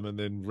all of them and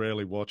then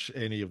rarely watch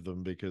any of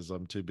them because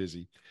I'm too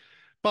busy.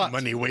 But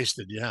Money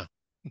wasted, yeah.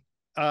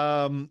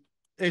 um,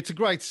 it's a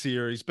great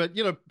series. But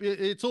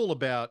it's all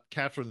about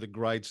Catherine the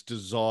Great's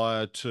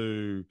desire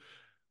to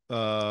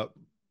uh,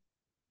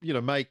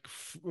 make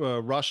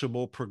Russia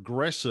more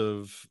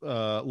progressive,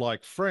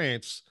 like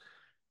France.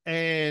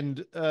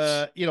 And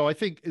I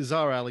think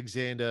Tsar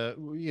Alexander,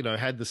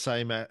 had the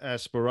same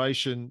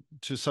aspiration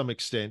to some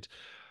extent,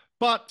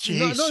 but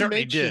He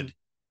certainly did.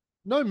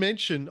 no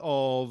mention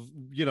of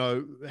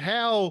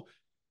how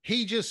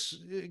he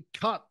just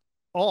cut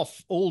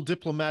off all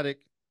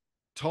diplomatic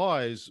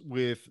ties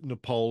with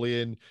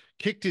Napoleon,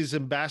 kicked his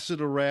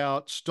ambassador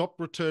out, stopped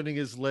returning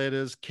his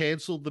letters,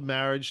 cancelled the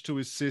marriage to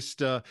his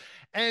sister.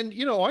 And,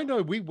 I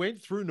know we went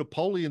through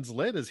Napoleon's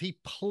letters. He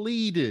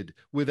pleaded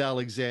with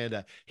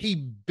Alexander, he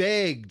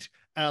begged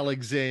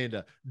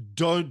Alexander,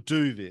 don't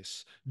do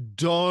this. Yep,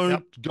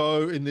 Don't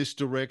go in this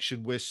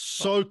direction. We're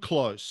so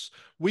close.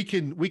 We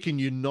can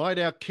unite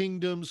our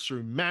kingdoms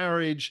through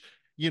marriage.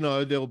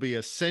 There'll be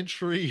a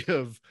century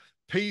of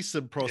peace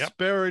and yep.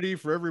 prosperity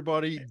for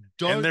everybody. And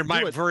Don't do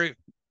it.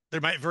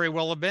 there might very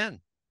well have been.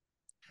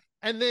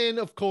 And then,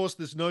 of course,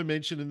 there's no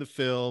mention in the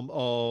film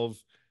of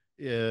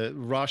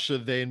Russia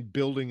then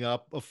building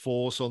up a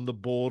force on the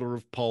border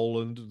of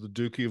Poland, the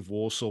Duchy of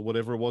Warsaw,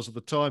 whatever it was at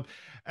the time.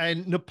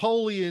 And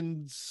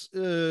Napoleon's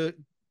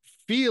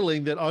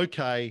feeling that,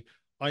 okay,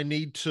 I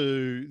need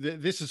to,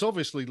 this is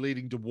obviously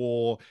leading to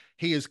war.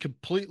 He has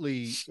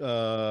completely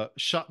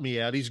shut me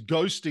out. He's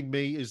ghosting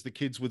me, as the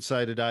kids would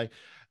say today.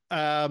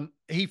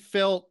 He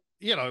felt,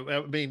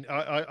 I mean,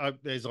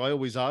 as I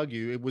always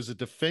argue, it was a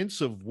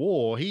defensive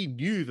war. He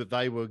knew that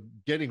they were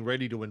getting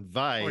ready to Oh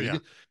invade. yeah, There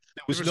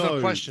there was was no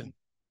question.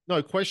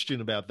 no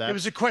question about It that.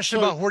 was a question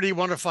So about where do you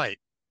want to fight.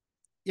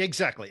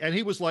 exactly, and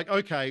he was like,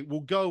 "Okay,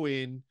 we'll go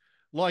in."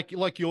 Like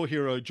your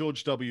hero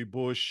George W.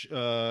 Bush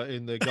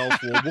in the Gulf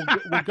War,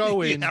 we'll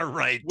go in, Yeah,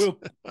 right.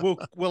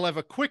 we'll have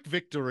a quick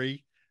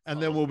victory,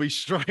 and then Oh, we'll be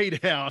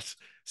straight out.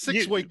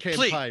 6 week please,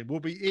 campaign. We'll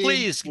be in,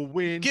 please we'll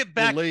win, get we'll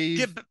back.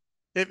 leave.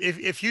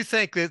 If you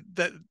think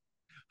that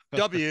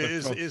W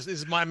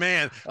is my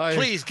man, I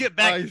please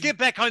I get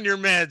back on your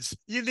meds.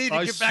 You need to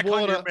I get back on swore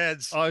your to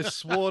meds. I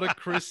swore to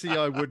Chrissy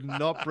I would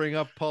not bring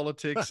up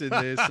politics in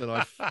this, and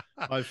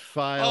I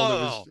failed.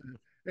 Oh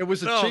It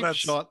was a no, cheap that's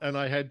shot, and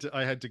I had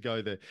to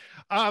go there.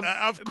 of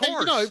But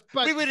course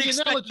but we would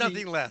expect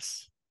nothing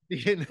less.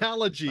 the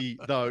analogy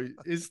though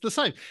is the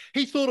same.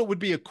 He thought it would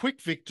be a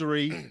quick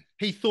victory.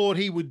 He thought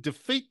he would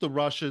defeat the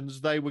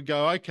Russians. They would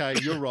go, okay,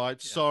 you're right.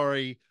 Yeah,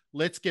 Sorry,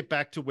 let's get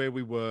back to where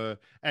we were,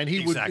 and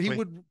exactly.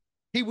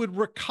 he would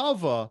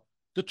recover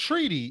the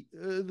treaty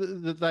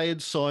that they had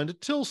signed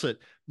at Tilsit.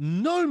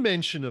 No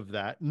mention of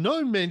that.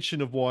 No mention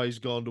of why he's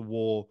gone to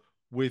war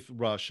with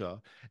Russia.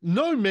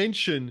 No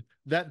mention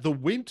that the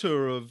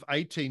winter of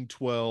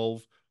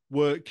 1812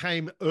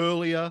 came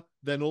earlier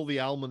than all the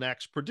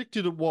almanacs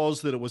predicted it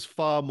was, that it was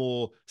far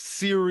more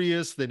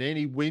serious than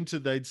any winter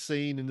they'd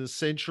seen in a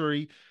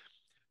century.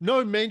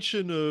 No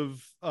mention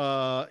of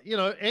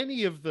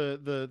any of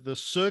the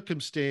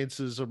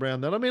circumstances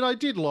around that. I mean, I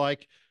did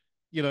like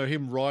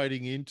him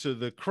riding into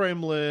the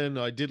Kremlin.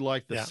 I did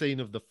like the Yeah. scene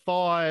of the The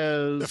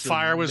fires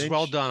fire and was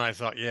well mention. done, I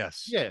thought.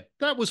 Yes. Yeah,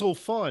 that was all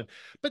fine,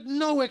 but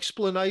no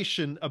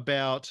explanation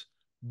about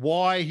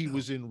why he No,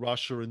 was in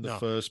Russia in the no.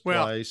 first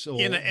Well, place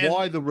in or and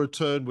why the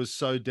return was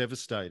so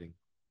devastating.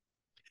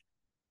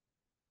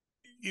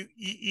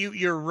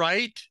 you're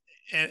right.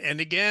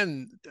 And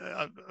again,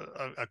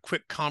 a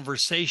quick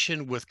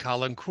conversation with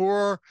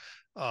Kalankur,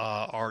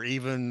 or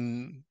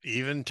even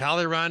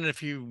Talleyrand,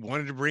 if you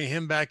wanted to bring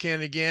him back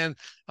in again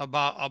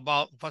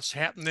about what's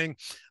happening,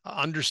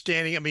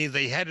 understanding. I mean,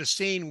 they had a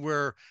scene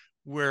where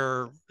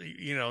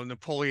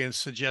Napoleon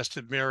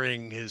suggested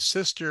marrying his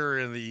sister,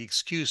 and the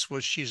excuse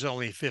was she's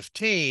only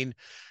 15.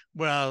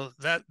 Well,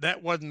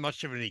 that wasn't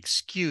much of an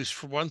excuse.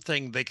 For one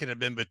thing, they could have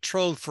been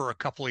betrothed for a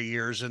couple of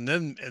years and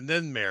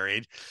then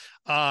married.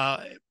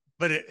 Uh,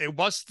 but it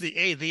was the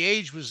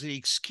age was the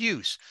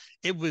excuse.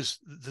 It was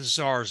the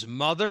Tsar's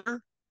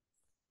mother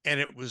and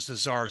it was the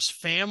Tsar's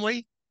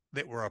family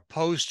that were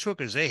opposed to it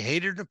because they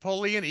hated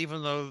Napoleon,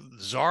 even though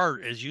the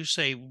Tsar, as you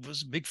say,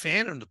 was a big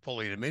fan of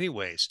Napoleon in many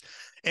ways.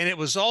 And it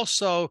was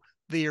also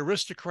the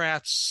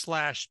aristocrats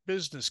slash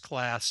business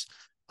class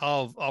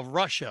of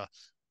Russia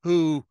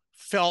who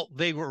felt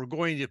they were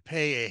going to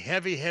pay a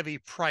heavy, heavy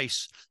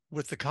price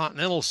with the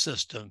continental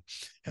system.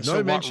 And so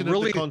No mention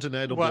of the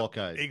Continental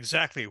blockade.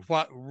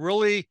 what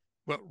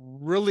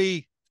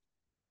really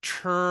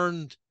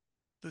turned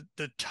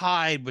the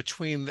tide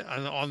between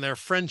on their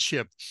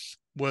friendship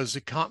was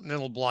the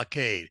Continental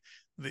blockade.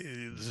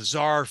 The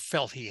Tsar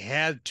felt he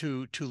had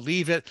to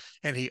leave it,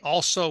 and he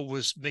also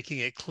was making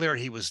it clear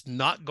he was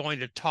not going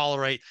to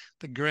tolerate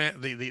the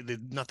grant the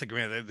not the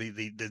grant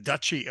the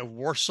Duchy of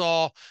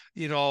Warsaw,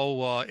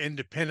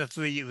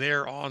 independently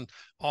there on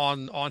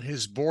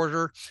his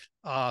border.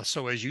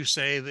 So as you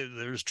say,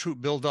 there's troop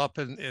buildup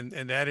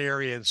in that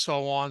area and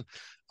so on,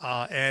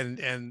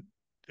 and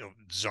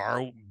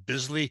Tsar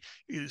busily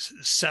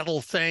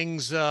settled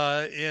things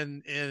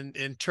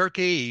in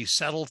Turkey. He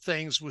settled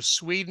things with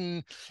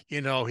Sweden.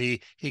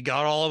 He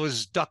got all of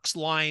his ducks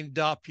lined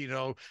up.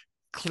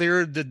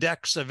 Cleared the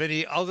decks of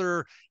any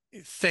other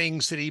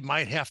things that he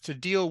might have to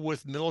deal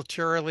with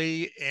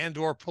militarily and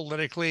or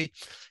politically.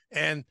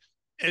 And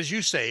as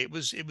you say, it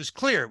was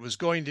clear it was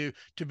going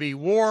to be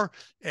war,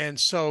 and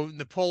so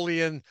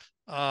Napoleon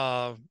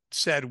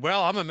said,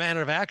 "Well, I'm a man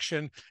of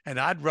action, and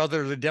I'd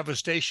rather the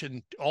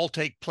devastation all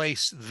take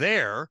place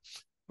there,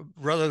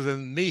 rather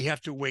than me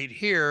have to wait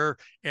here,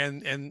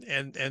 and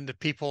the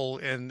people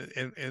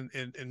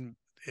in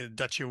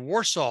Duchy of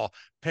Warsaw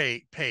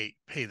pay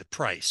the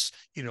price,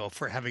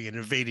 for having an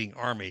invading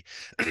army."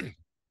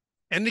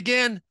 And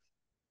again,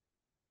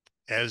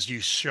 as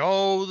you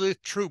show the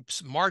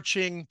troops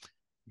marching,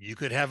 you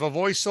could have a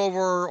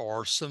voiceover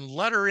or some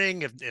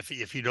lettering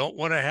if you don't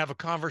want to have a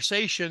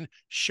conversation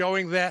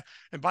showing that.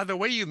 And by the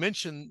way, you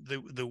mentioned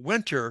the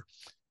winter.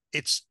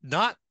 It's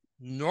not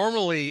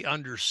normally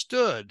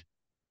understood.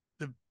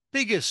 The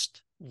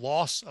biggest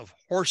loss of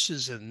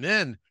horses and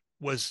men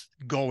was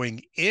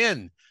going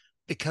in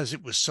because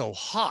it was so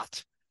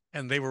hot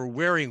and they were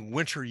wearing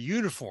winter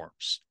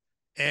uniforms,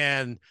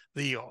 and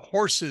the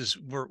horses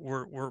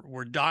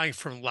were dying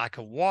from lack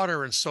of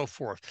water and so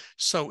forth.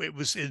 So it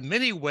was in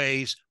many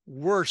ways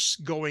worse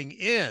going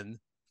in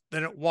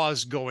than it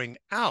was going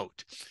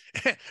out.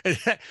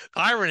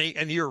 Irony,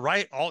 and you're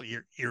right.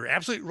 You're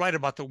absolutely right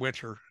about the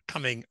winter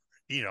coming,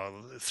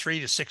 3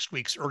 to 6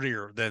 weeks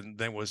earlier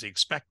than was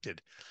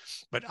expected.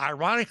 But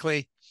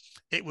ironically,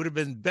 it would have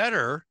been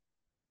better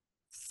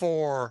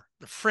for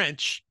the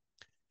French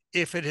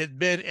if it had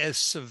been as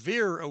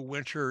severe a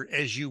winter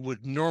as you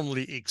would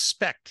normally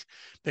expect,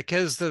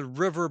 because the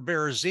river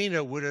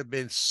Berezina would have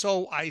been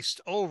so iced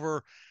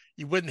over,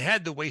 you wouldn't have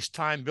had to waste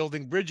time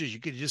building bridges.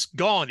 You could just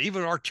gone.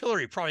 Even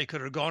artillery probably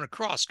could have gone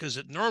across because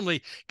it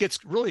normally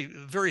gets really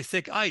very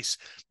thick ice.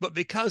 But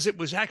because it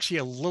was actually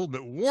a little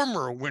bit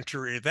warmer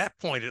winter at that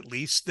point, at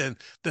least than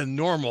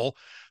normal,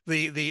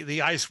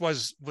 the ice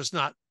was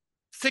not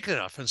thick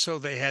enough, and so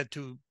they had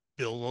to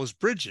build those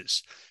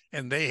bridges.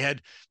 And they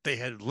had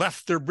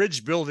left their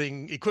bridge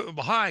building equipment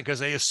behind because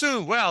they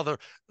assumed, well, the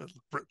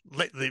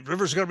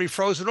river's going to be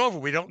frozen over.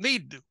 We don't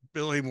need to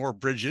build any more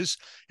bridges.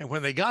 And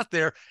when they got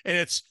there, and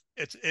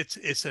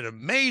it's an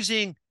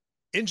amazing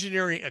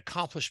engineering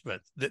accomplishment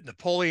that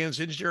Napoleon's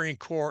engineering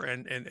corps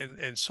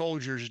and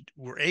soldiers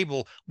were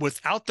able,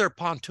 without their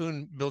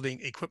pontoon building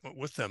equipment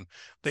with them,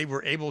 they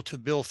were able to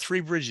build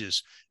 3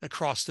 bridges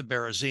across the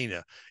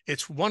Berezina.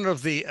 It's one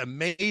of the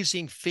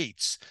amazing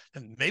feats.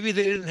 And maybe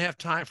they didn't have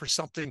time for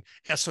something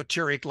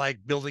esoteric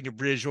like building a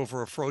bridge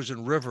over a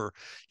frozen river.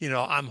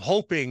 I'm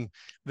hoping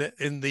that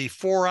in the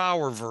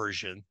 4-hour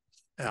version,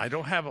 and I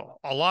don't have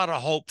a lot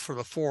of hope for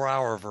the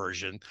 4-hour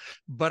version,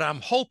 but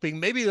I'm hoping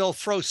maybe they'll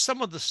throw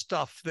some of the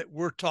stuff that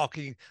we're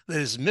talking that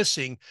is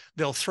missing.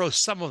 They'll throw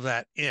some of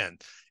that in,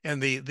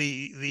 and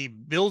the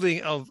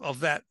building of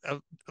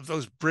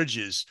those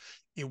bridges,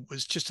 it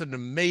was just an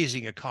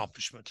amazing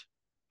accomplishment.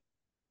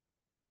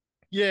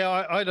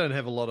 Yeah, I don't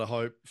have a lot of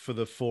hope for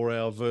the 4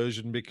 hour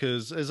version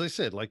because, as I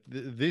said, like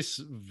this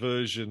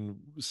version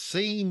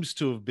seems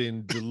to have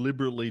been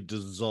deliberately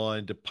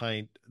designed to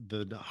paint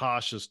the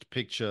harshest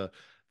picture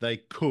they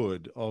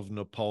could of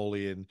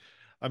Napoleon.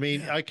 I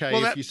mean, Yeah. okay,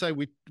 Well, if that you say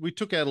we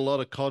took out a lot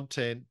of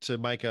content to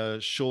make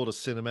a shorter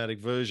cinematic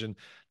version,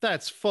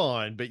 that's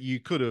fine, but you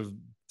could have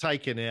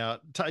taken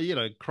out,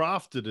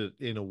 crafted it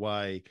in a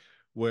way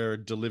where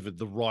it delivered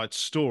the right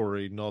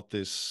story, not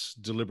this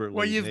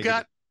well, deliberately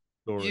negative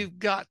story. you've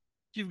got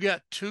you've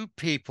got two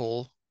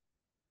people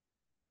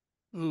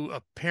who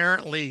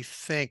apparently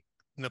think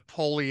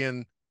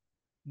Napoleon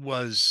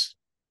was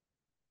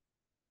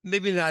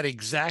maybe not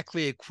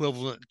exactly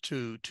equivalent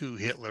to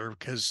Hitler,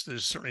 because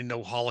there's certainly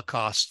no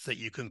Holocaust that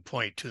you can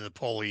point to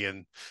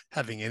Napoleon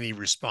having any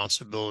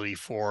responsibility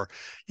for.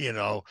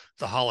 The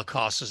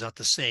Holocaust is not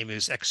the same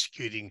as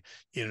executing,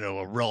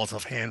 a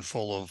relative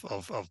handful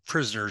of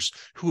prisoners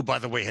who, by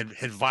the way,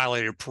 had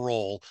violated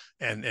parole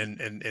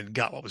and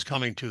got what was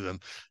coming to them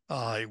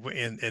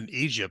in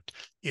Egypt.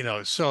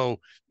 So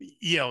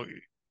you know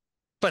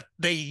but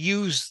they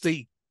use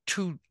the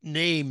two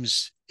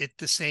names at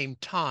the same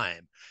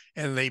time,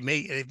 and they've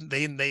made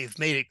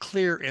it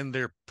clear in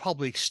their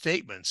public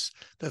statements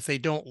that they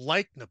don't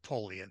like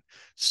Napoleon.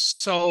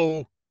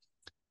 So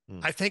Hmm.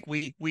 I think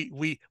we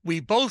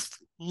both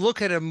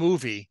look at a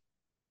movie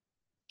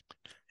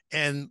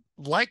and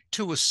like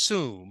to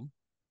assume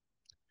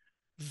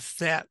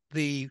that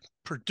the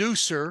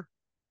producer,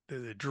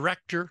 the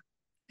director,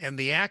 and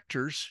the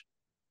actors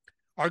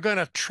are going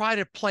to try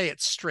to play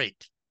it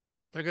straight.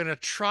 They're going to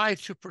try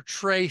to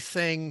portray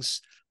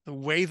things the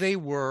way they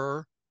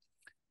were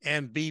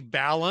and be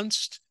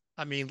balanced.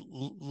 I mean,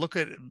 look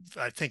at,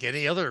 I think,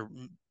 any other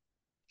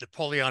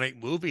Napoleonic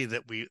movie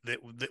that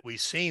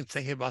we've seen.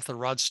 Thinking about the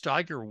Rod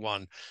Steiger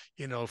one,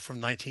 from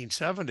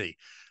 1970.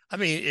 I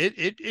mean,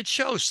 it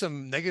shows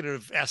some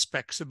negative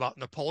aspects about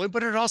Napoleon,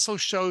 but it also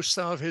shows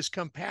some of his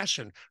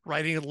compassion,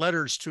 writing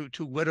letters to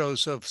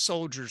widows of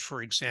soldiers,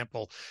 for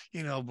example,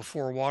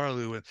 before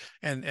Waterloo,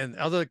 and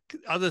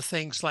other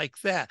things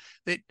like that.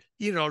 That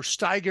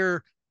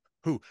Steiger,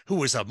 who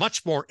was a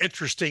much more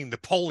interesting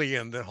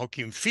Napoleon than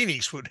Joaquin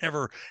Phoenix would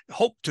ever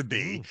hope to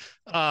be.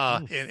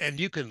 Mm, mm. And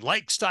you can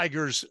like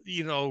Steiger's,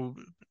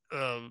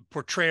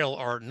 portrayal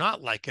or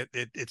not like it.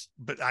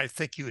 But I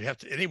think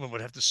anyone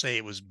would have to say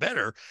it was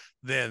better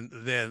than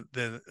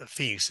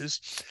Phoenix's.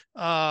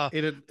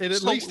 It at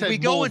So least we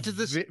had go more into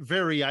this.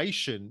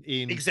 variation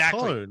in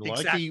Exactly, tone. Like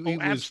exact. he Oh,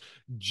 was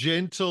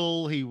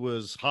gentle, he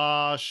was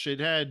harsh.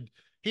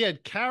 He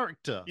had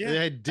character. It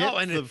yeah. had Oh,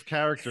 depth of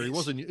character. He his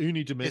wasn't his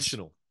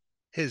unidimensional.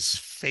 his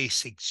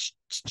face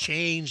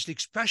changed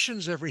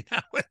expressions every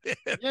now and then,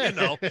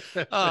 Yeah.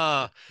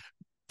 Uh,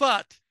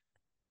 but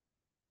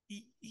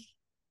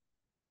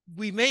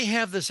we may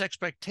have this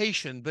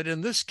expectation, but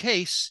in this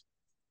case,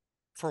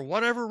 for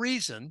whatever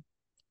reason,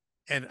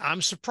 and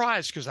I'm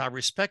surprised because I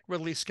respect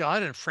Ridley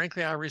Scott and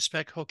frankly, I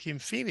respect Joaquin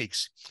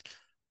Phoenix.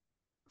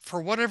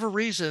 For whatever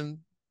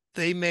reason,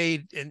 they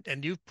made,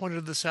 and you've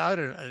pointed this out,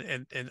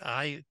 and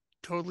I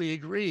totally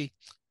agree,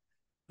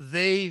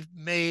 they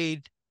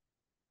made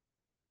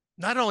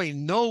not only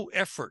no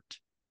effort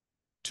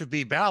to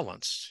be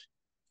balanced,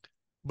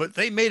 but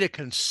they made a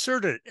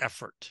concerted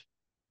effort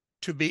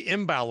to be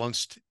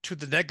imbalanced to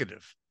the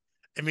negative.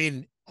 I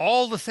mean,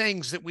 all the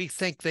things that we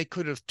think they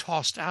could have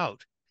tossed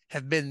out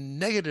have been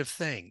negative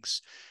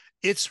things.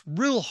 It's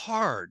real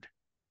hard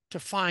to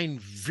find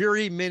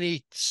very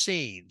many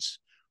scenes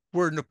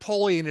where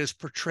Napoleon is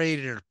portrayed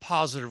in a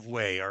positive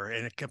way or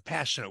in a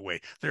compassionate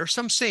way. There are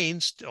some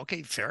scenes,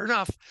 okay, fair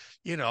enough.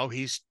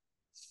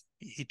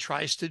 He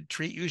tries to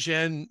treat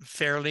Eugene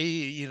fairly,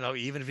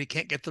 even if he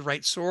can't get the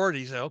right sword.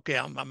 He said, okay,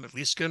 I'm at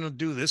least going to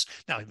do this.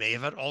 Now, he may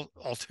have had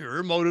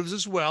ulterior motives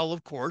as well,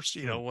 of course,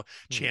 Mm, a mm,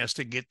 chance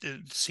to get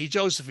to see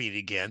Josephine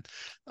again.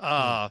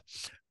 mm,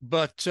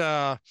 But,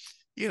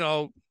 you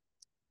know,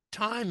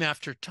 time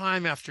after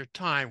time after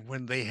time,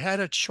 when they had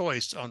a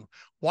choice on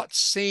what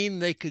scene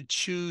they could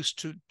choose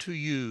to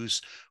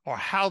use or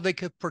how they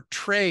could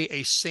portray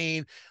a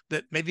scene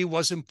that maybe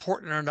was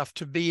important enough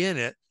to be in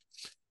it,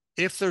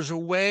 if there's a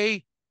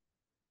way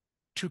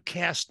to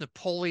cast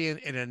Napoleon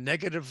in a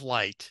negative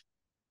light,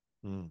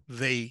 mm.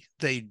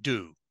 they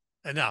do.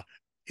 And now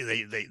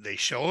they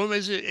show him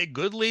as a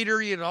good leader,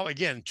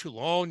 again,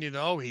 Toulon,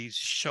 he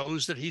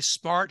shows that he's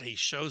smart. He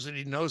shows that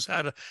he knows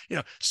how to,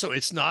 so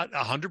it's not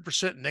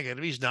 100%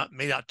 negative. He's not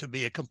made out to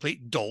be a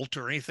complete dolt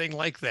or anything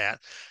like that,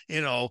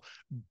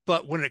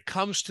 but when it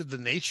comes to the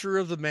nature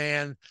of the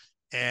man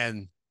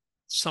and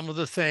some of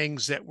the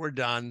things that were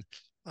done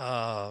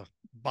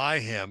by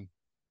him,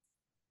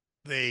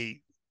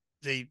 they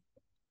they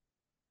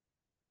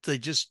they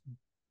just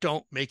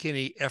don't make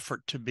any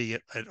effort to be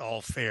at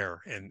all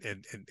fair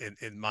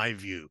in my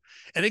view.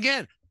 And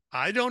again,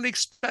 I don't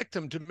expect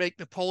them to make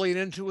Napoleon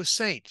into a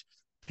saint.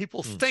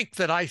 People Mm. think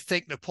that I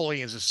think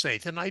Napoleon's a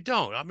saint, and I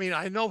don't. I mean,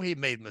 I know he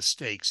made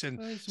mistakes, and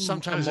It's a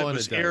sometimes it minor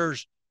was deity.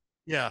 errors.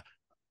 Yeah,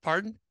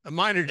 pardon? A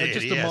minor deity,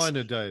 Just a yes.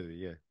 minor deity,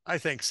 yeah. I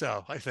think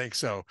so. I think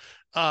so.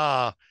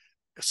 Uh,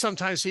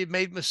 sometimes he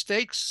made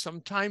mistakes.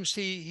 Sometimes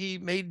he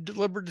made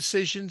deliberate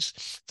decisions.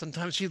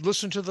 Sometimes he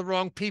listened to the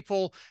wrong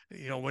people.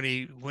 When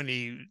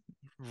he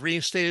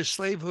reinstated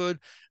slavery,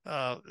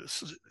 that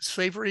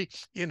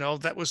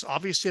was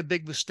obviously a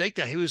big mistake.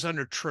 That he was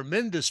under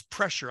tremendous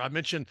pressure. I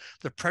mentioned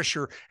the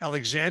pressure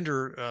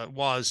Alexander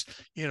was,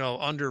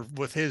 under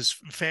with his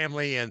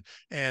family and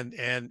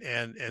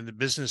the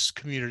business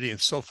community and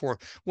so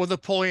forth. Well,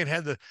 Napoleon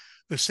had the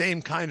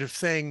same kind of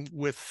thing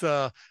with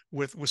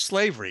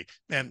slavery,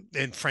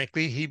 and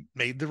frankly, he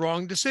made the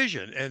wrong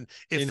decision. And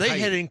if In they had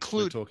Haiti, we're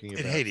included talking in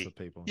about for Haiti,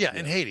 people. yeah,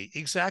 in Yeah. Haiti,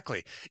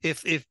 exactly.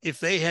 If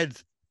they had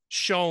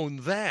shown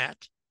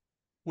that,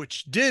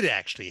 which did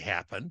actually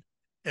happen,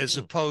 as Mm,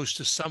 opposed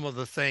to some of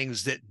the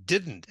things that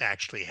didn't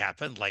actually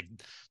happen, like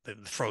the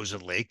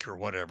frozen lake or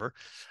whatever,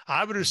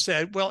 I would have mm,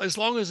 said, well, as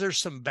long as there's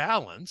some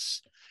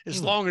balance,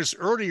 as mm. long as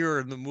earlier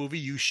in the movie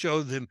you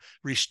showed them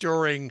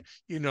restoring,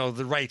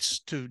 the rights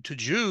to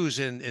Jews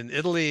in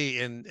Italy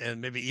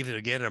and maybe even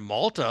again in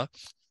Malta,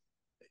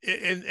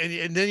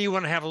 and then you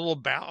want to have a little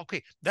balance.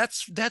 Okay,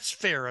 that's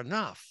fair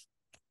enough,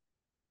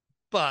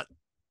 but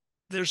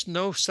there's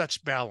no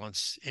such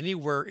balance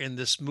anywhere in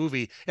this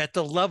movie at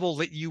the level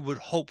that you would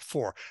hope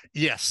for.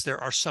 Yes,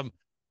 there are some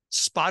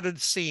spotted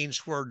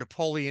scenes where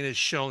Napoleon is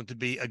shown to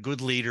be a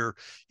good leader,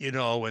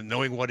 and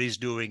knowing what he's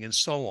doing and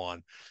so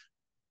on.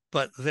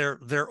 But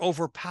they're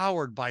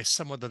overpowered by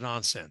some of the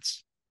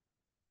nonsense.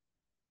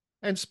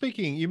 And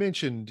speaking, you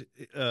mentioned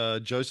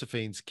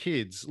Josephine's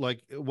kids.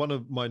 Like one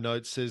of my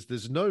notes says,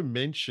 there's no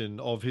mention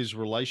of his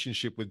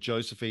relationship with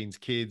Josephine's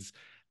kids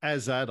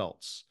as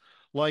adults.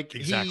 Like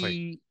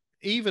Exactly.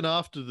 even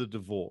after the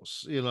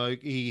divorce,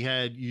 he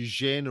had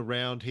Eugene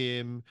around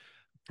him,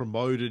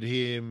 promoted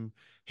him.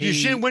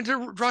 Eugene He, went to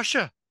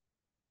Russia.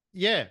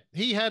 yeah,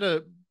 he had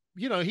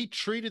he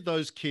treated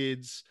those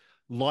kids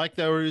like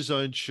they were his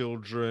own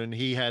children.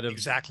 He had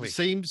Exactly.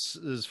 seems,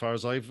 as far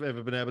as I've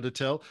ever been able to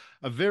tell,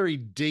 a very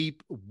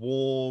deep,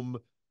 warm,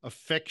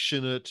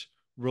 affectionate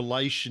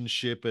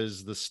relationship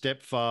as the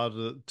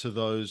stepfather to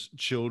those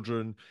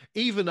children,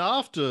 even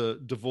after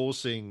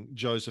divorcing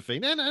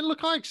Josephine. And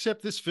look, I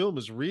accept this film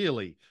is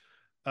really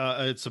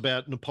it's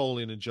about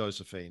Napoleon and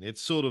Josephine.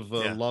 It's sort of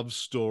a Yeah. love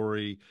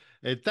story.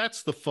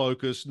 That's the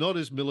focus, not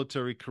his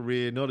military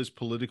career, not his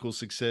political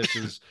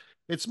successes.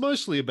 It's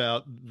mostly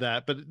about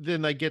that, but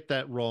then they get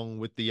that wrong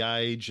with the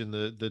age and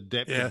the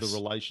depth of the Yes.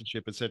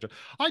 relationship, etc.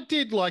 I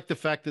did like the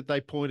fact that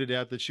they pointed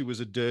out that she was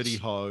a dirty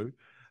hoe.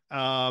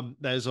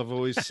 As I've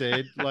always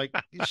said, like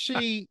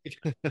she,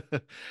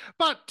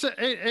 but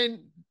and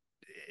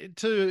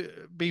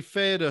to be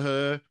fair to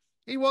her,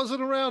 he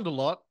wasn't around a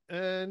lot,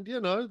 and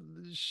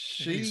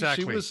she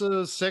Exactly. was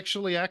a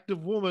sexually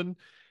active woman.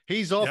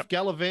 He's off Yep.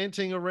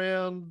 gallivanting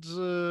around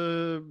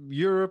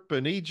Europe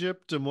and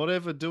Egypt and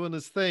whatever, doing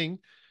his thing.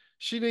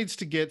 She needs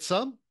to get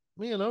some.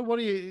 What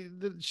do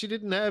you? She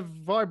didn't have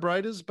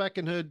vibrators back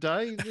in her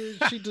day.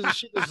 She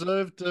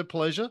deserved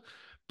pleasure,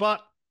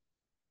 but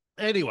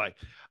anyway,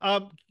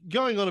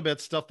 going on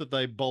about stuff that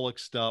they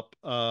bollocksed up.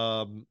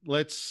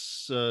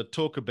 Let's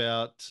talk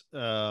about.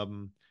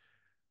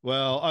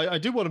 Well, I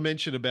do want to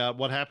mention about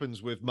what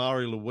happens with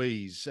Marie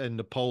Louise and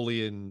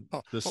Napoleon the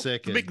Well, let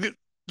Second. me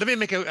let me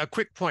make a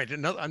quick point.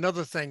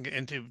 Another thing,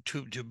 and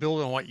to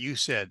build on what you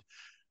said,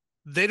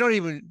 they don't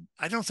even.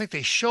 I don't think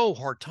they show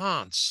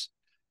Hortense,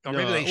 or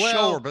maybe No, they show her,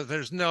 well, but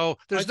there's I no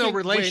think when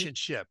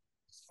relationship.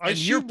 I And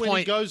your assume when he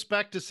point, goes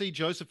back to see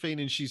Josephine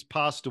and she's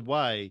passed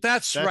away,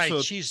 that's that's right.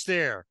 her She's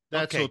there.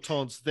 that's Okay.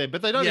 Hortense there,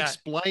 but they don't Yeah.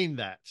 explain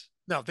that.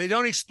 No, they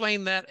don't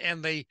explain that,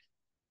 and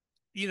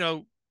you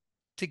know,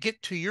 to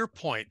get to your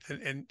point,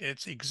 and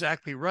it's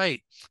exactly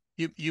right.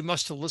 You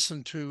must have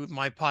listened to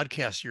my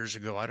podcast years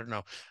ago. I don't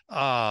know.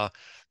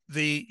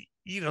 The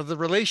the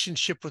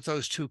relationship with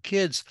those two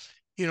kids.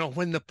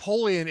 When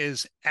Napoleon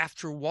is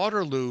after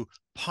Waterloo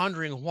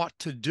pondering what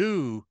to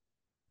do,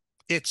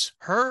 it's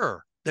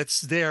her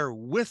that's there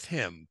with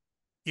him,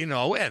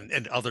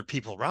 and other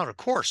people around, of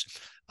course,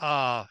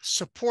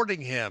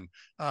 supporting him,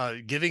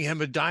 giving him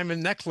a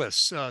diamond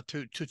necklace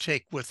to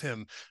take with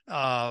him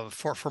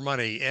for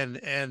money,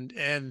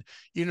 and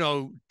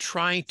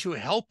trying to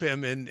help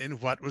him in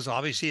what was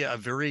obviously a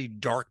very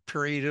dark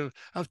period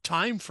of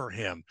time for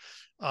him.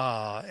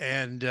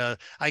 And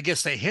I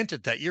guess they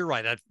hinted that you're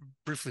right. I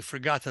briefly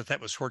forgot that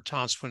was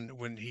Hortense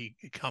when he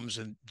comes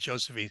in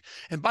Josephine.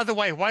 And by the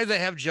way, why do they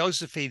have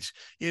Josephine's,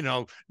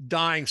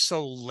 dying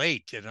so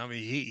late? And I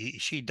mean,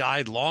 she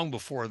died long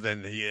before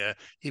then.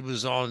 He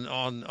was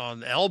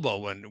on elbow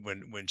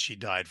when she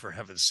died. For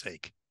heaven's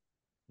sake.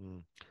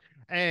 Mm.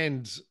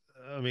 And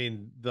I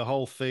mean, the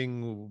whole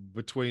thing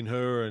between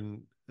her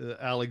and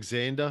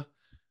Alexander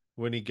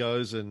when he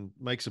goes and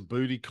makes a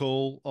booty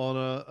call on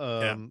her.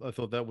 Yeah. I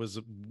thought that was,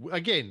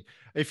 again,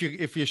 if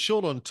you're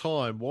short on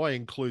time, why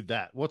include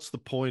that? What's the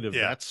point of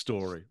Yeah. that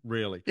story,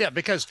 really? Yeah,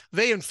 because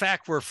they in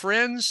fact were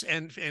friends,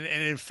 and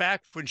in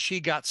fact, when she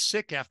got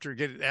sick after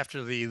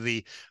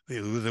the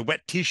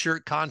wet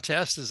T-shirt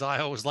contest, as I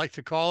always like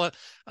to call it,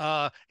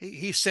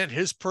 he sent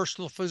his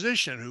personal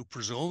physician, who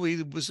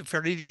presumably was a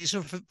fairly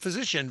decent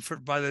physician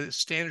by the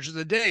standards of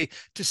the day,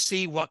 to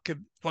see what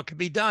could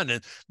be done,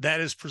 and that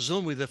is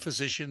presumably the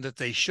physician that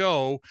they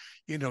show,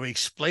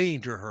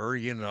 explaining to her,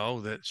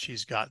 that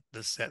she's got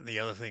this, that, and the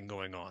other thing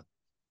going on.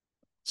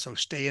 So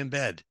stay in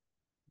bed.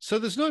 So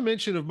there's no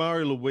mention of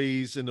Marie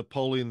Louise and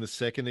Napoleon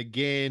II.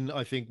 Again,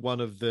 I think one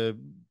of the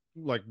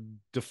like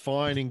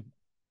defining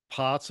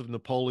parts of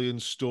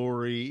Napoleon's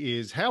story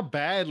is how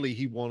badly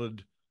he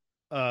wanted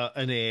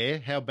an heir,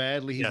 how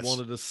badly he Yes.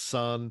 wanted a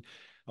son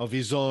of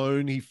his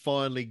own. He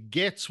finally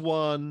gets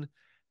one,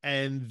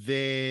 and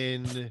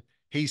then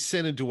he's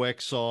sent into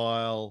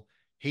exile.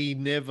 He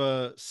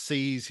never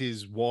sees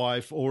his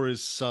wife or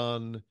his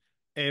son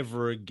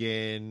ever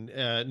again.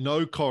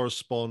 No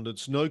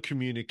correspondence, no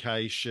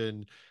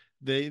communication.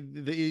 They're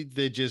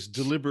just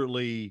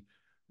deliberately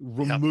Yep.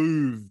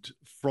 removed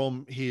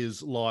from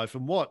his life.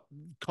 And what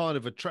kind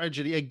of a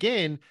tragedy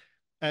again,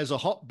 as a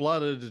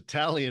hot-blooded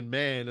Italian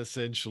man,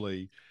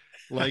 essentially,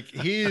 like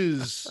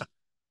his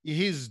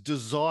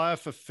desire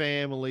for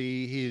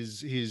family,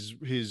 his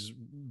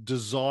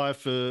desire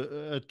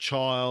for a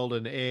child,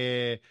 an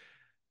heir.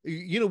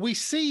 We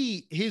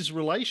see his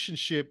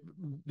relationship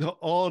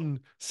on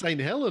St.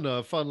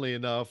 Helena, funnily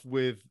enough,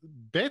 with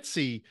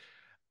Betsy,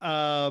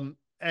 and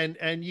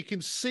you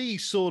can see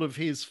sort of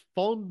his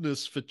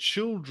fondness for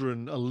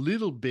children a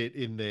little bit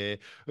in there.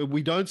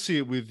 We don't see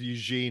it with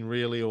Eugene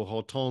really or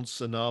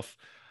Hortense enough.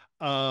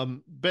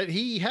 But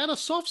he had a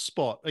soft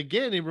spot.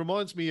 Again, it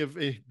reminds me of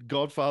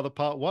Godfather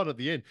Part One at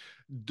the end.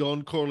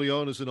 Don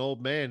Corleone is an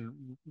old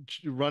man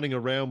running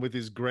around with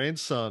his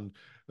grandson,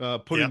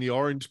 putting Yep. the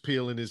orange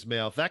peel in his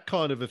mouth, that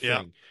kind of a Yep.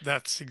 thing.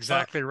 That's Uh,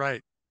 exactly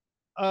right.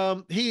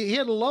 he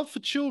had a love for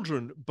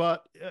children,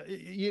 but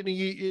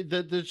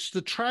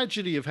the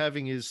tragedy of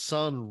having his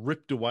son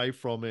ripped away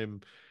from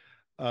him,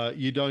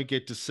 you don't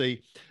get to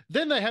see.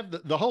 Then they have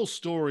the whole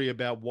story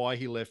about why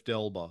he left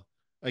Elba.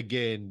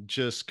 Again,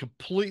 just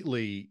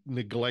completely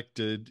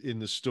neglected in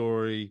the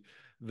story.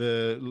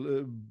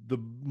 The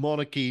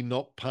monarchy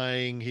not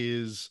paying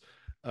his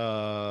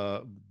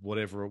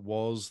whatever it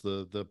was,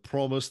 the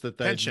promise that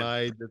they'd Pension.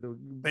 made.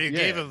 They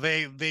gave Yeah,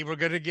 him they were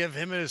going to give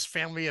him and his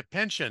family a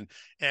pension,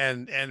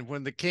 and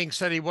when the king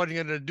said he wasn't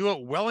going to do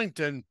it,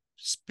 Wellington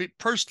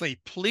personally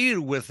pleaded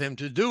with him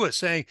to do it,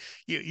 saying,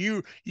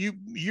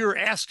 you're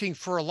asking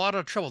for a lot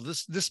of trouble.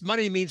 This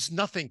money means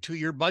nothing to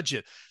your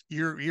budget.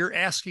 You're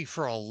asking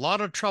for a lot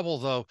of trouble,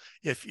 though,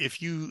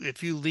 if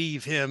you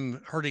leave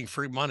him hurting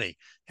free money.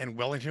 And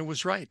Wellington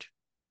was right.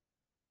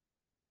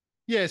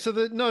 yeah, so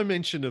no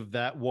mention of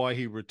that, why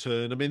he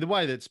returned. I mean, the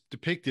way that's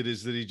depicted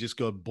is that he just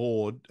got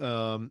bored.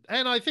 And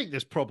I think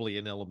there's probably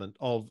an element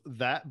of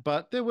that,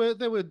 but there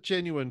were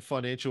genuine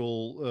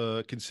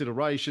financial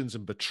considerations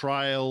and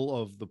betrayal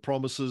of the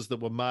promises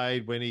that were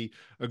made when he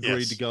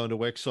agreed to Yes. go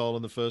into exile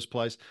in the first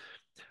place.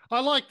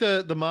 I like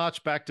the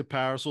march back to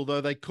Paris,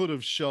 although they could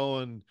have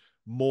shown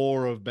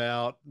more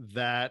about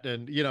that.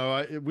 And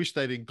I wish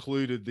they'd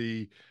included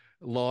the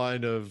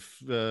line of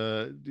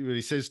when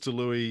he says to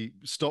Louis,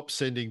 "Stop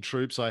sending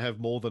troops. I have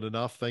more than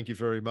enough. Thank you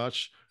very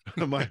much,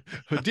 my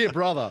dear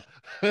brother.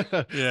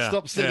 Yeah.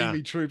 Stop sending Yeah.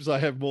 me troops. I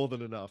have more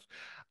than enough."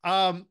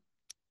 Um,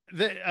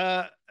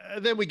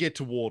 then we get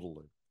to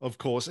Waterloo, of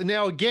course, and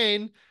now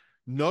again,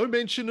 no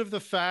mention of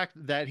the fact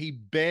that he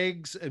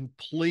begs and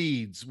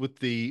pleads with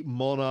the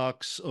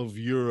monarchs of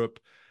Europe,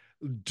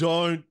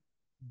 don't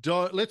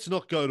let's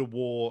not go to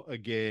war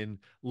again.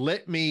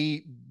 Let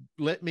me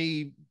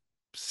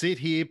sit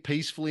here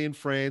peacefully in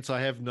France.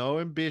 I have no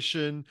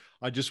ambition.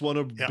 I just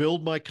want to Yep.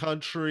 build my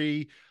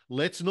country.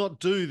 Let's not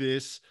do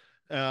this.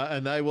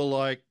 And they were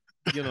like,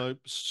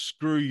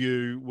 screw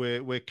you.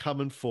 We're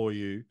coming for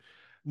you.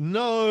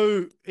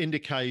 No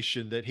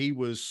indication that he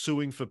was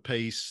suing for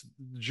peace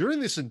during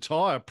this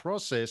entire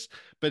process.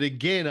 But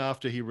again,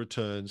 after he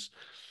returns,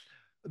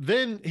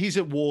 then he's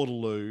at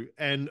Waterloo,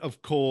 and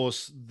of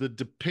course, the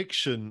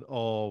depiction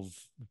of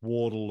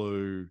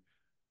Waterloo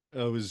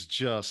was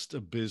just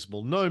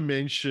abysmal. No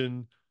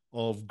mention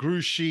of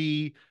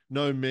Grouchy,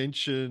 no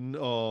mention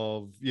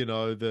of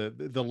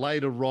the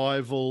late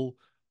arrival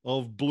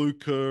of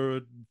Blucher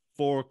at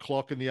 4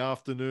 o'clock in the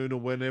afternoon or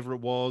whenever it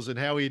was, and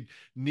how he'd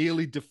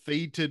nearly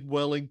defeated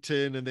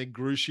Wellington, and then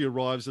Grouchy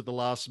arrives at the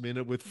last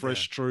minute with Yeah.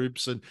 fresh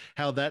troops, and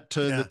how that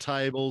turned the Yeah.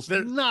 tables.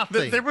 There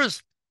Nothing.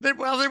 was there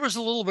was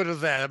a little bit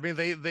of that. I mean,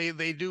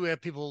 they do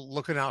have people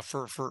looking out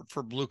for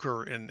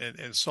Blucher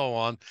and so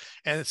on.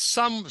 And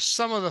some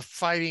of the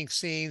fighting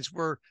scenes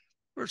were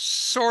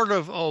sort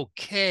of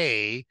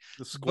okay,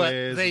 The but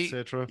squares,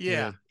 etc.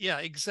 Yeah. yeah,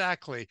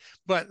 exactly.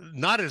 But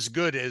not as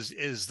good as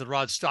the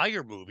Rod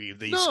Steiger movie.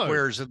 The No,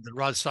 squares of the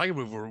Rod Steiger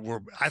movie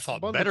were I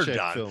thought better Bondarchuk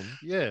done, film.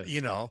 Yeah. you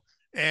know.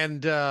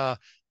 And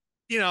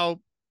you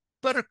know,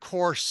 but of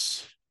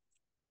course,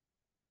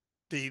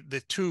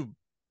 the two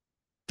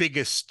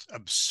biggest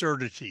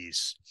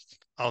absurdities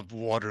of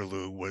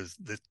Waterloo was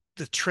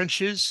the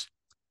trenches.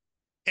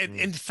 And Mm.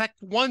 in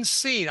fact, one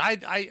scene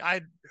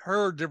I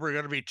heard there were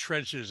going to be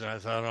trenches, and I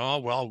thought, oh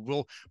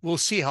well, we'll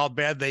see how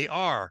bad they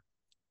are.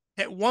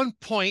 At one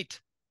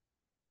point,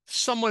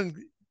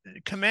 someone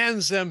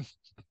commands them,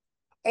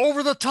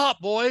 over the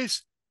top,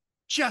 boys.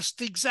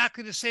 Just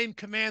exactly the same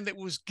command that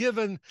was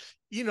given,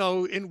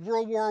 in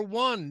World War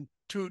One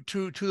to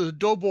the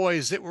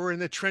doughboys that were in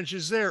the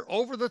trenches there,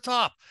 over the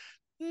top.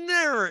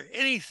 Never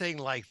anything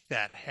like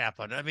that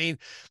happened. I mean,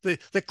 the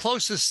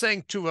closest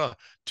thing to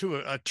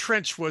a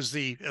trench was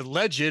the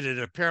alleged and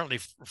apparently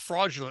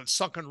fraudulent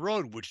sunken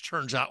road, which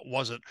turns out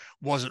wasn't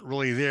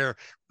really there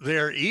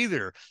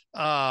either.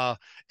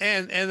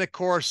 And of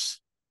course,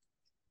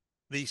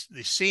 the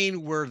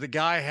scene where the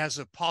guy has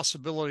a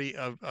possibility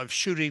of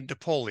shooting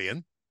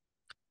Napoleon.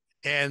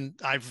 And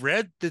I've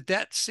read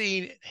that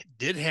scene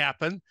did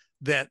happen.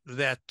 And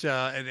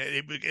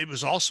it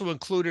was also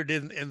included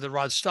in the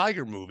Rod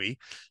Steiger movie.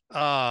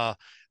 That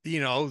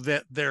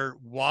there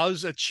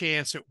was a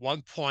chance at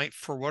one point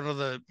for one of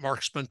the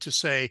marksmen to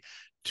say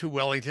to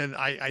Wellington,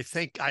 I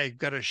think I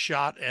got a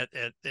shot at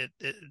the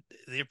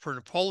Emperor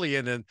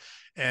Napoleon,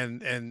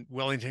 and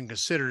Wellington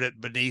considered it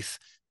beneath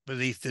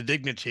the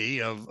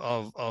dignity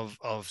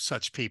of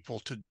such people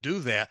to do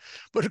that.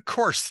 But of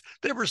course,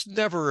 there was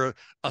never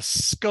a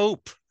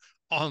scope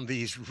on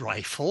these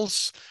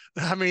rifles.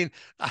 I mean,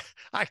 I,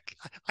 I,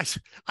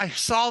 I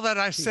saw that.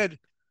 I said,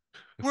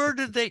 where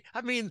did they? I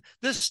mean,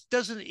 this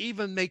doesn't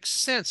even make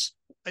sense.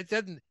 It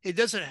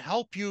doesn't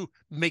help you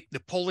make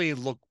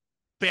Napoleon look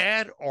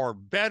bad or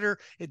better.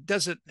 It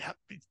doesn't.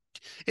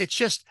 It's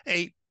just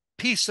a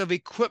piece of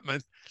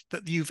equipment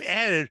that you've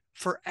added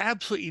for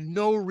absolutely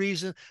no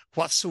reason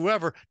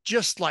whatsoever,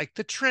 just like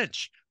the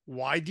trench.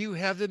 Why do you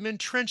have them in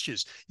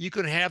trenches? You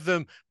can have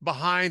them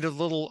behind a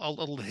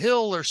little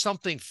hill or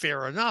something,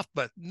 fair enough,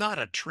 but not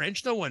a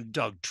trench. No one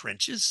dug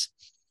trenches,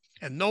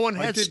 and no one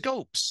I had did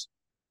scopes.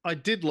 I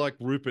did like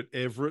Rupert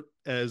Everett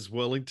as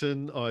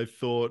Wellington. I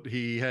thought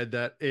he had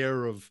that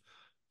air of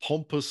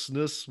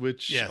pompousness,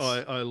 which Yes.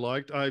 I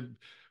liked. I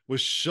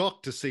was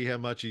shocked to see how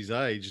much he's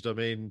aged. I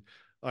mean,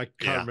 I can't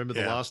Yeah. remember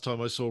the Yeah. last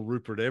time I saw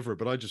Rupert Everett,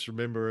 but I just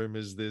remember him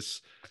as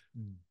this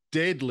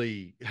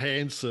deadly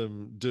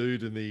handsome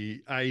dude in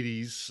the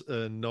 80s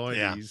and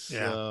Yeah. 90s.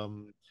 Yeah.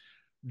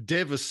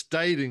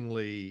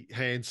 Devastatingly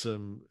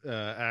handsome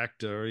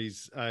actor.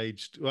 He's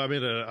aged. Well, I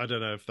mean, I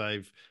don't know if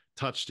they've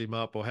touched him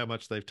up or how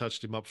much they've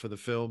touched him up for the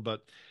film,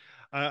 but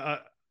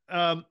yeah,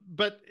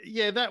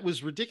 that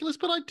was ridiculous.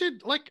 But I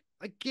did like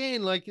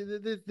again, like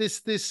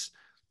this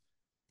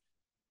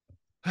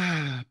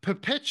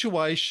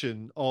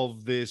perpetuation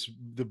of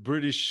the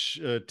British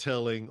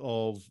telling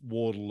of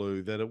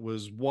Waterloo, that it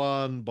was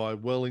won by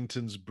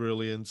Wellington's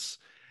brilliance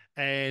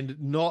and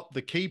not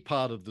the key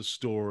part of the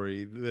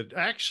story, that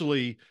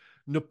actually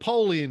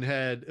Napoleon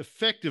had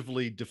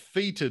effectively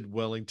defeated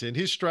Wellington.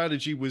 His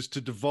strategy was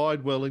to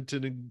divide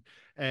Wellington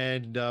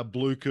and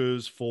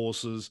Blucher's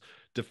forces,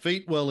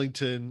 defeat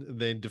Wellington,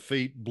 then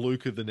defeat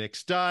Blucher the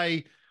next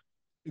day.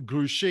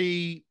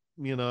 Grouchy,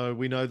 we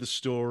know the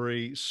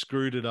story,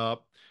 screwed it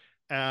up,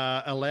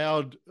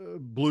 allowed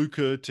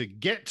Blucher to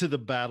get to the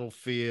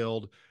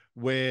battlefield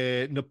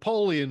where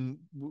Napoleon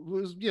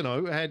was,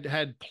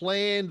 had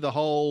planned the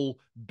whole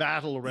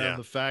battle around Yeah.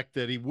 the fact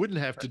that he wouldn't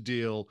have to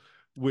deal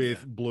with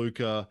Yeah.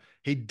 Blucher.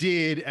 He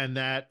did, and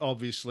that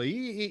obviously,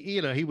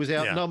 he was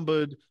Yeah.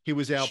 outnumbered, he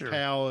was Sure.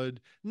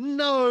 outpowered.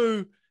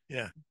 No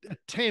Yeah.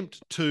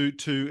 attempt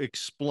to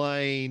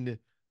explain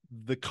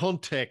the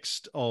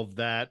context of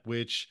that,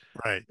 which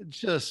Right.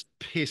 just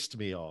pissed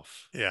me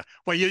off. Yeah.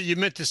 Well, you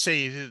meant to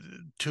say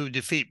to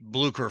defeat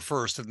Blucher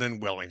first and then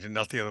Wellington,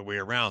 not the other way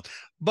around.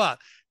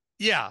 But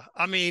yeah,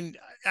 I mean,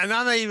 and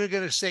I'm not even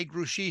going to say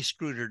Grouchy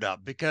screwed it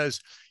up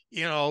because,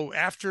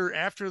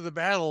 after the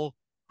battle,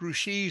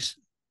 Grouchy's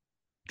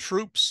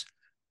troops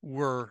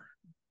were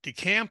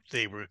decamped.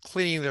 They were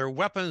cleaning their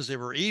weapons. They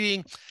were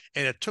eating.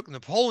 And it took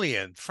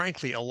Napoleon,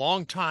 frankly, a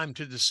long time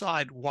to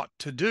decide what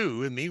to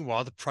do. And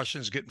meanwhile, the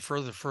Prussians getting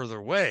further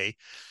away.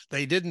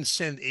 They didn't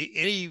send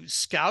any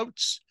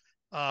scouts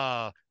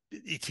to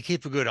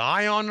keep a good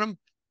eye on them.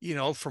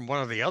 From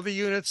one of the other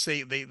units,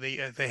 they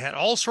had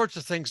all sorts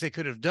of things they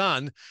could have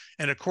done.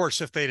 And of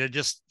course, if they'd have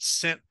just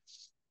sent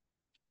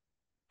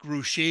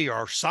Grouchy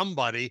or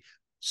somebody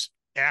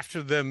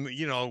after them,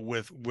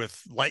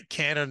 with light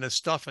cannon and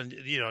stuff, and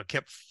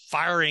kept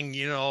firing,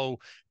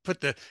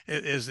 put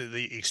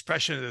the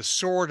expression of the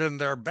sword in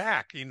their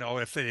back,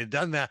 if they had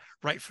done that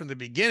right from the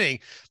beginning.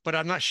 But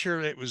I'm not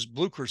sure it was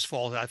Blucher's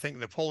fault. I think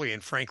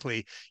Napoleon,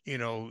 frankly,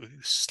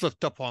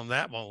 slipped up on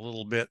that one a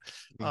little bit.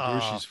 And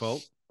Grouchy's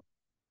fault.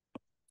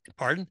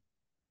 Pardon?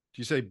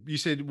 You said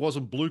it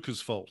wasn't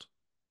Blucher's fault.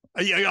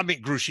 I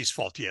mean Grouchy's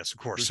fault. Yes, of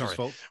course. Grouchy's Sorry.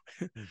 fault.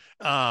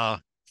 uh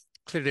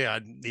Clearly I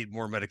need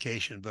more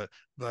medication, but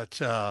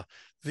the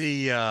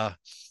the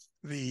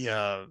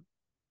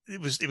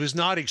it was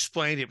not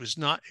explained. It was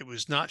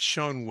not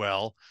shown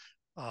well.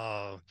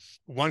 Uh,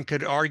 One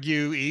could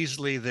argue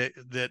easily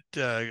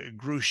that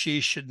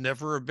Grouchy should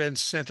never have been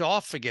sent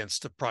off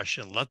against the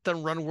Prussian. Let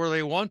them run where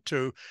they want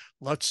to.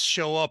 Let's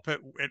show up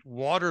at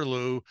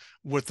Waterloo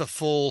with the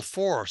full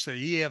force. And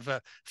you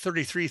have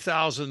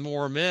 33,000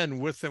 more men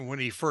with him when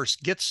he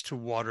first gets to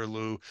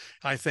Waterloo.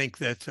 I think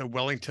that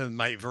Wellington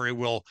might very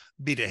well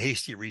beat a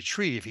hasty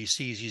retreat if he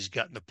sees he's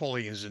got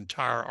Napoleon's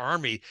entire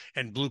army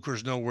and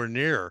Blucher's nowhere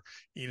near.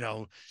 You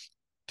know,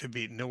 to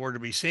be nowhere to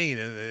be seen,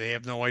 and they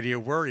have no idea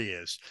where he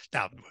is.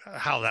 Now,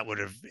 how that would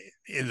have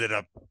ended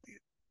up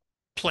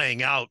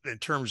playing out in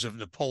terms of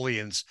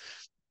Napoleon's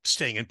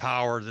staying in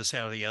power, this,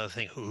 that, or the other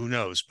thing, who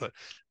knows?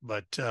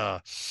 But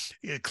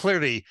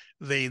clearly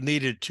they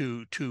needed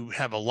to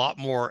have a lot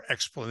more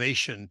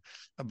explanation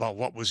about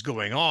what was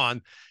going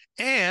on,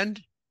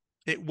 and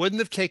it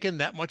wouldn't have taken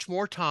that much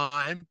more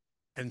time.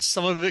 And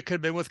some of it could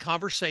have been with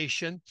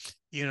conversation.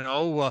 He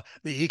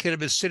could have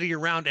been sitting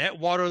around at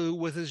Waterloo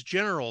with his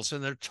generals,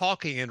 and they're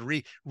talking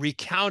and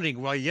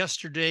recounting. Well,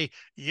 yesterday,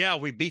 yeah,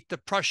 we beat the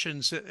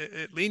Prussians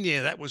at Ligny.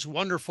 That was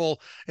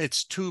wonderful.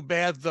 It's too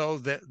bad, though,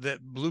 that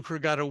Blucher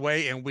got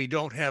away, and we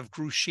don't have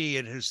Grouchy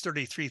and his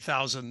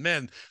 33,000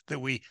 men that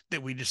we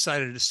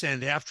decided to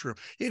send after him.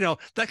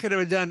 That could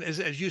have been done,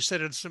 as you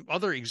said in some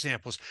other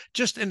examples,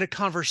 just in a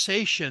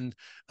conversation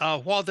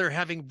while they're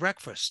having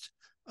breakfast.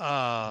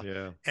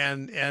 Yeah.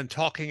 And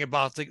talking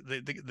about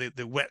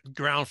the wet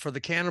ground for the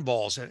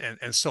cannonballs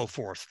and so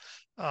forth.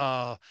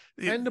 And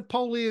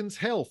Napoleon's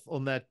health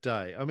on that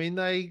day. I mean,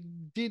 they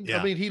didn't. I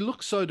Yeah, mean, he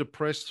looked so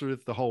depressed through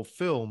the whole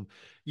film.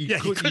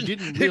 yeah, You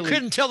didn't you really,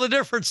 couldn't tell the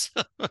difference.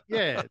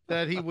 yeah,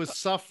 that he was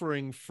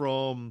suffering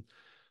from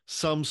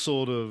some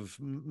sort of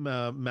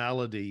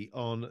malady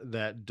on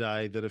that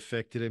day that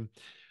affected him.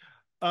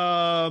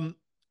 Um,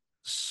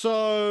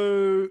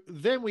 so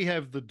then we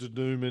have the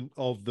denouement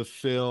of the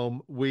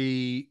film.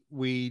 We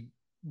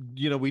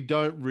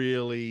don't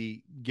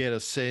really get a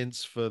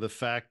sense for the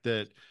fact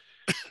that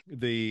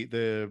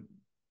the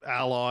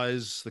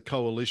allies, the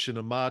coalition,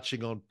 are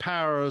marching on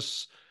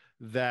Paris,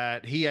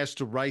 that he has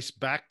to race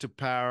back to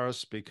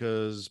Paris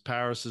because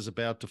Paris is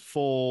about to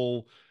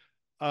fall.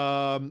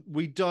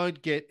 We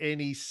don't get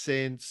any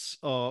sense.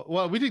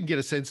 Well, we didn't get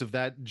a sense of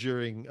that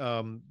during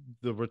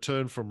the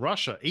return from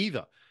Russia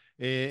either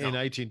in No,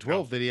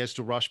 1812, no, that he has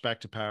to rush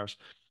back to Paris.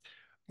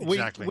 We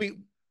exactly. we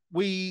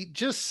we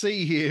just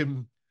see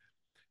him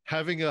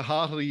having a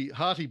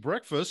hearty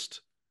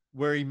breakfast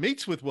where he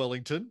meets with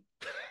Wellington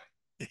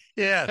at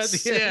Yes,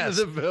 the end of yes.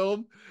 the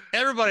film.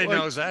 Everybody Like,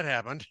 knows that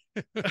happened.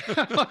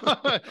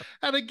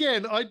 and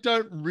again, I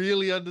don't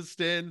really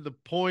understand the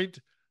point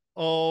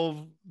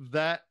of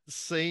that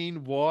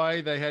scene,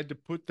 why they had to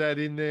put that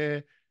in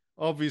there.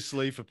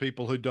 Obviously, for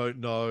people who don't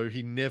know,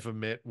 he never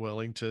met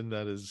Wellington.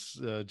 That is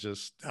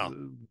just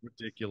No,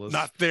 ridiculous.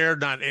 not there,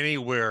 not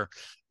anywhere.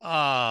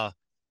 I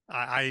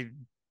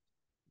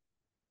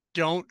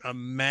don't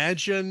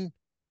imagine.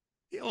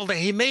 Well,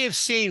 he may have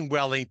seen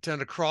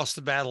Wellington across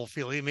the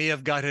battlefield. He may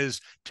have got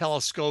his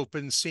telescope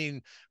and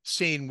seen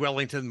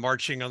Wellington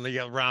marching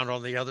around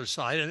on the other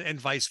side, and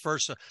vice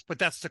versa. But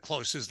that's the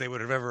closest they would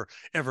have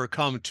ever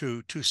come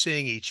to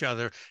seeing each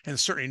other, and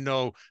certainly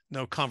no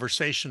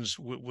conversations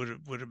would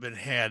have been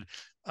had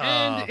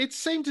And uh, it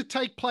seemed to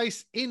take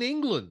place in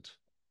England.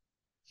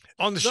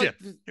 on the Like, ship.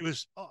 It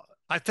was uh,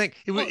 I think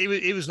it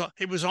was uh,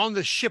 it was on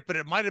the ship, but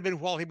it might have been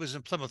while he was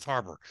in Plymouth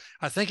Harbor.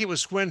 I think it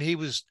was when he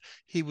was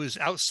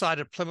outside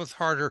of Plymouth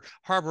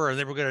Harbor, and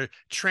they were going to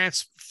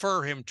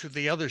transfer him to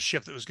the other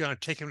ship that was going to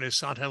take him to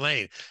Saint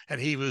Helene, and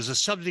he was a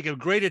subject of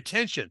great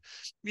attention.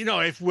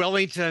 If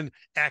Wellington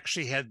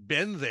actually had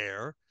been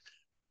there,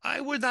 I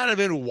would not have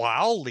been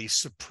wildly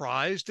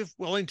surprised if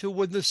Wellington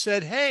wouldn't have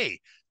said, "Hey,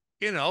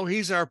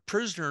 he's our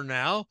prisoner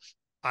now.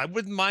 I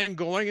wouldn't mind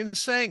going and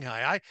saying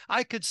hi."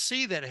 I could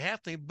see that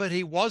happening, but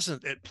he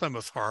wasn't at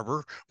Plymouth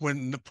Harbor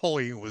when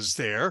Napoleon was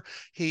there.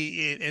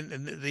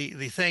 And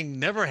the thing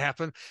never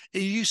happened.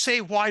 You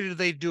say, why did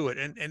they do it?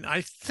 And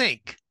I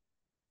think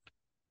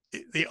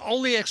the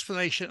only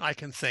explanation I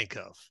can think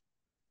of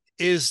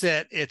is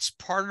that it's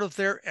part of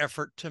their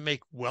effort to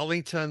make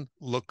Wellington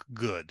look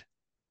good,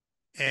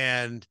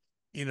 and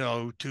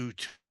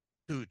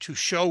to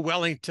show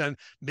Wellington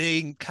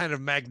being kind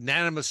of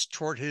magnanimous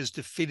toward his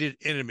defeated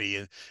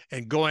enemy,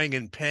 and going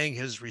and paying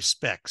his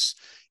respects.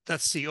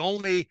 That's the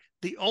only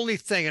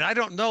thing, and I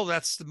don't know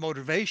that's the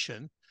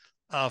motivation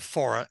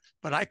for it,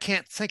 but I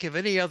can't think of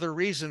any other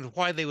reason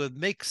why they would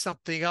make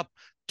something up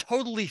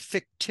totally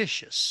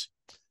fictitious,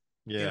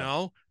 you yeah.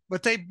 know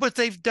but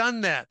they've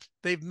done that.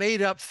 They've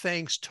made up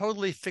things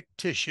totally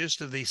fictitious,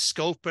 to the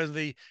scope and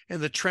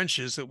the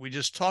trenches that we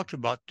just talked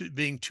about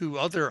being two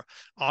other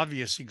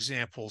obvious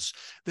examples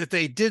that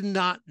they did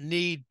not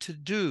need to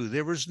do.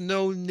 There was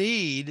no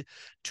need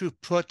to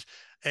put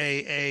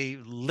a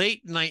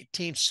late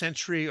 19th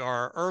century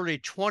or early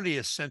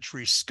 20th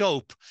century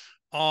scope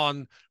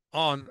on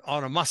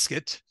a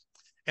musket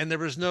and there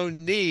was no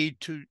need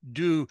to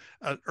do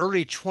an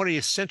early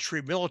 20th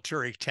century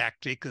military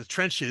tactic, the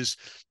trenches,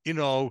 in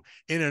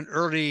an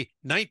early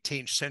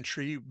 19th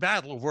century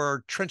battle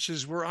where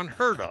trenches were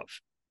unheard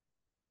of.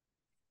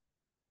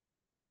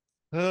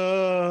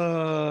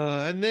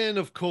 And then,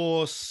 of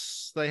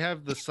course, they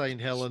have the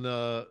St.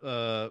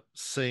 Helena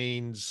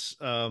scenes.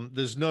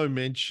 There's no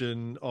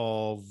mention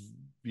of,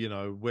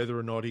 whether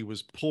or not he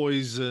was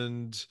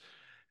poisoned,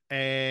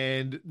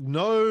 and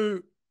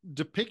no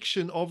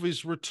depiction of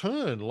his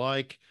return.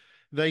 Like,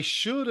 they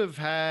should have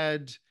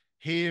had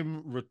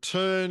him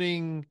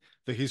returning,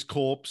 his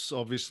corpse,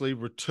 obviously,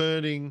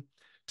 returning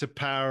to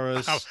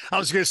Paris. I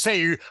was going to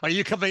say, are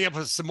you coming up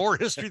with some more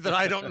history that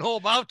I don't know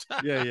about?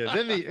 Yeah.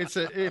 Then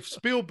if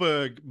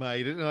Spielberg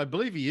made it, and I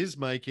believe he is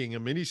making a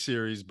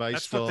miniseries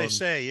That's based what they on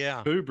say.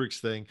 Yeah, Kubrick's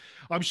thing,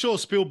 I'm sure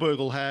Spielberg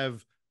will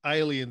have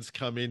aliens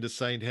come into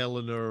St.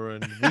 Helena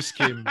and whisk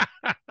him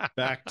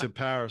back to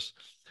Paris.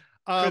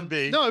 could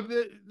be. No,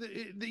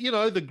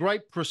 the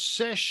great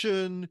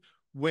procession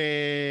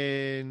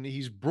when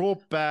he's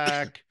brought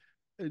back,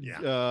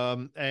 Yeah.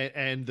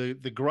 and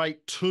the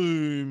great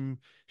tomb,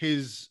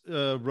 his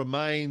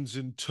remains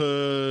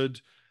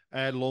interred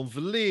at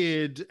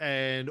L'Invalide,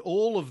 and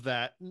all of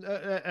that.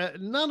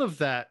 None of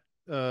that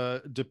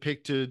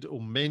depicted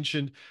or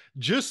mentioned.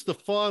 Just the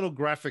final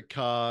graphic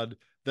card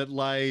that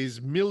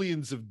lays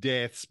millions of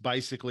deaths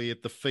basically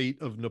at the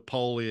feet of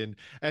Napoleon,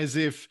 as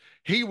if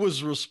he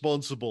was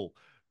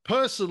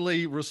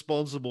personally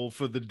responsible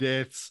for the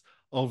deaths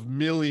of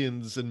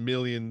millions and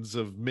millions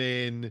of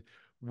men,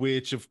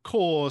 which of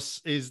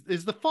course is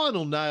the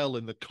final nail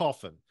in the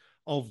coffin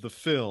of the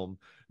film.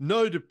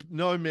 No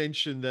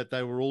mention that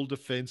they were all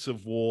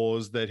defensive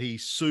wars, that he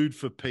sued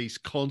for peace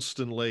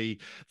constantly,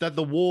 that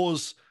the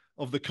wars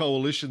of the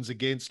coalitions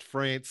against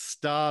France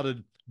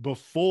started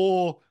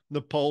before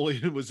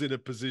Napoleon was in a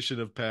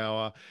position of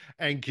power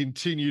and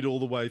continued all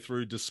the way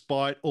through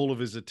despite all of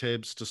his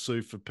attempts to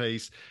sue for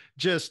peace.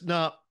 Just,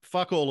 nah,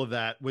 fuck all of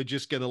that. We're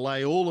just going to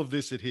lay all of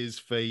this at his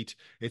feet.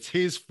 It's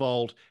his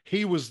fault.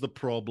 He was the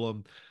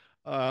problem.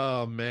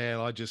 Oh man,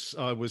 I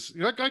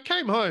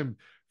came home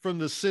from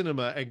the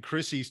cinema and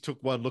Chrissy's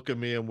took one look at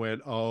me and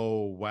went,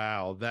 "Oh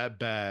wow, that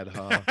bad,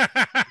 huh?"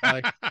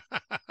 Like,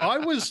 I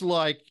was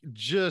like,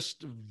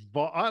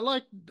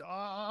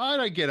 I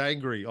don't get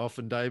angry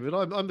often, David.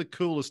 I'm the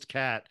coolest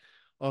cat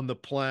on the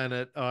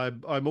planet.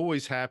 I'm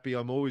always happy.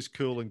 I'm always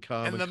cool and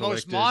calm And and the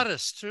most collected,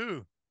 modest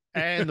too.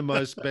 and the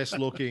most best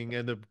looking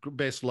and the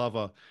best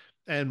lover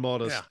and Yeah.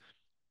 modest.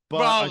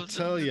 But I Well,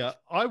 tell you,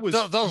 I was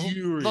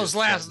furious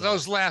that night.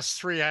 those last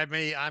three, I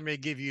may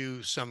give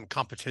you some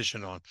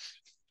competition on.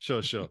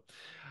 Sure.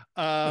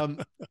 Um,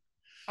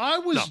 I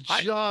No, was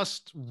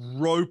just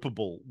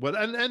ropeable.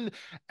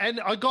 And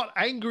I got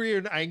angrier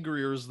and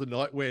angrier as the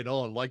night went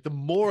on. Like, the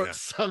more it yeah,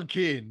 sunk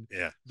in,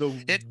 yeah. the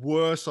It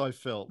worse I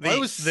felt. I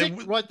was sick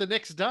the right the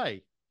next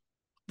day.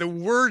 the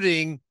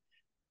wording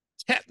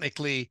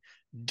technically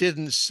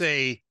didn't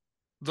say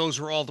those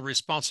were all the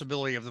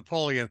responsibility of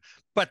Napoleon,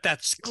 but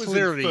that's It was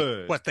clearly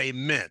inferred. what they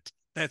meant.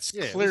 That's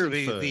Yeah, it was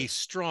clearly inferred.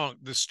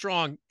 the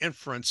strong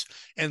inference.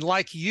 And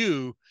like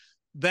you,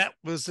 that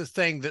was the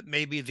thing that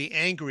made me the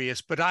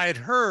angriest. But I had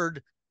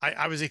heard,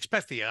 I was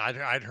expecting it.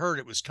 I'd heard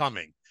it was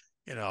coming,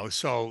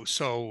 so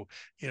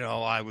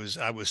I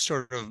was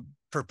sort of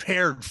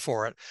prepared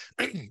for it.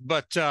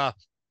 But uh,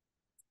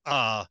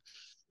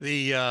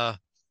 the uh,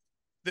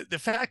 the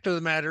fact of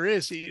the matter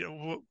is,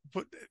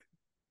 what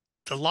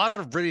a lot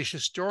of British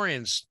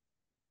historians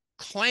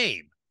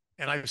claim,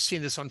 and I've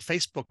seen this on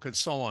Facebook and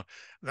so on,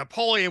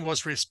 Napoleon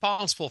was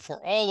responsible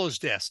for all those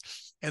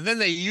deaths. And then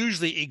they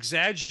usually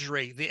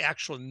exaggerate the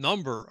actual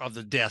number of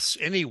the deaths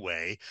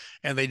anyway,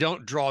 and they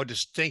don't draw a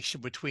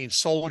distinction between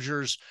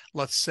soldiers,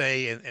 let's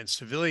say, and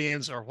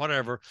civilians or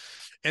whatever.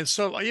 And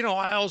so,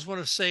 I always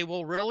want to say,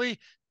 well, really,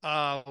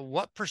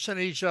 what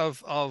percentage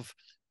of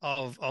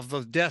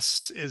the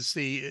deaths is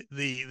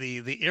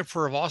the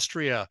Emperor of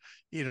Austria,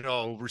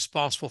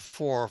 responsible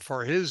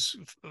for his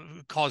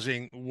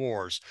causing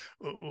wars?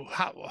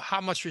 How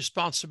much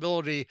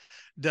responsibility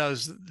do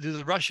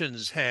the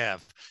Russians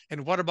have?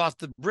 And what about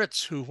the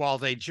Brits, who, while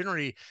they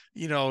generally,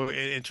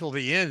 until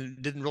the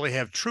end, didn't really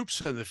have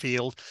troops in the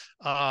field,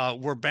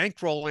 were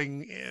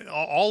bankrolling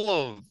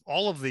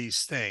all of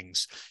these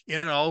things?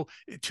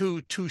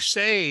 To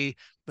say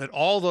that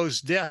all those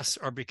deaths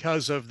are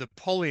because of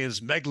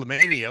Napoleon's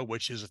megalomania,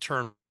 which is a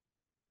term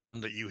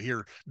that you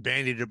hear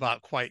bandied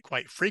about quite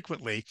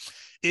frequently,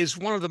 is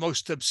one of the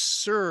most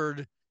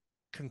absurd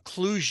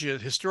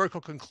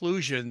historical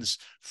conclusions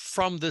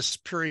from this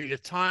period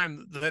of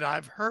time that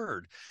I've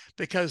heard,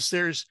 because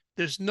there's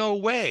no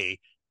way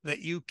that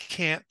you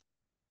can't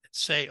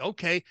say,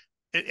 okay,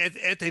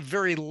 at the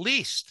very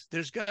least,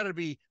 there's got to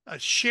be a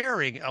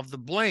sharing of the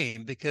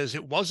blame, because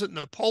it wasn't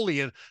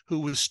Napoleon who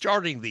was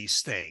starting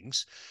these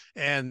things,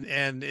 and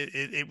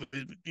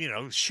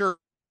sure,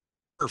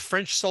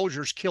 French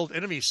soldiers killed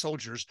enemy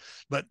soldiers,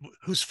 but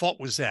whose fault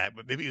was that?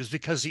 But maybe it was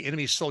because the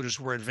enemy soldiers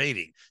were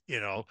invading.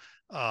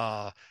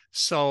 Uh,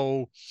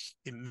 so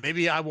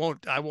maybe I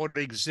won't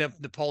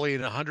exempt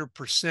Napoleon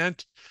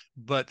 100%,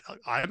 but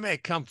I may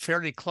come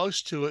fairly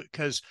close to it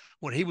because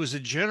when he was a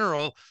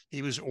general,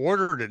 he was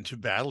ordered into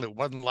battle. It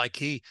wasn't like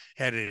he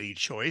had any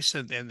choice,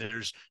 and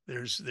there's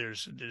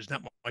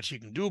not much you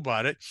can do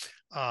about it.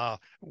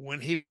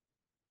 When he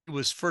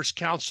was first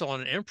consul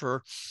and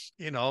emperor,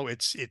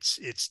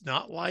 it's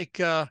not like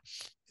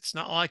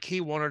he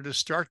wanted to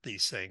start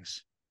these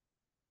things.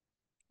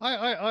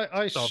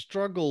 I So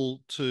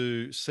struggle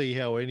to see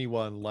how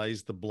anyone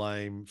lays the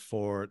blame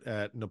for it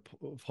at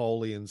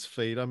Napoleon's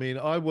feet. I mean,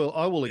 I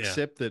will yeah,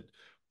 accept that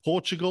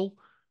Portugal,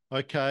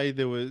 okay,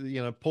 there was,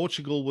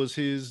 Portugal was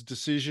his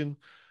decision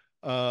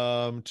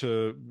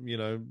to,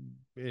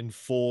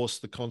 enforce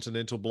the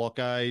continental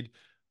blockade.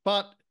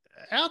 But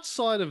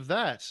outside of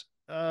that,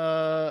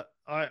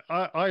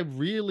 I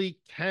really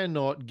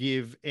cannot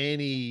give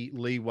any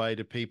leeway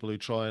to people who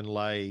try and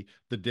lay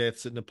the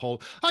deaths at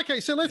Napoleon. Okay,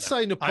 so let's yeah, say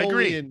I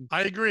agree. Napoleon,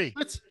 I agree.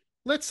 let's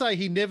let's say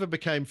he never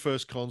became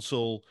first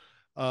consul.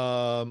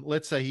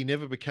 Let's say he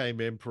never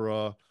became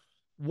emperor.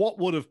 What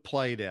would have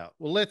played out?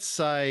 Well, let's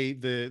say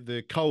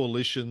the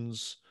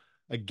coalitions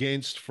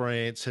against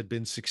France had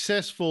been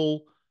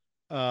successful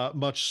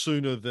much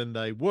sooner than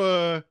they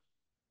were,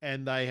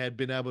 and they had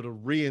been able to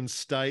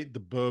reinstate the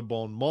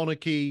Bourbon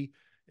monarchy,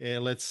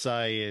 let's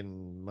say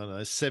in, I don't know,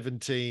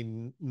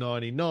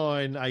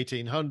 1799,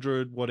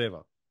 1800,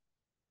 whatever.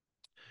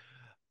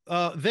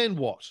 Then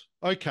what?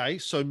 Okay,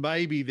 so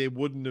maybe there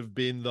wouldn't have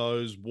been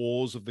those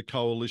wars of the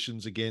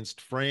coalitions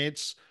against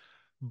France,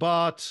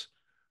 but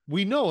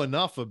we know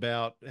enough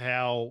about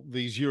how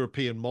these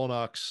European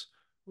monarchs,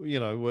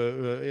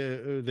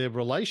 their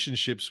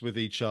relationships with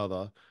each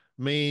other.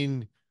 I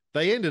mean,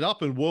 they ended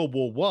up in World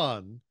War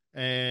One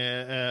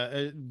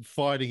and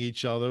fighting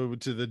each other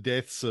to the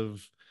deaths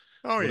of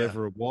Oh yeah,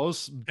 whatever it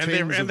was, and there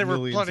tens and of there were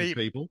millions of plenty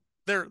people.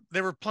 there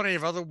were plenty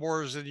of other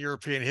wars in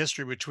European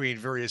history between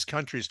various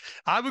countries.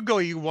 I would go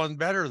you one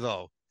better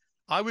though.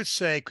 I would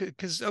say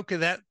because okay,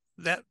 that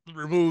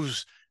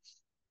removes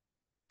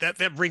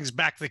that brings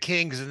back the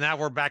kings, and now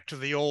we're back to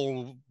the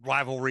old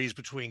rivalries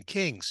between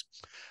kings.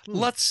 Hmm.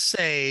 Let's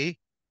say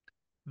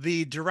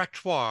the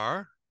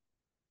Directoire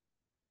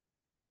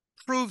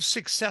proved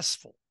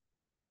successful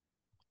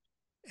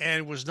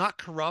and was not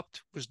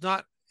corrupt, was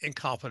not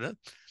incompetent,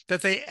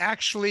 that they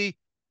actually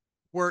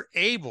were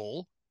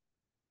able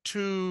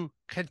to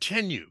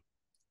continue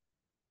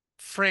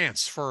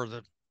France for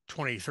the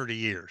 20, 30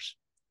 years.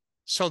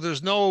 So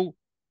there's no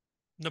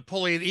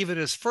Napoleon, even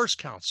his first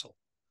council.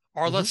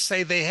 Or let's Hmm.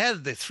 say they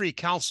had the three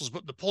councils,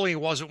 but Napoleon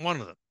wasn't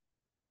one of them.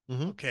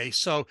 Hmm. Okay,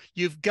 so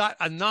you've got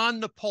a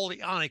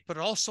non-Napoleonic, but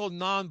also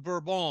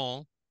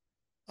non-Bourbon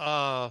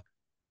uh,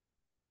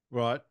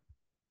 Right.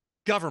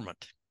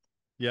 government.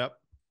 Yep.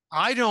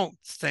 I don't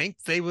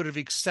think they would have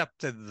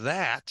accepted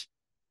that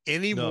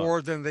any No.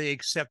 more than they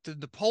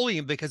accepted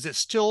Napoleon because it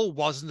still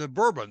wasn't the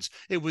Bourbons.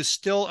 It was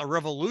still a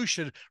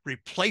revolution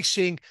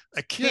replacing a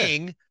Yeah.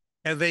 king,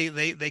 and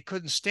they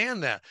couldn't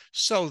stand that.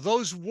 So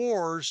those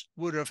wars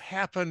would have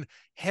happened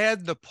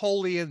had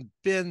Napoleon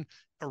been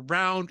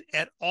around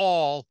at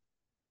all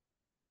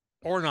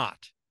or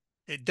not.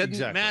 It didn't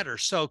Exactly. matter.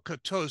 So to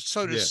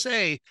Yeah.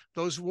 say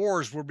those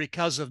wars were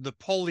because of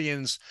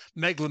Napoleon's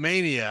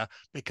megalomania,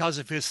 because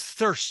of his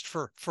thirst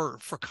for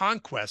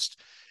conquest,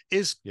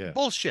 is Yeah.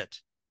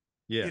 bullshit.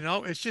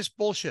 Yeah. It's just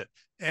bullshit.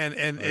 And I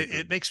it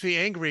agree. makes me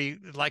angry,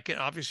 like it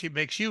obviously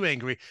makes you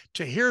angry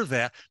to hear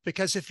that,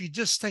 because if you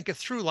just think it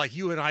through, like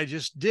you and I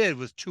just did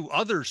with two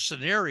other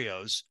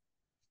scenarios,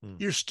 Hmm.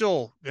 you're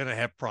still going to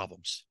have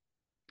problems.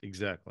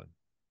 Exactly.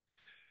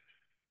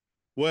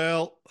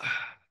 Well,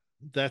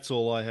 that's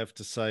all I have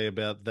to say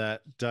about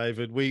that,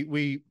 David.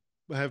 We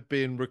have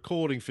been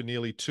recording for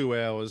nearly 2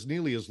 hours,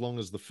 nearly as long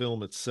as the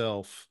film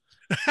itself.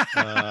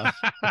 Uh,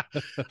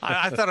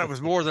 I thought it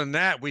was more than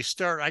that.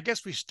 I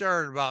guess we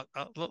started about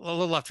a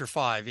little after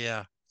five.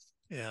 Yeah.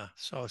 Yeah.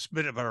 So it's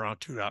been about around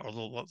 2 hours, a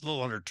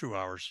little under 2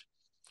 hours.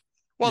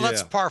 Well,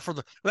 that's yeah. par for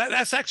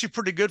that's actually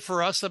pretty good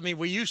for us. I mean,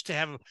 we used to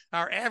have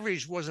our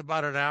average was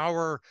about an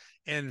hour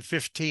and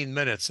 15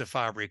 minutes, if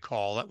I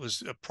recall. That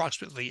was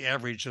approximately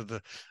average of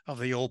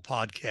the old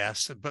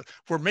podcast. But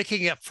we're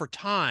making up for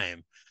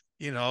time.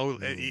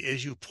 Mm.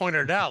 As you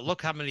pointed out,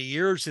 look how many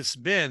years it's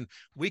been.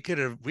 We could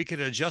have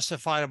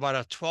justified about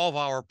a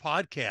 12-hour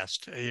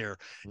podcast here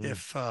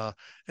Mm.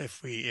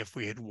 if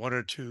we had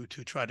wanted to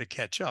try to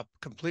catch up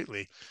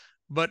completely.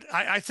 But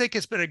I think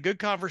it's been a good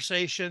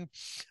conversation.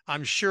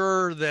 I'm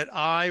sure that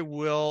I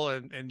will,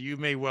 and you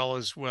may well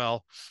as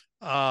well,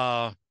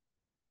 uh,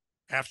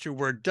 after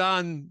we're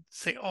done,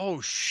 say,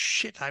 oh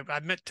shit, I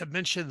meant to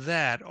mention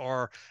that,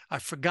 or I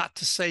forgot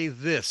to say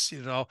this.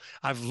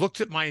 I've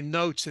looked at my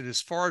notes, and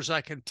as far as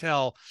I can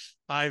tell,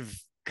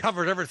 I've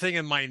covered everything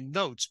in my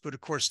notes. But of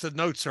course, the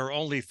notes are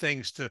only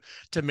things to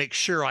make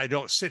sure I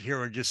don't sit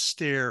here and just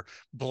stare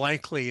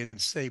blankly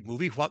and say,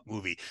 movie, what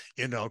movie?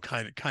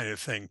 Kind of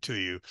thing to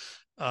you.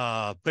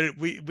 But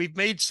we've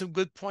made some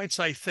good points,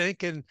 I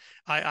think, and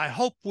I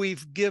hope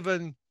we've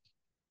given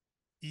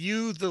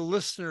you, the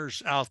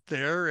listeners out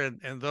there,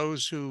 and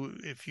those who,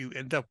 if you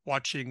end up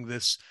watching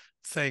this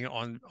thing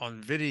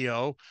on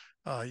video,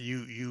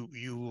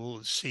 you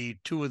will see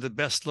two of the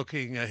best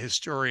looking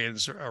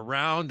historians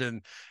around,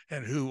 and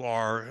who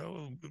are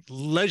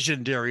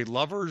legendary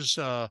lovers,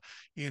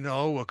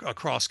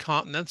 across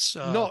continents.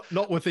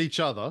 Not with each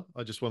other.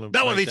 I just want to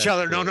Not with make each that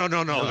other. No, clear.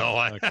 no, no, no, No.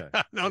 no. Okay.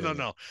 No, Yeah, no, yeah.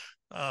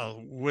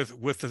 no.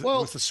 With the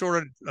Well,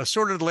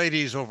 assorted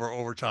ladies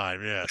over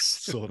time. Yes.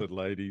 sorted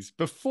ladies.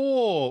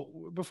 Before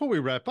we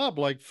wrap up,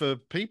 like for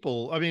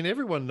people, I mean,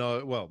 everyone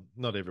know. Well,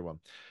 not everyone.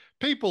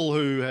 People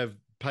who have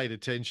paid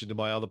attention to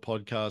my other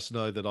podcasts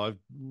know that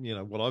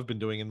what I've been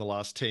doing in the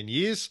last 10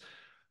 years,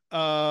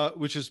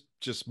 which is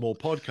just more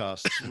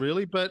podcasts,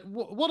 really. But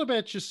what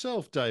about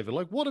yourself, David?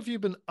 Like, what have you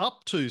been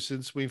up to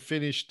since we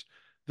finished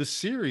the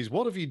series?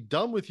 What have you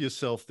done with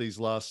yourself these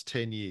last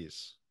 10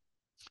 years?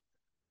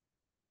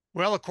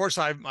 Well, of course,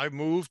 I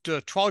moved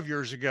 12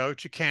 years ago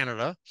to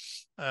Canada,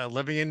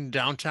 living in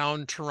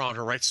downtown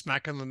Toronto, right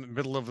smack in the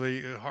middle of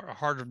the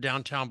heart of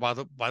downtown, by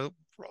the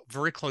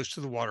very close to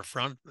the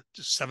waterfront,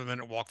 just 7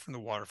 minute walk from the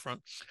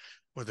waterfront,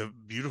 with a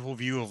beautiful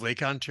view of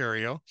Lake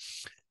Ontario.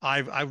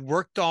 I've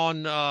worked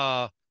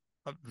on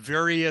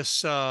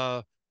various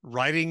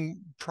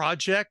writing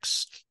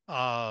projects.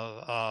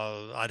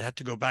 I'd have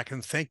to go back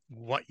and think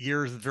what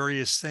years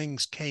various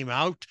things came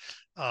out,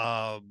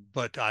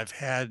 but I've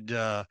had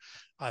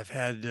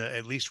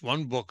at least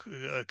one book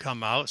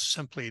come out,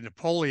 simply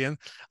Napoleon.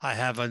 I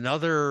have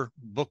another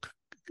book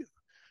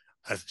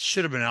that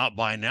should have been out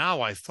by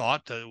now, I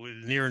thought,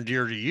 near and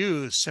dear to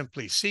you,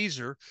 Simply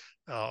Caesar,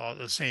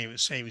 the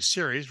same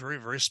series, very,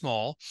 very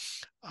small.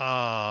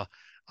 Uh,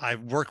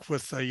 I've worked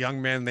with a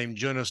young man named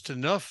Jonas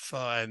Deneuf,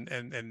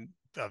 and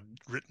I've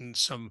written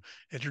some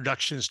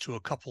introductions to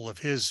a couple of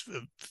his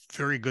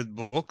very good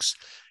books.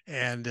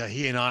 And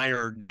he and I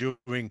are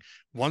doing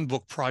one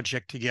book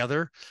project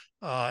together,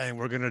 and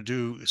we're going to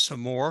do some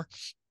more.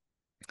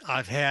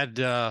 I've had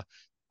uh,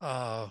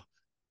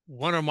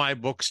 one of my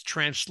books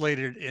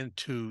translated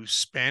into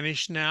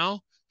Spanish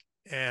now,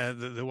 and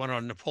the one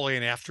on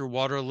Napoleon after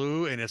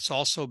Waterloo, and it's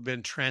also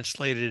been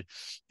translated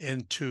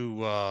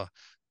into uh,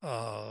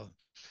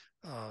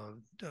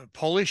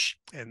 Polish,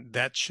 and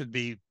that should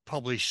be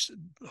published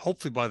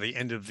hopefully by the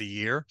end of the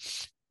year.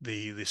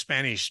 The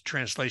Spanish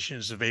translation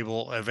is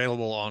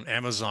available on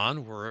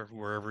Amazon,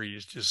 wherever you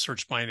just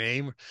search my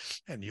name,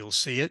 and you'll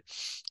see it.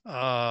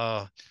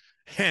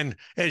 And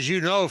as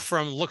you know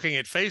from looking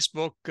at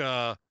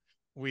Facebook,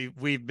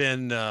 we've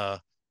been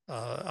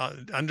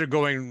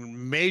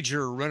undergoing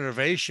major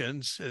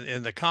renovations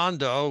in the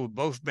condo.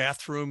 Both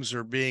bathrooms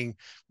are being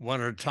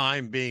one at a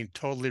time being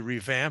totally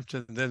revamped,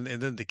 and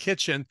then the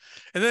kitchen,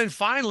 and then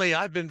finally,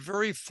 I've been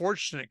very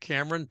fortunate,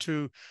 Cameron,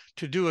 to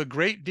do a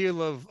great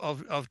deal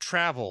of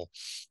travel.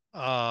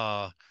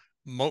 Uh,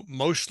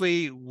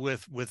 Mostly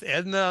with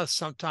Edna,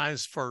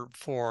 sometimes for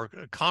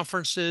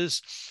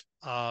conferences,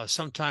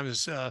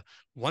 sometimes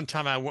one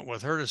time I went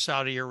with her to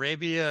Saudi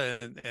Arabia,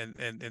 and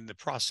in the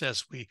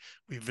process we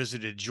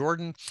visited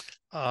Jordan,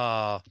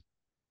 uh,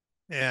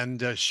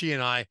 and she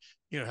and I,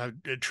 have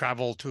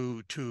traveled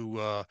to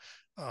uh,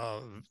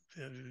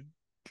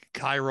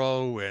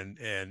 Cairo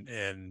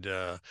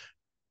and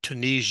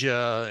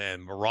Tunisia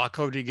and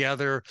Morocco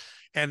together.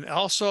 And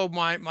also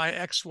my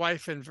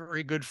ex-wife and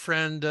very good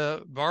friend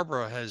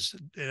Barbara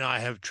and I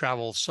have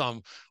traveled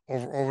some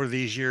over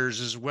these years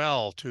as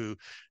well to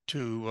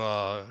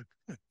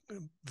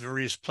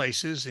various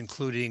places,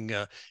 including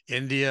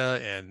India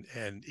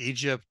and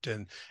Egypt,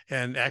 and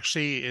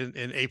actually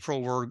in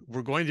April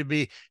we're going to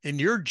be in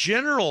your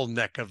general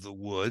neck of the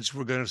woods.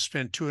 We're going to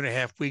spend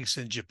 2.5 weeks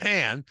in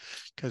Japan,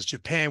 because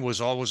Japan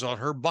was always on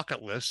her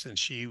bucket list, and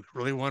she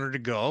really wanted to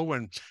go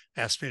and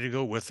asked me to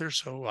go with her,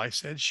 so I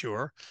said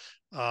sure.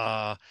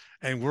 Uh,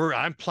 and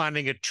I'm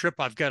planning a trip.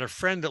 I've got a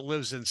friend that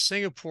lives in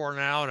Singapore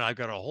now, and I've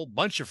got a whole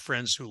bunch of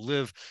friends who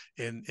live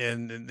in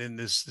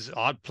this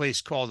odd place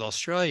called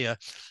Australia.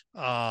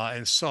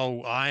 And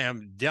so I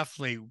am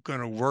definitely going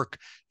to work,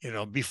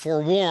 be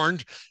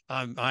forewarned.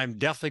 I'm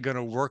definitely going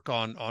to work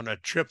on a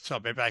trip, so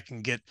maybe I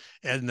can get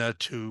Edna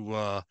to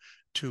a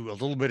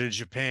little bit of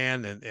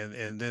Japan,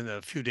 and then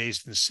a few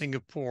days in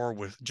Singapore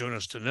with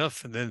Jonas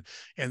Deneuf,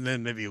 and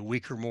then maybe a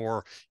week or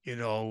more,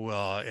 in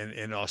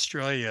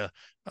Australia.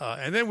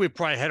 And then we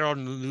probably head on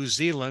to New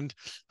Zealand.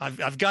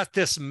 I've got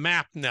this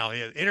map now,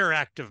 an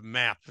interactive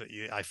map that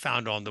I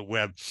found on the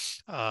web,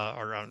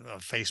 or on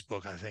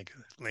Facebook, I think,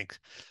 link,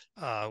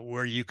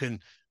 where you can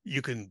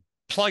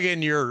plug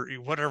in your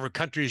whatever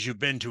countries you've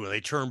been to, and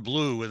they turn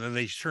blue, and then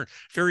they turn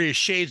various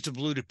shades of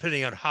blue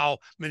depending on how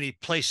many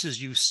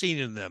places you've seen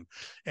in them.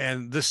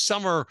 And this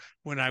summer,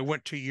 when I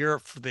went to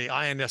Europe for the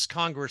INS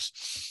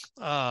Congress,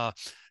 I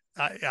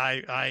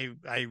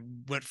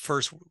went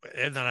first,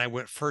 and then I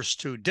went first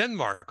to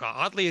Denmark.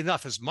 Oddly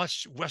enough, as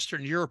much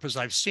Western Europe as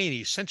I've seen,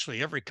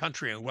 essentially every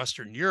country in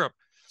Western Europe,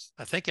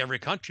 I think every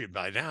country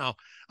by now,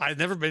 I've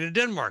never been to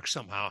Denmark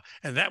somehow,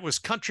 and that was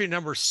country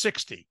number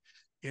 60.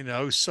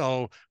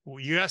 So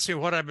you asked me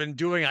what I've been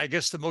doing. I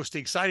guess the most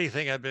exciting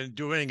thing I've been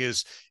doing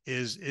is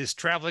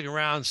traveling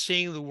around,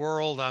 seeing the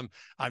world.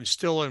 I'm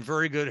still in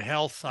very good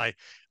health. I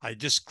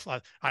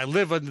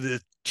live under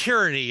the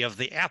tyranny of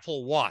the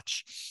Apple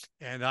Watch,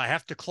 and I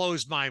have to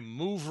close my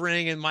move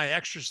ring and my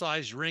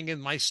exercise ring and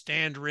my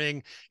stand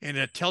ring, and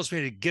it tells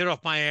me to get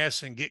off my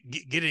ass and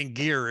get in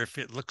gear if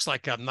it looks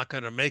like I'm not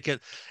going to make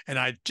it. And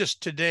I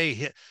just today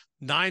hit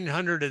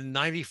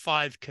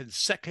 995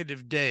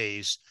 consecutive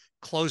days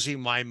closing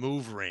my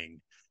move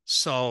ring.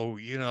 So,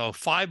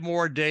 5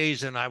 more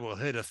days and I will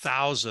hit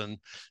 1,000.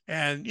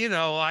 And,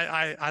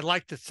 I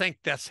like to think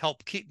that's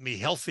helped keep me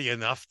healthy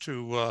enough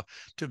to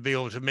be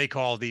able to make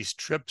all these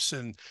trips,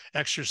 and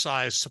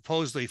exercise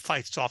supposedly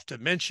fights off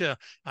dementia.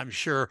 I'm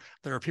sure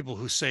there are people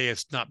who say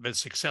it's not been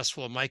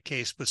successful in my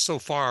case, but so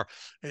far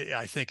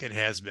I think it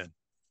has been.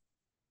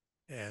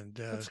 And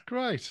That's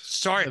great.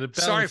 sorry, And it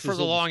sorry for balances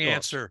the all the long scotch.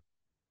 answer.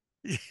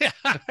 Yeah,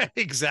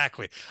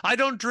 exactly. I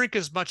don't drink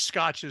as much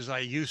scotch as I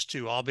used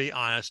to, I'll be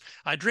honest.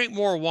 I drink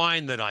more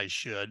wine than I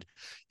should,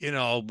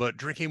 but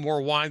drinking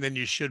more wine than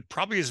you should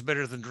probably is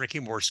better than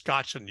drinking more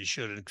scotch than you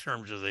should in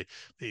terms of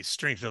the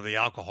strength of the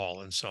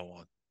alcohol and so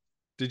on.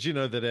 Did you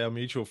know that our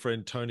mutual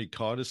friend Tony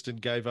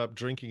Kynaston gave up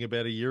drinking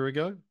about a year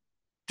ago?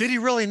 Did he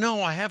really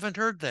know? I haven't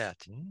heard that.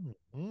 Mm,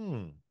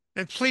 mm.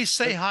 And please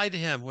say But hi to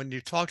him when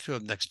you talk to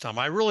him next time.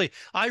 I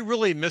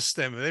really miss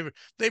them.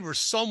 They were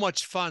so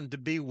much fun to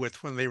be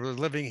with when they were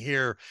living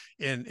here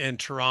in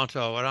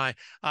Toronto, and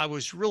I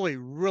was really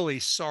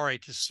really sorry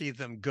to see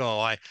them go.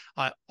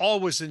 I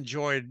always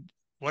enjoyed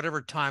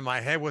whatever time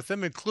I had with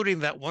them, including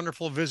that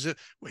wonderful visit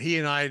he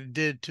and I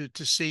did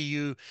to see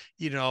you,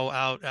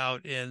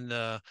 out in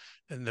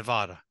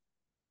Nevada.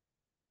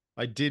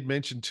 I did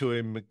mention to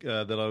him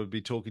that I would be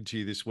talking to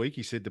you this week.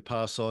 He said to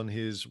pass on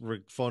his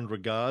fond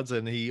regards,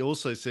 and he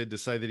also said to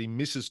say that he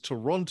misses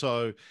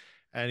Toronto,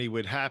 and he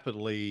would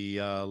happily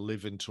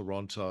live in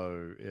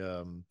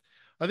Toronto.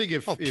 I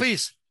think Oh,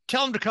 please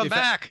tell him to come if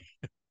back.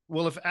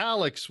 well, if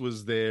Alex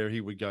was there,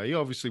 he would go. He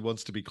obviously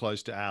wants to be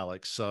close to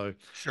Alex, so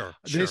Sure,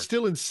 they're sure.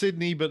 still in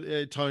Sydney,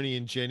 but Tony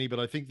and Jenny. But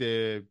I think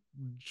they're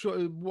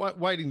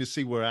waiting to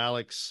see where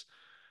Alex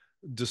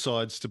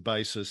decides to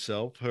base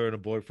herself. Her and her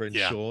boyfriend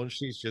Yeah. Sean.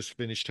 She's just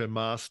finished her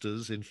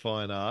masters in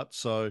fine art.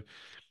 So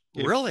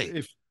Really?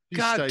 if she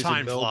God, stays in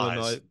time Melbourne,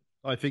 flies.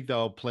 I think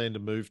they'll plan to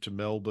move to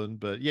Melbourne.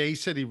 But yeah, he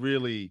said he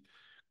really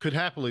could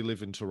happily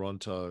live in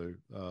Toronto.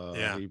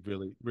 Yeah. He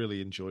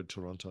really enjoyed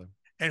Toronto.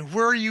 And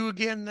where are you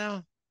again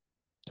now?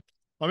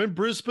 I'm in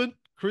Brisbane. In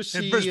Chrissy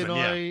and Brisbane,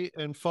 yeah. I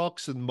and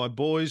Fox and my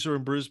boys are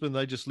in Brisbane.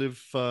 They just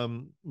live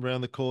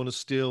around the corner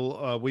still.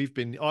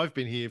 I've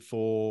been here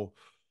for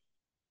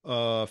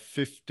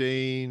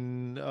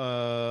 15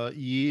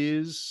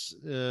 years,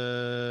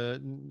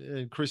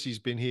 and Chrissy's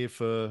been here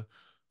for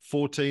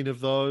 14 of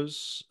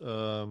those.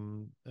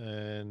 And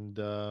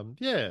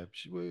yeah,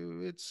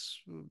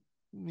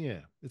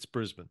 it's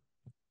Brisbane.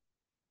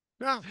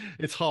 Yeah.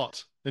 It's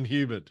hot and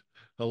humid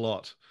a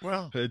lot.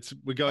 Well,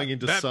 We're going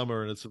into that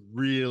summer, and it's a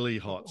really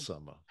hot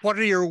summer. what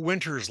are your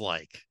winters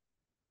like?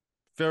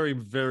 Very,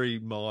 very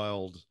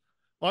mild.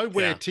 I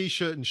wear Yeah.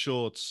 t-shirt and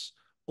shorts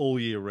all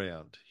year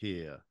round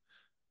here.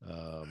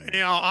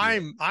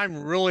 Yeah.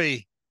 I'm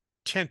really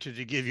tempted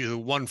to give you the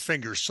one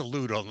finger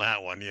salute on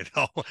that one, you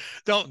know.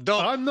 Don't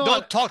don't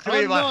don't talk to me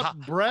I'm about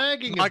not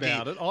bragging hockey.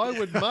 about it. I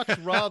would much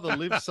rather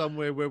live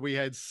somewhere where we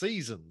had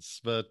seasons,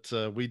 but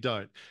we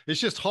don't.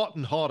 It's just hot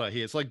and hotter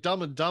here. It's like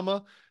Dumb and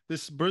Dumber.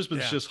 This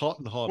Brisbane's Yeah. just hot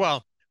and hotter.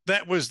 Well,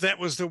 that was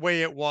the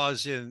way it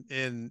was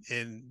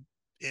in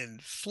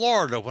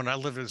Florida when I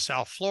lived in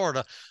South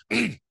Florida.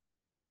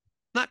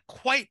 Not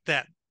quite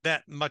that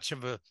much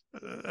of a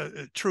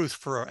truth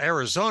for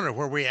Arizona,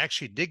 where we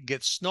actually did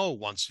get snow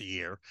once a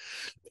year,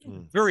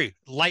 Mm. very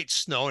light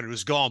snow, and it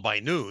was gone by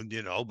noon,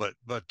 but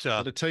But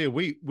I tell you,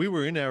 we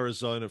were in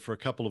Arizona for a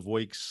couple of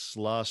weeks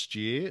last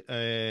year,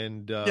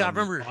 and yeah, I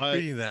remember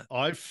reading that.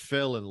 I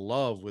fell in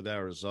love with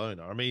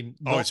Arizona. I mean,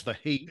 Oh, not the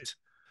heat,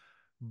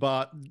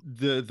 but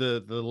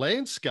the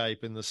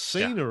landscape and the yeah,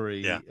 yeah.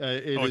 scenery. It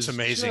Oh, it's is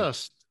amazing.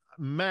 just Yeah,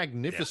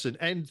 magnificent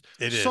and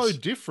it so is.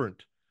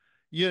 different.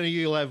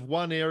 You'll have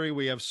one area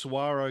where you have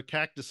saguaro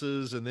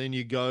cactuses, and then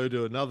you go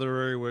to another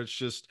area where it's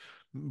just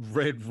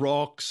red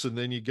rocks, and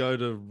then you go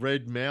to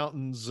red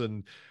mountains,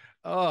 and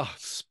oh,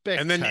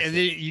 And then spectacular.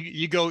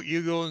 you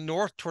go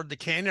north toward the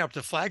canyon up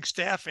to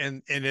Flagstaff,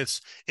 and it's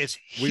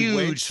We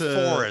went huge to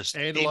forest,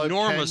 Antelope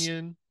enormous,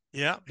 Canyon.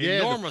 yeah, Yeah, the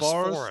enormous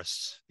forest.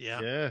 forests.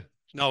 Yeah. Yeah.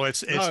 No,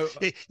 it's No,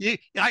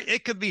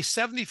 it could be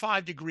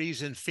 75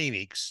 degrees in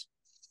Phoenix,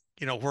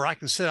 where I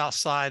can sit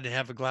outside and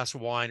have a glass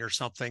of wine or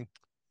something.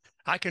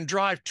 I can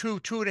drive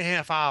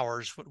 2.5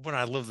 hours when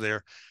I live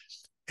there,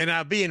 and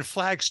I'll be in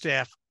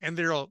Flagstaff, and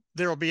there'll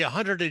be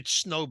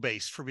 100-inch snow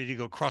base for me to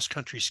go cross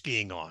country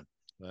skiing on,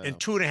 in wow.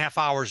 2.5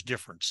 hours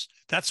difference.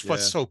 That's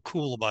what's Yeah. so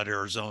cool about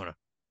Arizona.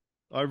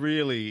 I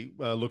really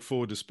look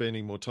forward to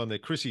spending more time there.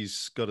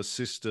 Chrissy's got a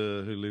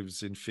sister who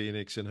lives in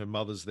Phoenix, and her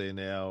mother's there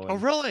now. Oh,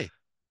 And really?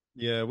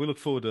 yeah, we look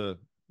forward to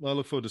I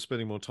look forward to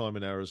spending more time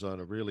in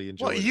Arizona. Really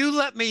Well, enjoyed it. you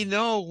let me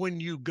know when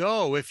you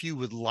go if you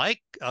would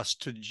like us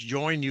to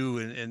join you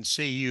and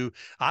see you.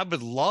 I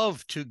would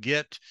love to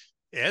get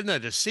Edna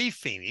to see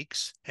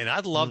Phoenix, and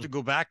I'd love to Mm.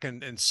 go back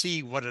and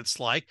see what it's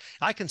like.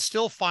 I can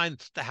still find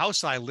the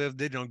house I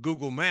lived in on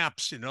Google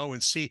Maps,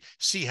 and see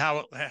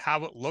how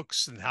it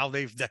looks and how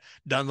they've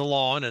done the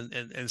lawn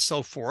and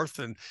so forth.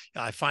 And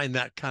I find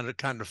that kind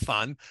of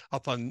fun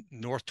up on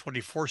North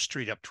 24th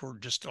Street, up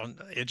toward just on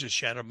the edge of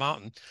Shadow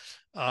Mountain.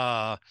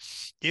 Uh,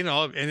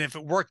 and if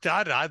it worked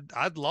out,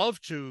 I'd love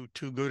to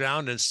go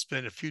down and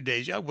spend a few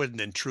days. I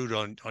wouldn't intrude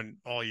on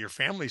all your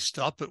family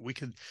stuff, but we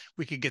could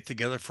get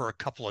together for a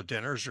couple of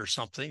dinners or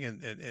something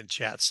and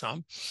chat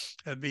some.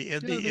 It'd be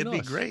it'd Yeah, it'd be be it'd be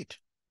nice. great.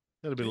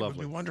 That'd be It would be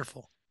lovely.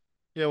 wonderful.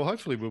 Yeah, well,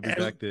 hopefully we'll be And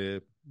back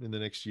there in the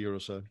next year or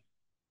so.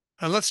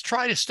 and let's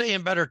try to stay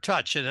in better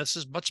touch. And that's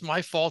as much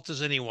my fault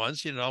as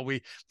anyone's.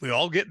 We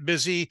all get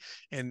busy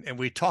and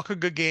we talk a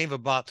good game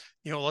about,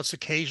 let's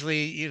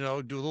occasionally, do a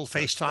little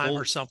That's FaceTime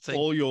or something.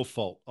 all your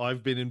fault.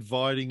 I've been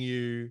inviting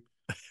you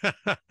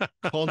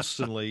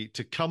constantly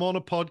to come on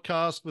a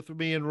podcast with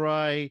me and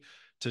Ray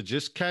to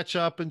just catch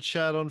up and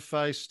chat on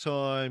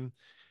FaceTime.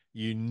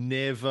 You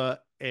never,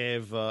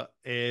 ever,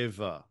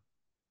 ever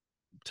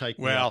take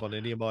me up Well, on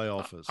any of my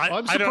offers. I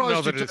I'm I don't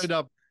know surprised you that it's turned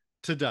up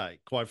today,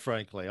 quite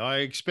frankly. I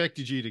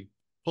expected you to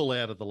pull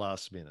out at the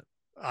last minute.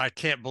 I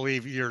can't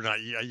believe you're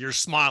not. You're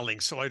smiling,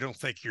 so I don't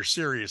think you're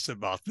serious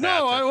about No,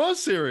 that. I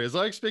was serious.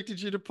 I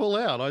expected you to pull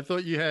out. I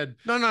thought you had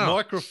No, no,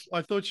 no,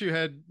 I thought you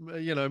had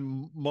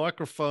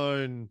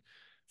microphone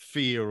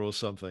fear or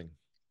something.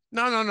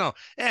 no, no, no.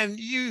 And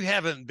you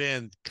haven't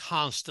been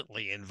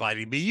constantly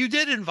inviting me. You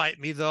did invite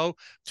me though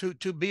to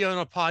be on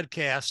a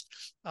podcast.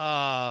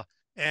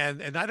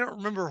 And I don't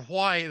remember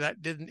why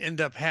that didn't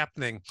end up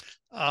happening.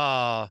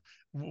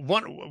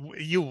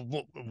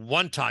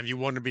 One time you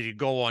wanted me to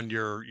go on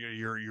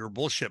your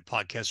bullshit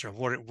podcast or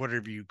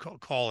whatever you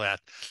call that.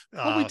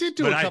 Well, we did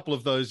do But a I couple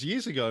of those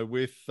years ago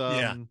with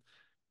yeah,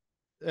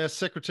 our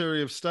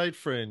Secretary of State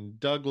friend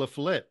Doug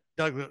LaFollette.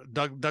 Doug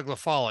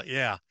LaFollette,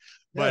 yeah.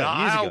 But Yeah,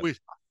 years I ago. always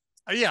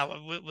yeah,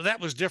 well, that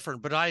was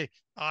different. But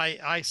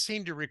I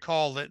seem to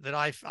recall that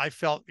I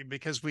felt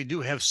because we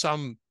do have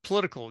some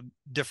political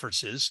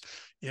differences.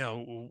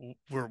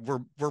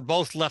 We're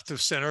both left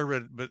of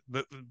center, but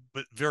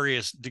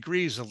various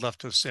degrees of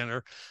left of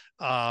center.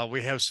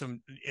 We have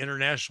some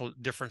international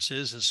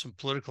differences and some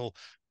political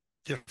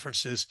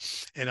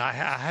differences, and I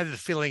had the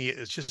feeling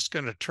it's just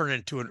going to turn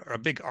into a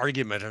big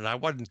argument, and I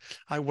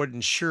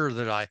wasn't sure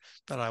that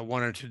I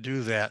wanted to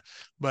do that.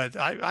 But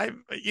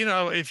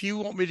if you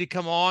want me to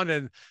come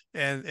on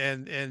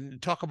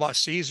and talk about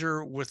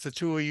Caesar with the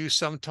two of you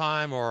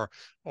sometime, or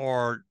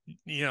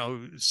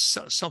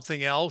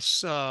something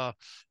else,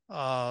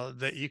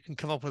 that you can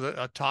come up with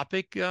a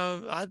topic,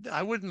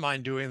 I wouldn't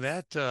mind doing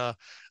that.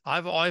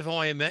 I've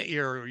only met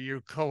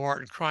your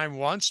cohort in crime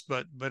once,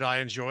 but I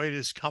enjoyed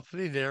his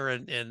company there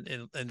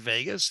in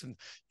Vegas, and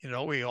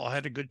we all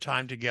had a good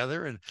time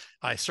together, and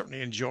I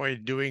certainly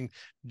enjoyed doing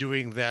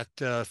that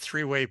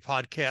three-way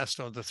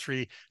podcast on the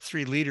three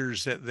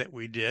leaders that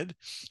we did.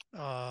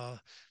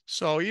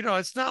 So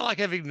it's not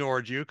like I've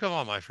ignored you. Come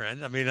on, my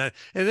friend. I mean, and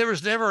there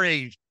was never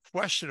any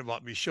question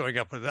about me showing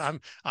up with that.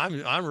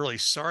 I'm really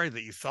sorry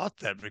that you thought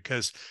that,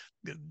 because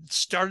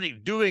starting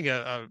doing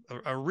a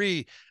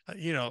reboot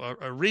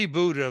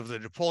of the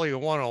Napoleon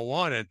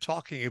 101 and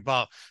talking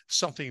about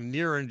something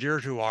near and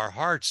dear to our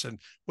hearts, and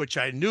which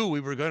I knew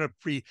we were going to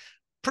be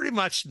pretty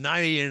much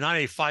 90 and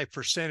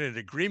 95% in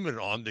agreement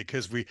on,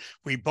 because we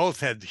both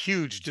had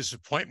huge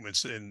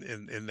disappointments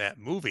in that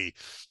movie.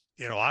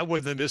 I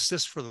wouldn't have missed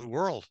this for the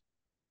world.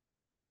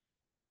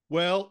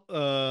 Well,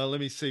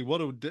 let me see.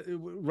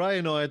 Ray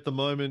and I at the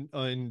moment,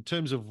 in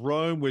terms of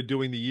Rome, we're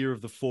doing the Year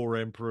of the Four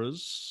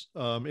Emperors.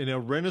 In our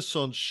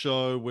Renaissance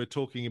show, we're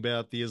talking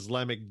about the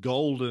Islamic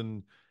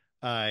Golden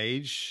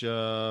Age,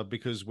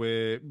 because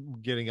we're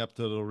getting up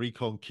to the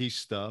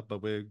Reconquista,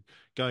 but we're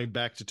going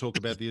back to talk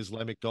about the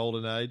Islamic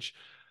Golden Age.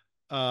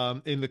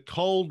 In the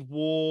Cold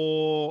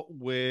War,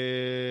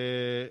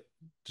 we're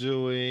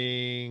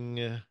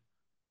doing.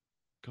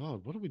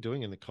 God, what are we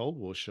doing in the Cold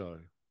War show?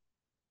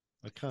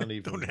 I can't Don't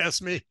even. ask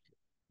me.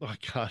 I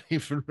can't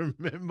even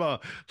remember.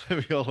 Let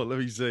me hold on. Let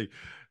me see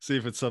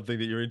if it's something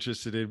that you're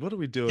interested in. What are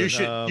we You doing?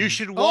 should you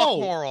should walk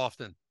more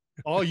often.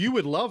 Oh, you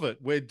would love it.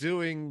 We're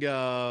doing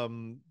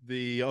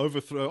the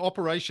overthrow,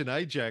 Operation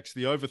Ajax,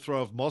 the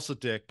overthrow of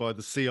Mossadegh by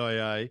the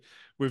CIA.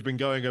 We've been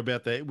going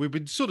about that. We've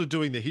been sort of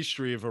doing the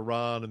history of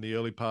Iran in the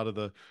early part of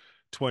the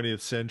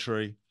 20th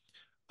century.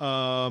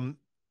 Um,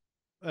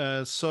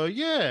 so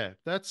yeah,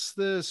 that's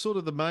the sort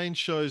of the main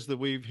shows that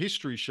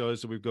history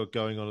shows that we've got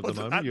going on at Well,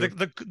 the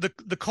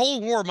moment. the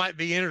Cold War might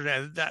be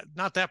internet, that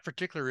not that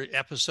particular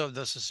episode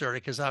necessarily,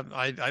 because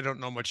I don't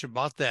know much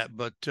about that.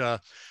 But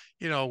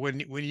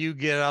when you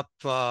get up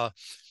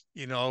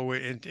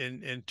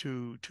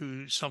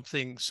into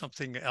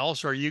something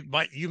else, or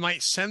you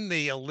might send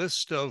me a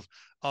list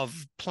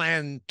of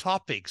planned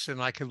topics,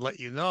 and I can let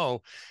you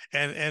know.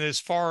 And as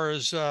far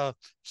as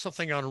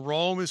something on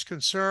Rome is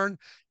concerned,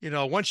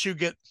 once you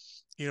get,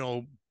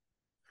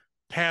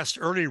 past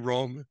early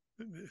Rome,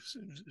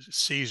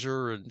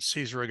 Caesar and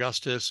Caesar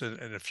Augustus and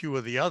a few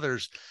of the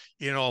others,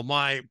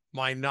 my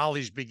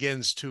knowledge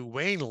begins to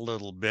wane a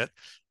little bit.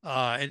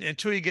 And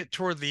until you get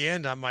toward the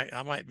end, I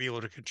might be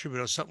able to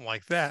contribute on something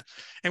like that.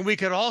 And we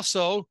could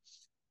also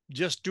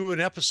just do an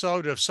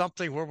episode of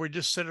something where we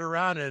just sit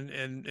around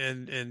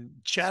and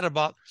chat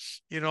about,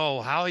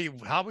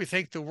 how we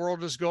think the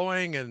world is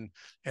going, and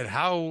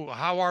how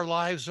our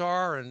lives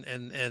are,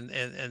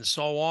 and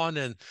so on,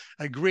 and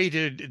agree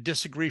to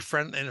disagree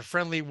in a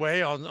friendly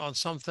way on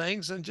some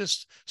things, and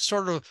just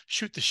sort of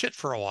shoot the shit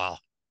for a while.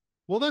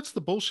 Well, that's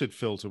the bullshit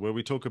filter where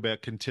we talk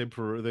about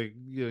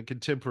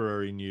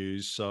contemporary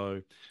news.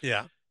 So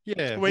Yeah.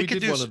 yeah, We we could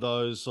did do. one of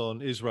those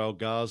on Israel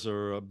Gaza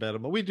about a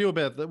month. We do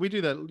about that. We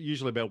do that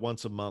usually about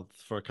once a month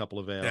for a couple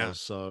of Yeah.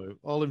 hours. So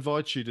I'll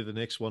invite you to the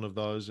next one of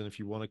those, and if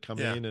you want to come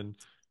Yeah. in and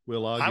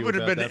we'll I argue would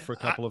have about been. that for a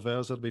couple of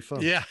hours, that'd be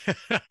fun. Yeah.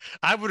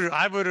 I would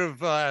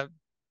have.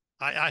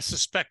 I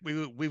suspect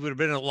we would have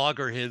been at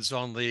loggerheads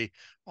on the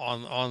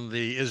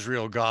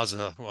Israel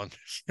Gaza one.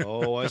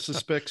 Oh, I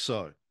suspect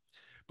so.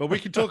 But we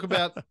can talk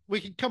about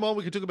we can come on,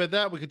 we can talk about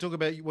that. We can talk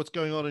about what's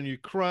going on in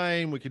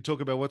Ukraine. We can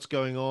talk about what's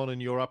going on in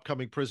your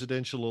upcoming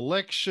presidential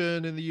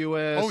election in the Oh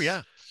US.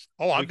 yeah.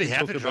 Oh, We I'd be can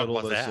happy talk to talk about all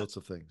about those that. sorts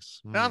of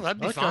things. Yeah, that'd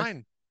be Okay.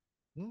 fine.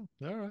 All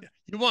right.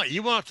 You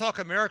want to talk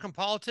American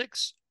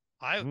politics?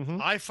 I Mm-hmm.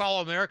 I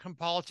follow American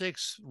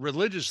politics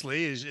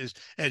religiously,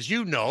 as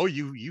you know,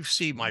 you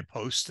see my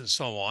posts and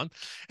so on.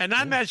 And I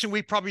Yeah. imagine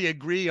we probably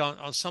agree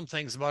on some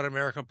things about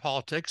American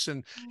politics,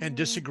 and Mm.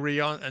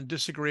 disagree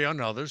on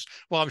others.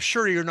 Well, I'm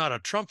sure you're not a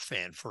Trump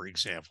fan, for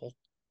example.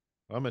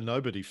 I'm a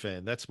nobody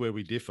fan. That's where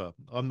we differ.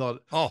 I'm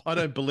not. Oh, I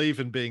don't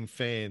believe in being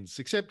fans,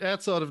 except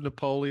outside of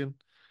Napoleon.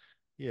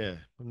 Yeah,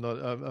 I'm not.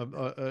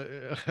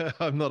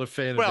 I'm not a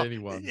fan of well,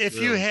 anyone if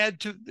you really. had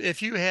to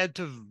if you had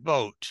to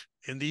vote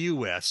in the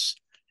US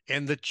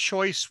and the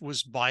choice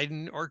was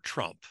Biden or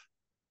Trump,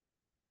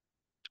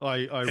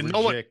 I and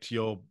no one. reject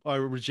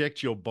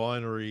your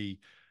binary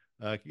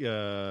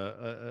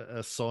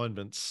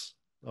assignments.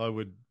 I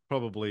would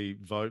probably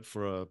vote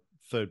for a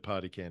third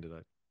party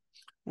candidate.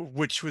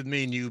 Which would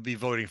mean you'd be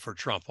voting for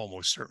Trump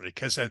almost certainly.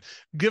 Because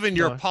given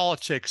your No,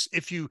 politics,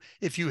 if you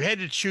had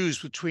to choose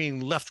between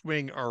left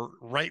wing or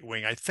right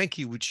wing, I think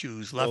you would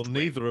choose well, left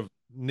wing.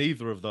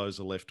 neither of those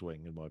are left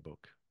wing in my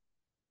book.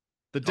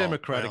 The Oh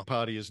Democratic well,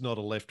 Party is not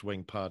a left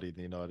wing party in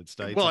the United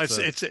States. well, it's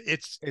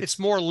It's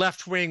more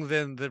left wing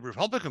than the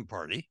Republican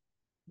Party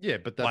yeah,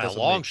 but that by a doesn't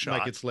long make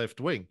shot. its left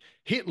wing.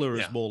 Hitler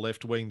is Yeah. more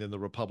left wing than the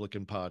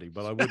Republican Party,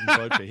 but I wouldn't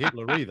vote for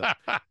Hitler either.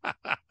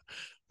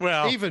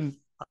 Well, Even,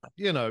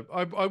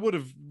 I would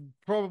have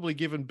probably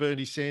given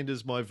Bernie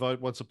Sanders my vote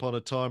once upon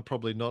a time,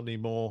 probably not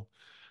anymore.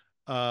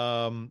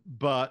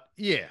 But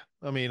yeah,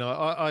 I mean,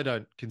 I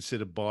don't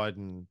consider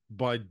Biden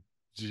by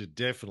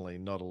definitely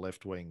not a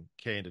left wing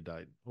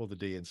candidate or the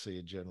DNC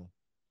in general.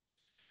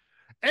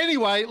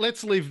 Anyway,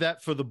 let's leave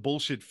that for the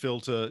bullshit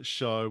filter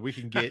show. We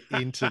can get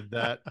into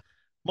that.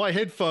 My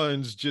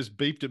headphones just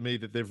beeped at me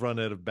that they've run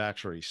out of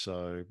battery,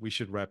 so we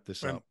should wrap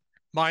this when up.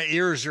 my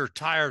ears are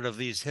tired of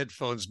these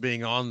headphones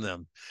being on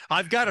them.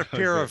 I bet. I've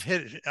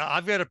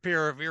got a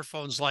pair of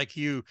earphones like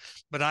you,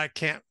 but I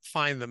can't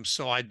find them,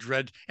 so I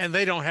dread. And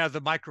they don't have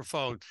the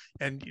microphone.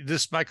 And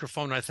this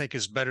microphone, I think,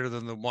 is better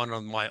than the one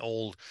on my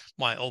old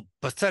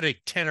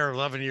pathetic 10 or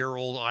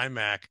 11-year-old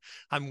iMac.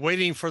 I'm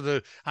waiting for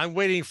the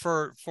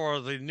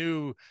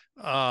new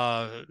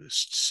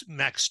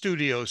Mac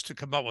Studios to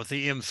come up with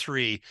the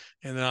M3,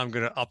 and then I'm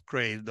going to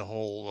upgrade the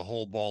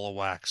whole ball of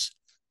wax.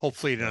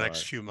 Hopefully in the All next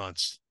right. few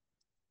months.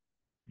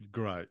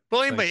 Great.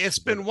 Well, anyway, Thanks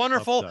it's for that been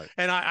wonderful, update.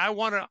 and I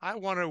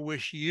want to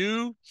wish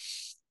you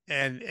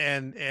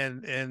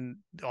and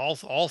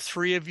all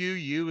three of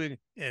you, and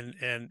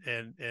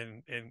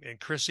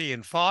Chrissy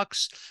and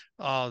Fox,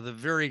 the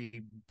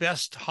very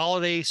best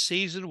holiday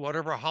season,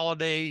 whatever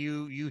holiday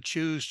you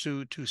choose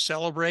to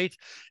celebrate,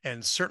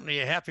 and certainly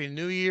a happy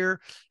New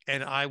Year.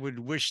 And I would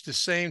wish the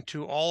same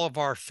to all of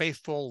our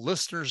faithful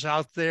listeners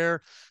out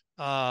there.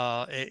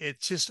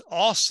 It's just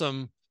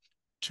awesome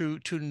to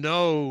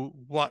know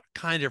what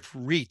kind of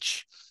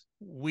reach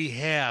we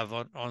have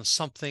on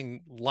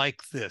something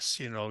like this.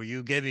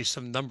 You gave me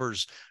some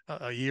numbers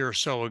a year or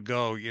so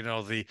ago.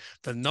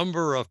 The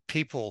number of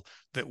people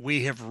that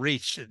we have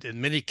reached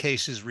in many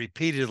cases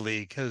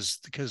repeatedly because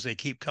they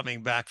keep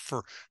coming back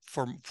for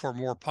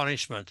more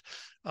punishment.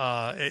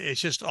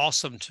 It's just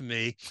awesome to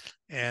me,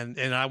 and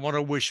I want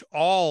to wish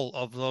all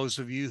of those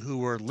of you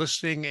who are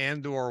listening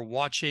and or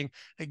watching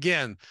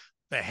again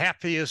the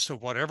happiest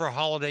of whatever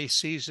holiday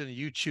season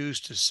you choose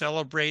to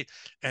celebrate,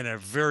 and a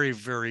very,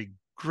 very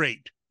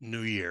great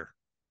new year.